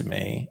appeals to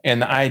me.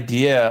 And the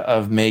idea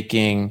of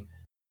making,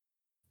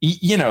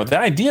 the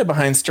idea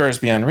behind Stars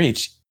Beyond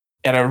Reach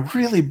at a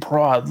really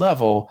broad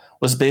level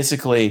was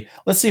basically,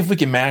 let's see if we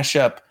can mash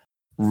up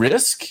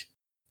Risk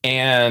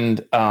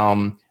and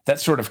that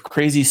sort of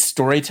crazy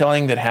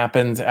storytelling that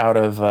happens out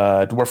of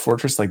Dwarf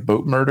Fortress, like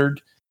Boat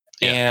Murdered,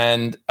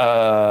 and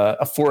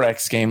a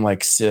 4X game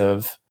like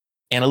Civ,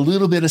 and a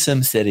little bit of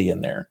SimCity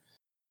in there.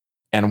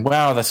 And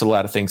wow, that's a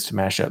lot of things to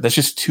mash up. That's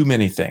just too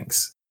many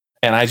things.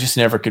 And I just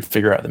never could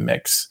figure out the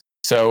mix.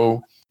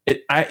 So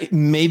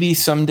maybe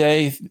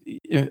someday,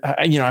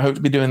 I hope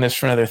to be doing this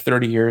for another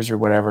 30 years or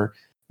whatever.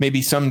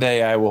 Maybe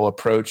someday I will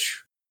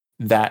approach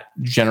that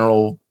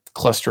general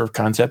cluster of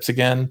concepts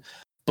again.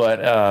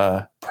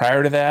 But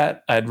prior to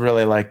that, I'd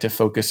really like to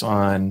focus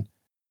on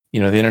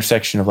the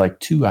intersection of like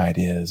 2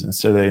 ideas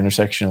instead of the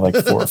intersection of like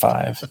 4 or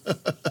 5.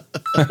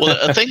 Well,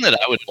 a thing that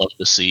I would love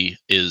to see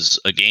is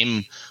a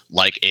game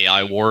like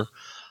AI War,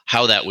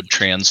 how that would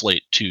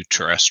translate to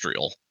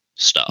terrestrial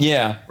stuff.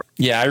 Yeah.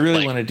 I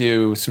really want to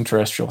do some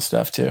terrestrial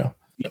stuff too.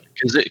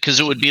 Because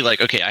it would be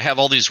like, okay, I have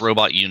all these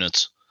robot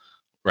units,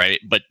 right?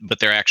 But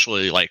they're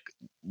actually like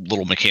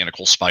little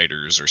mechanical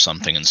spiders or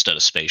something instead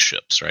of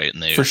spaceships, right?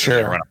 And they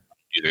run around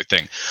and do their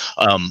thing.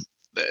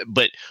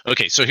 But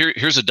okay, so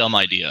here's a dumb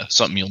idea,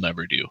 something you'll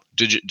never do.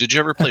 Did you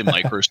ever play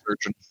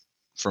Microsurgeon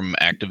from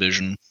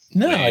Activision?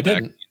 No, I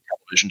didn't.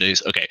 Television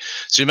days. Okay,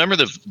 so you remember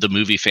the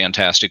movie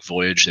Fantastic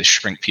Voyage? They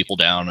shrink people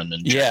down and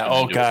then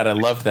oh god, I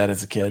loved that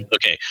as a kid.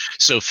 Okay,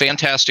 so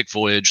Fantastic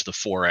Voyage, the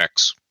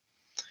 4X,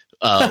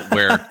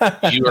 where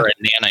you are a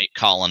nanite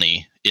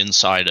colony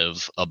inside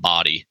of a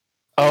body.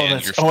 I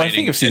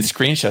think I've seen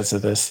screenshots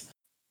of this.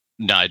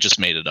 No, I just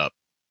made it up.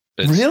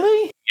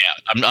 Really? Yeah,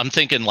 I'm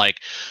thinking like,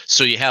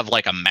 so you have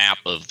like a map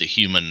of the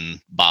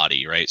human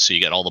body, right? So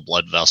you got all the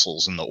blood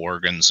vessels and the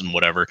organs and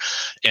whatever,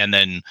 and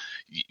then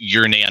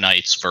your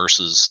nanites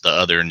versus the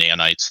other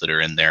nanites that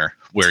are in there,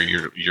 where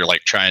you're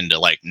like trying to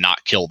like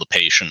not kill the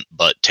patient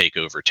but take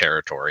over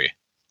territory.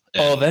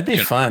 That'd be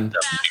fun.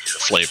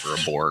 Flavor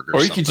of Borg,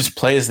 or you could just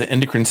play as the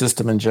endocrine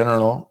system in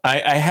general.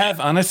 I have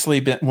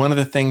honestly been one of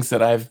the things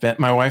that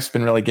my wife's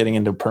been really getting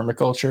into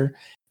permaculture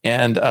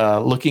and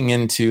looking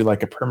into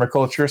like a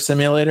permaculture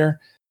simulator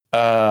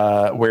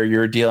where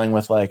you're dealing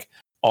with like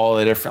all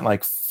the different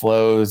like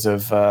flows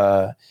of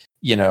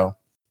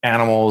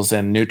animals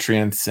and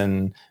nutrients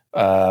and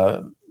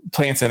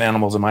plants and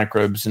animals and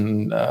microbes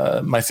and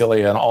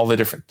mycelia and all the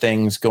different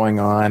things going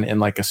on in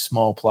like a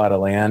small plot of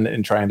land,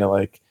 and trying to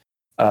like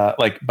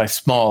by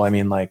small I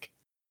mean like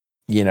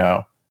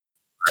 10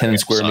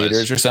 square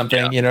meters or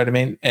something. You know what I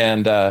mean?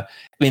 And I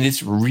mean,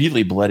 it's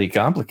really bloody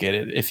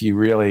complicated if you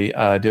really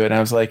do it. And I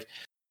was like,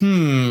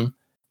 I'm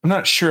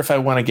not sure if I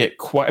want to get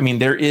quite, I mean,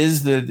 there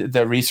is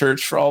the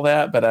research for all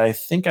that, but I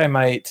think I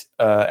might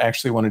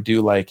actually want to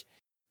do like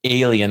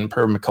alien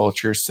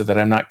permaculture so that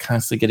I'm not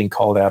constantly getting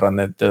called out on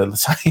the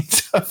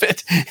science of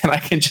it. And I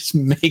can just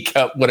make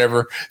up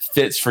whatever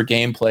fits for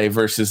gameplay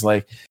versus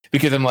like,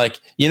 because I'm like,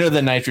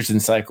 the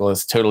nitrogen cycle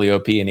is totally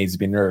OP and needs to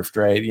be nerfed,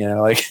 right?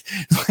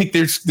 Like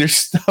there's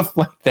stuff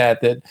like that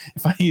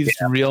if I use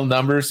real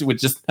numbers, it would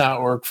just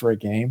not work for a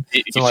game.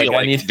 You feel like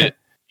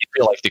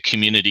the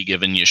community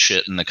giving you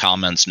shit in the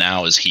comments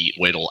now is heat.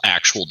 Wait till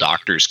actual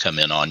doctors come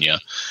in on you.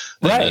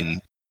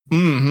 Right.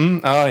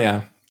 Oh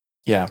yeah.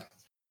 Yeah.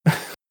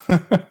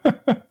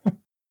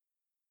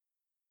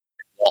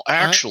 Well,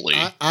 actually,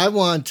 I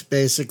want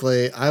you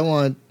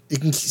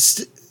can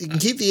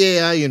keep the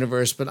AI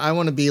universe, but I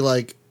want to be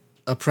like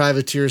a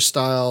privateer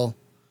style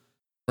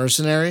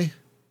mercenary.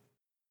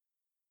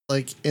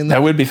 Like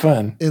that would be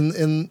fun.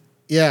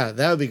 Yeah,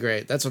 that would be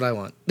great. That's what I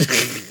want.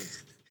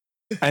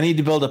 I need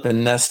to build up a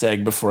nest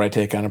egg before I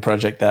take on a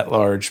project that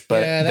large.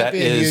 But yeah, that'd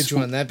be a huge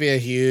one. That'd be a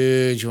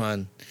huge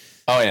one.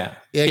 Oh yeah,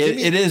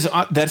 it is.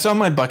 That's on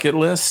my bucket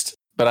list.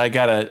 But I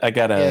gotta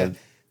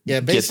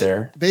get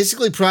there.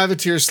 Basically,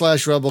 privateer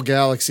 / Rebel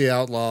Galaxy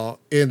Outlaw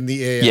in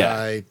the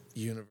AI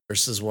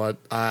universe is what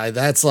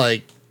that's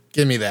like.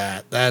 Give me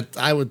that. That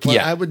I would play.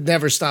 I would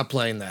never stop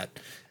playing that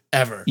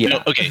ever.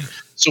 Yeah. Okay.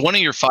 So one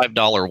of your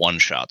 $5 one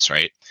shots,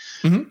 right?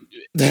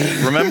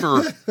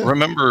 Mm-hmm.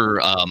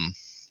 Remember.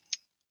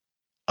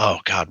 Oh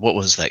God, what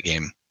was that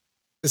game?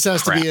 This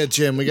has to be it,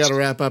 Jim. We got to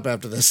wrap up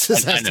after this.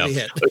 This has to be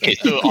it. Okay,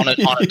 so on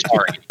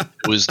Atari,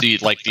 it was the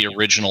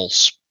original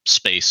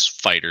space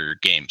fighter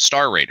game,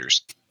 Star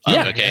Raiders.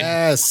 Okay.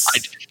 Yes.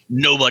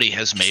 Nobody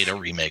has made a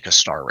remake of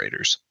Star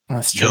Raiders.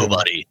 That's true.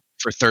 Nobody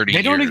for 30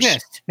 years. They don't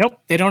exist.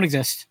 Nope, they don't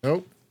exist.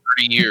 Nope.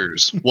 30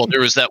 years. Well, there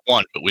was that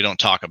one, but we don't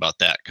talk about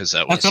that because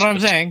that was. That's what I'm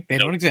saying. They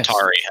don't exist.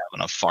 Atari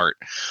having a fart.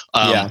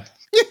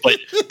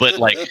 But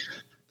like,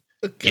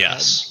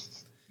 yes,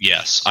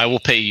 I will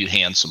pay you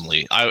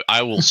handsomely.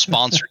 I will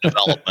sponsor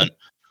development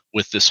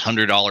with this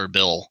 $100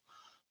 bill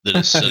that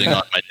is sitting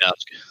on my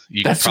desk.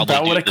 That's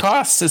about what it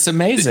costs. It's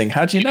amazing.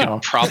 How'd you know?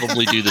 Could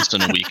probably do this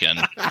in a weekend.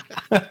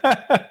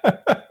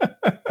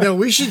 No,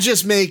 we should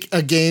just make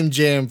a game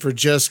jam for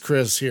just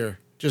Chris here.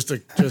 Just call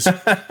it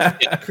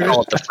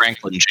the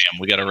Franklin Jam.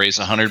 We got to raise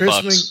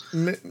 $100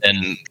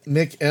 and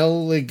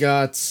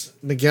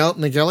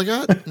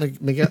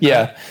Miguel.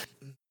 Yeah.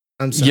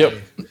 I'm sorry. Yep.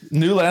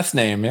 New last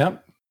name.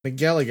 Yep.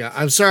 McGilligan.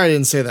 I'm sorry I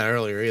didn't say that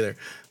earlier either.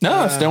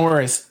 No, no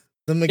worries.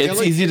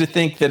 It's easy to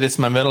think that it's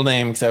my middle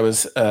name because I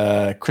was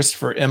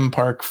Christopher M.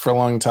 Park for a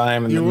long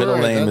time, and the middle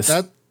name is.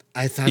 I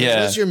thought it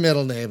was your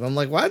middle name. I'm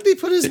like, why did he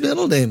put his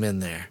middle name in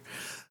there?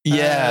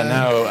 Yeah,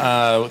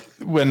 no.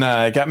 When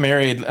I got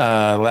married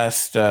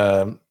last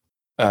March,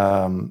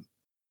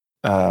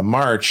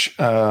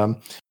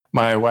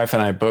 my wife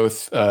and I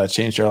both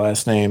changed our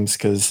last names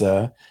because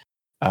I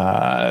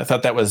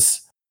thought that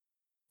was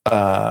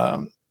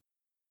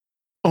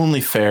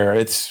only fair.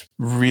 It's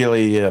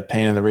really a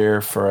pain in the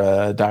rear for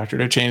a doctor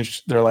to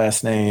change their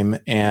last name,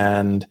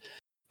 and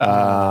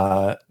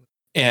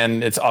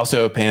it's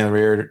also a pain in the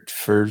rear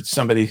for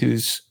somebody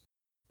who's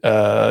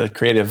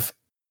creative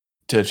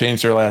to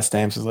change their last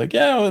names. It's like,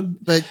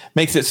 but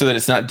makes it so that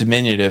it's not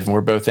diminutive, and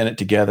we're both in it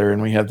together,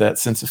 and we have that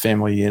sense of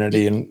family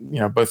unity,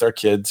 and both our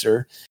kids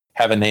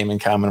have a name in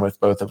common with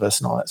both of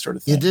us, and all that sort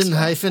of thing. You didn't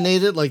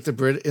hyphenate it like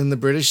in the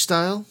British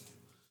style?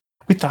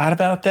 We thought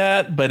about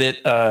that, but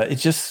it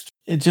just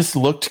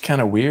looked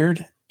kind of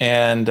weird,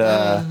 and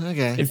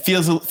okay. It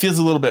feels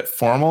a little bit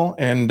formal,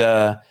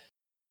 and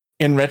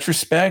in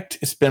retrospect,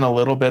 it's been a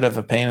little bit of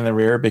a pain in the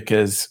rear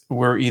because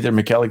we're either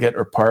McElligott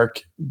or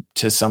Park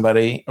to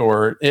somebody,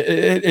 or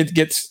it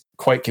gets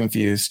quite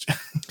confused.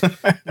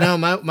 No,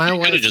 my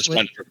wife could have just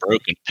went for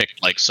broke and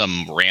picked like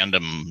some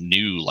random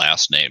new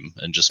last name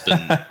and just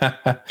been.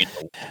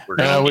 We're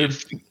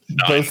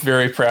both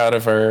very proud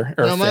of our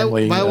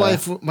family. My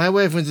wife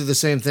went through the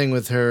same thing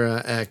with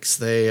her ex.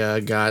 They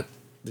got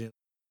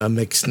a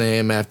mixed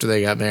name after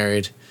they got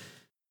married.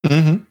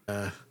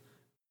 Mm-hmm.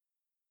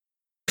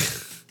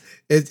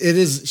 It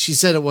is. She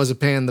said it was a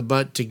pain in the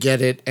butt to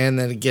get it and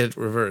then get it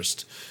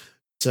reversed.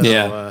 So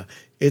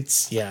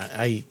it's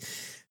a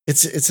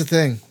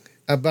thing.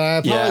 But I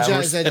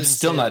apologize. It's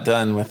still not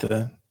done with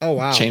the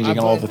changing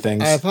all the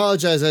things. I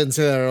apologize. I didn't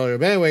say that earlier.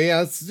 But anyway,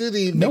 let's do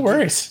the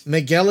worries.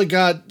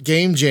 McElligott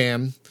Game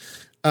Jam.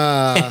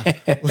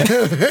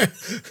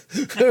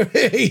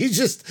 You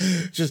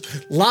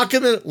just lock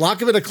him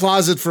in a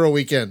closet for a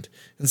weekend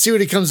and see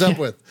what he comes up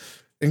with.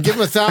 And give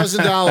him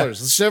 $1,000.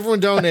 Let's everyone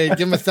donate.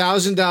 Give him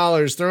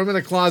 $1,000. Throw him in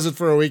a closet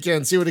for a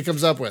weekend. See what he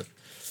comes up with.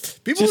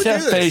 People just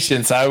have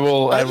patience. I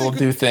will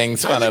do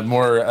things on a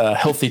more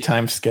healthy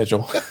time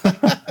schedule.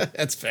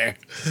 That's fair.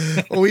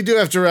 Well, we do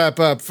have to wrap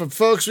up,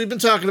 folks. We've been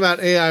talking about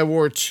AI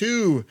War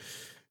 2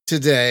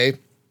 today.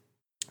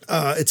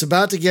 It's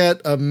about to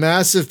get a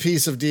massive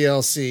piece of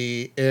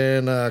DLC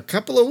in a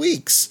couple of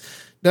weeks.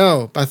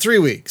 No, about 3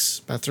 weeks.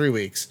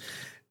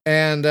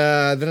 And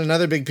then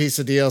another big piece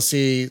of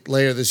DLC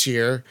later this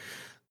year,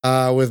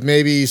 with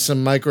maybe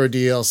some micro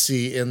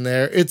DLC in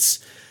there. It's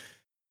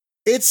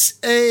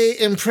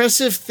a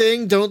impressive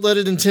thing. Don't let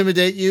it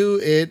intimidate you.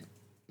 It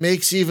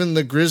makes even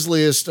the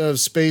grisliest of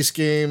space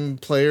game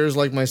players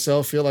like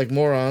myself feel like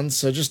morons.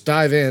 So just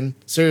dive in.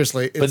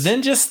 Seriously. But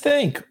then just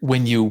think,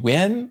 when you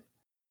win,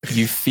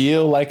 you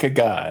feel like a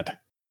god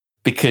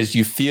because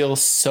you feel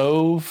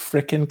so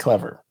freaking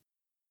clever.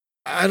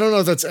 I don't know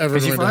if that's ever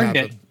going to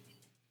happen.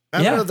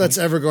 I don't know if that's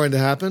ever going to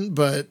happen,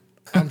 but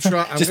I'm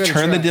trying. Just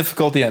turn the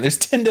difficulty on. There's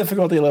 10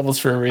 difficulty levels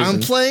for a reason.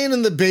 I'm playing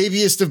in the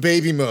babiest of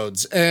baby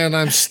modes, and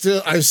I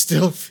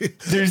still feel.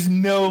 There's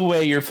no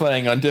way you're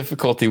playing on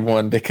difficulty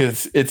 1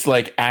 because it's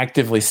like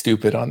actively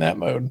stupid on that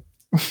mode.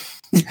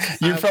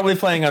 You're probably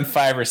playing on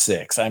 5 or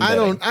 6. I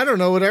don't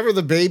know. Whatever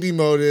the baby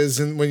mode is,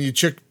 and when you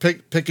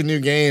pick a new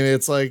game,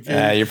 it's like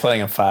you're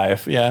playing on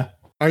 5. Yeah.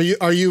 Are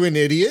you an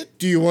idiot?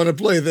 Do you want to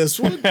play this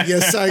one?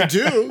 Yes, I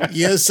do.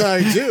 Yes,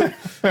 I do.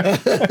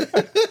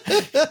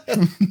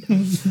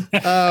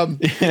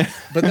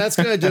 But that's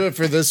going to do it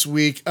for this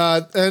week.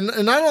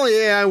 And not only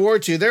AI War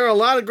 2, there are a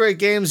lot of great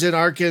games in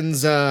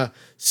Arkan's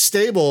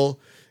stable,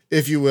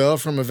 if you will,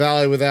 from A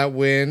Valley Without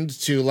Wind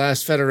to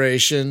Last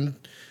Federation.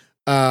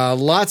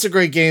 Lots of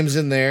great games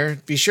in there.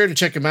 Be sure to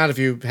check them out if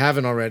you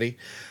haven't already.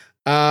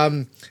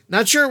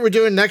 Not sure what we're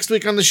doing next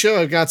week on the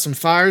show. I've got some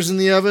fires in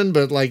the oven,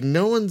 but like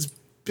no one's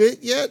bit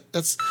yet.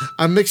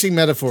 I'm mixing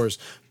metaphors,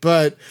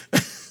 but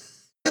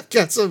I've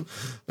got some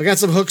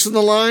hooks in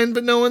the line,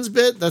 but no one's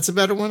bit. That's a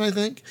better one, I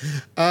think.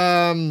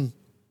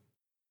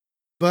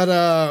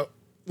 But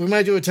we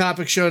might do a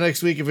topic show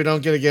next week if we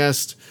don't get a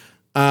guest.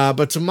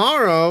 But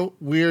tomorrow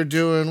we're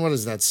doing, what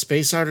is that?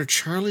 Space Harder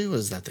Charlie? What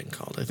is that thing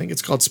called? I think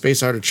it's called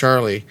Space Harder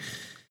Charlie.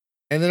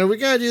 And then are we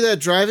going to do that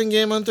driving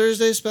game on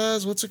Thursday,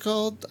 Spaz? What's it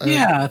called?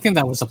 Yeah, I think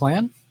that was the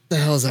plan. The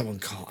hell is that one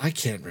called? I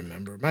can't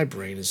remember. My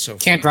brain is so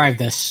Can't drive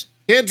this.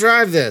 Can't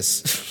drive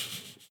this.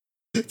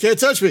 Can't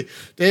touch me.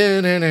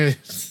 I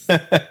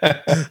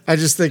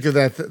just think of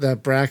that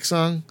Brack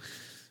song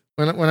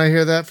when I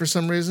hear that for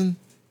some reason.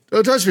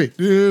 Don't touch me.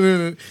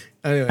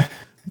 Anyway,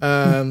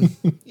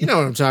 you know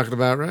what I'm talking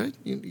about, right?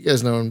 You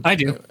guys know him. I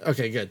do.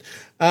 Okay, good.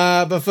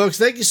 But folks,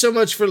 thank you so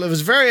much it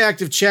was a very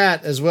active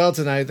chat as well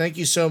tonight. Thank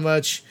you so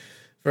much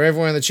for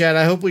everyone in the chat.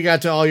 I hope we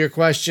got to all your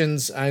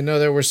questions. I know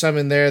there were some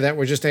in there that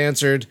were just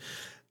answered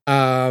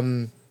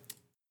through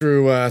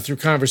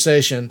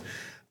conversation.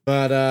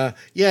 But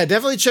yeah,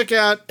 definitely check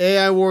out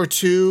AI War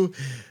 2.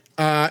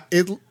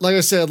 It, like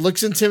I said,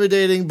 looks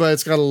intimidating, but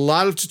it's got a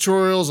lot of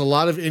tutorials, a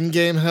lot of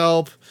in-game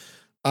help.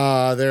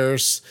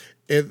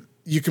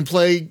 You can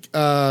play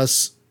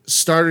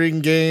starting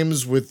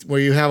games where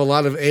you have a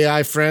lot of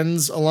AI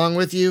friends along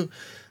with you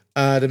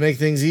to make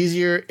things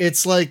easier.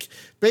 It's like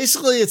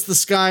basically it's the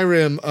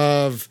Skyrim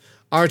of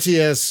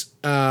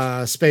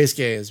RTS space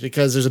games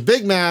because there's a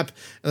big map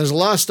and there's a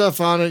lot of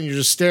stuff on it and you're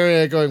just staring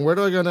at it going, where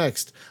do I go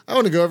next? I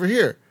want to go over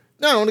here.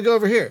 No, I want to go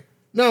over here.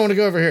 No, I want to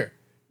go over here.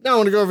 No, I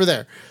want to go over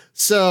there.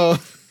 So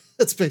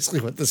That's basically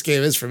what this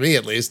game is for me,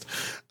 at least.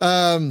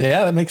 Yeah,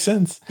 that makes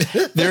sense.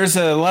 There's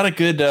a lot of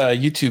good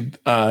YouTube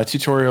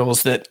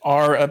tutorials that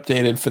are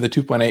updated for the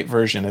 2.8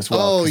 version as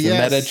well. Oh,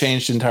 yes. The meta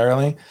changed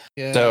entirely.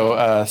 Yeah.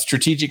 So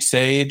Strategic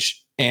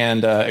Sage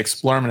and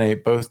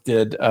Explorminate both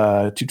did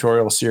a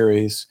tutorial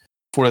series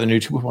for the new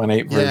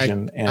 2.8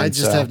 version. And I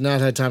just have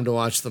not had time to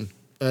watch them.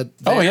 But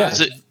they are up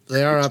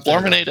there.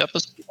 Explorminate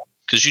episode?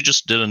 Because you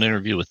just did an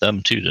interview with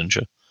them too, didn't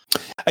you?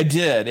 I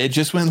did. It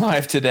just went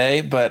live today,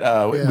 but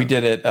we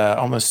did it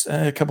almost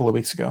a couple of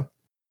weeks ago.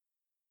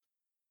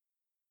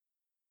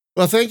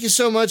 Well, thank you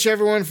so much,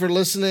 everyone, for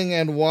listening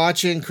and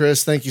watching.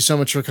 Chris, thank you so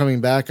much for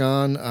coming back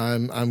on.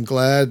 I'm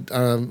glad.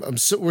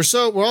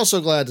 We're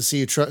also glad to see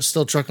you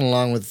still trucking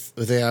along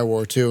with AI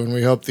War 2, and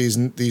we hope these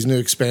new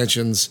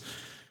expansions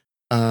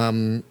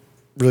really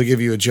give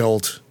you a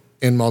jolt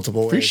in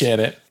multiple ways. Appreciate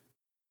it.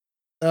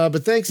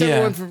 But thanks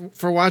everyone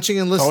for watching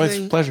and listening. Always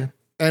a pleasure.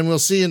 And we'll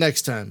see you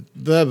next time.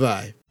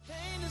 Bye-bye.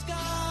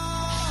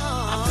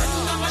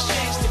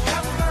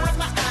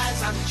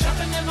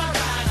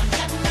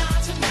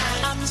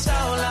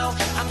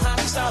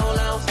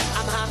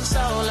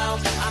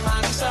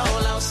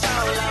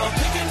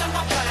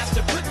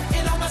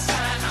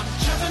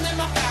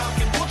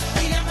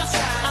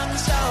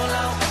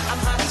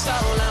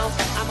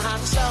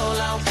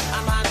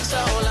 I'm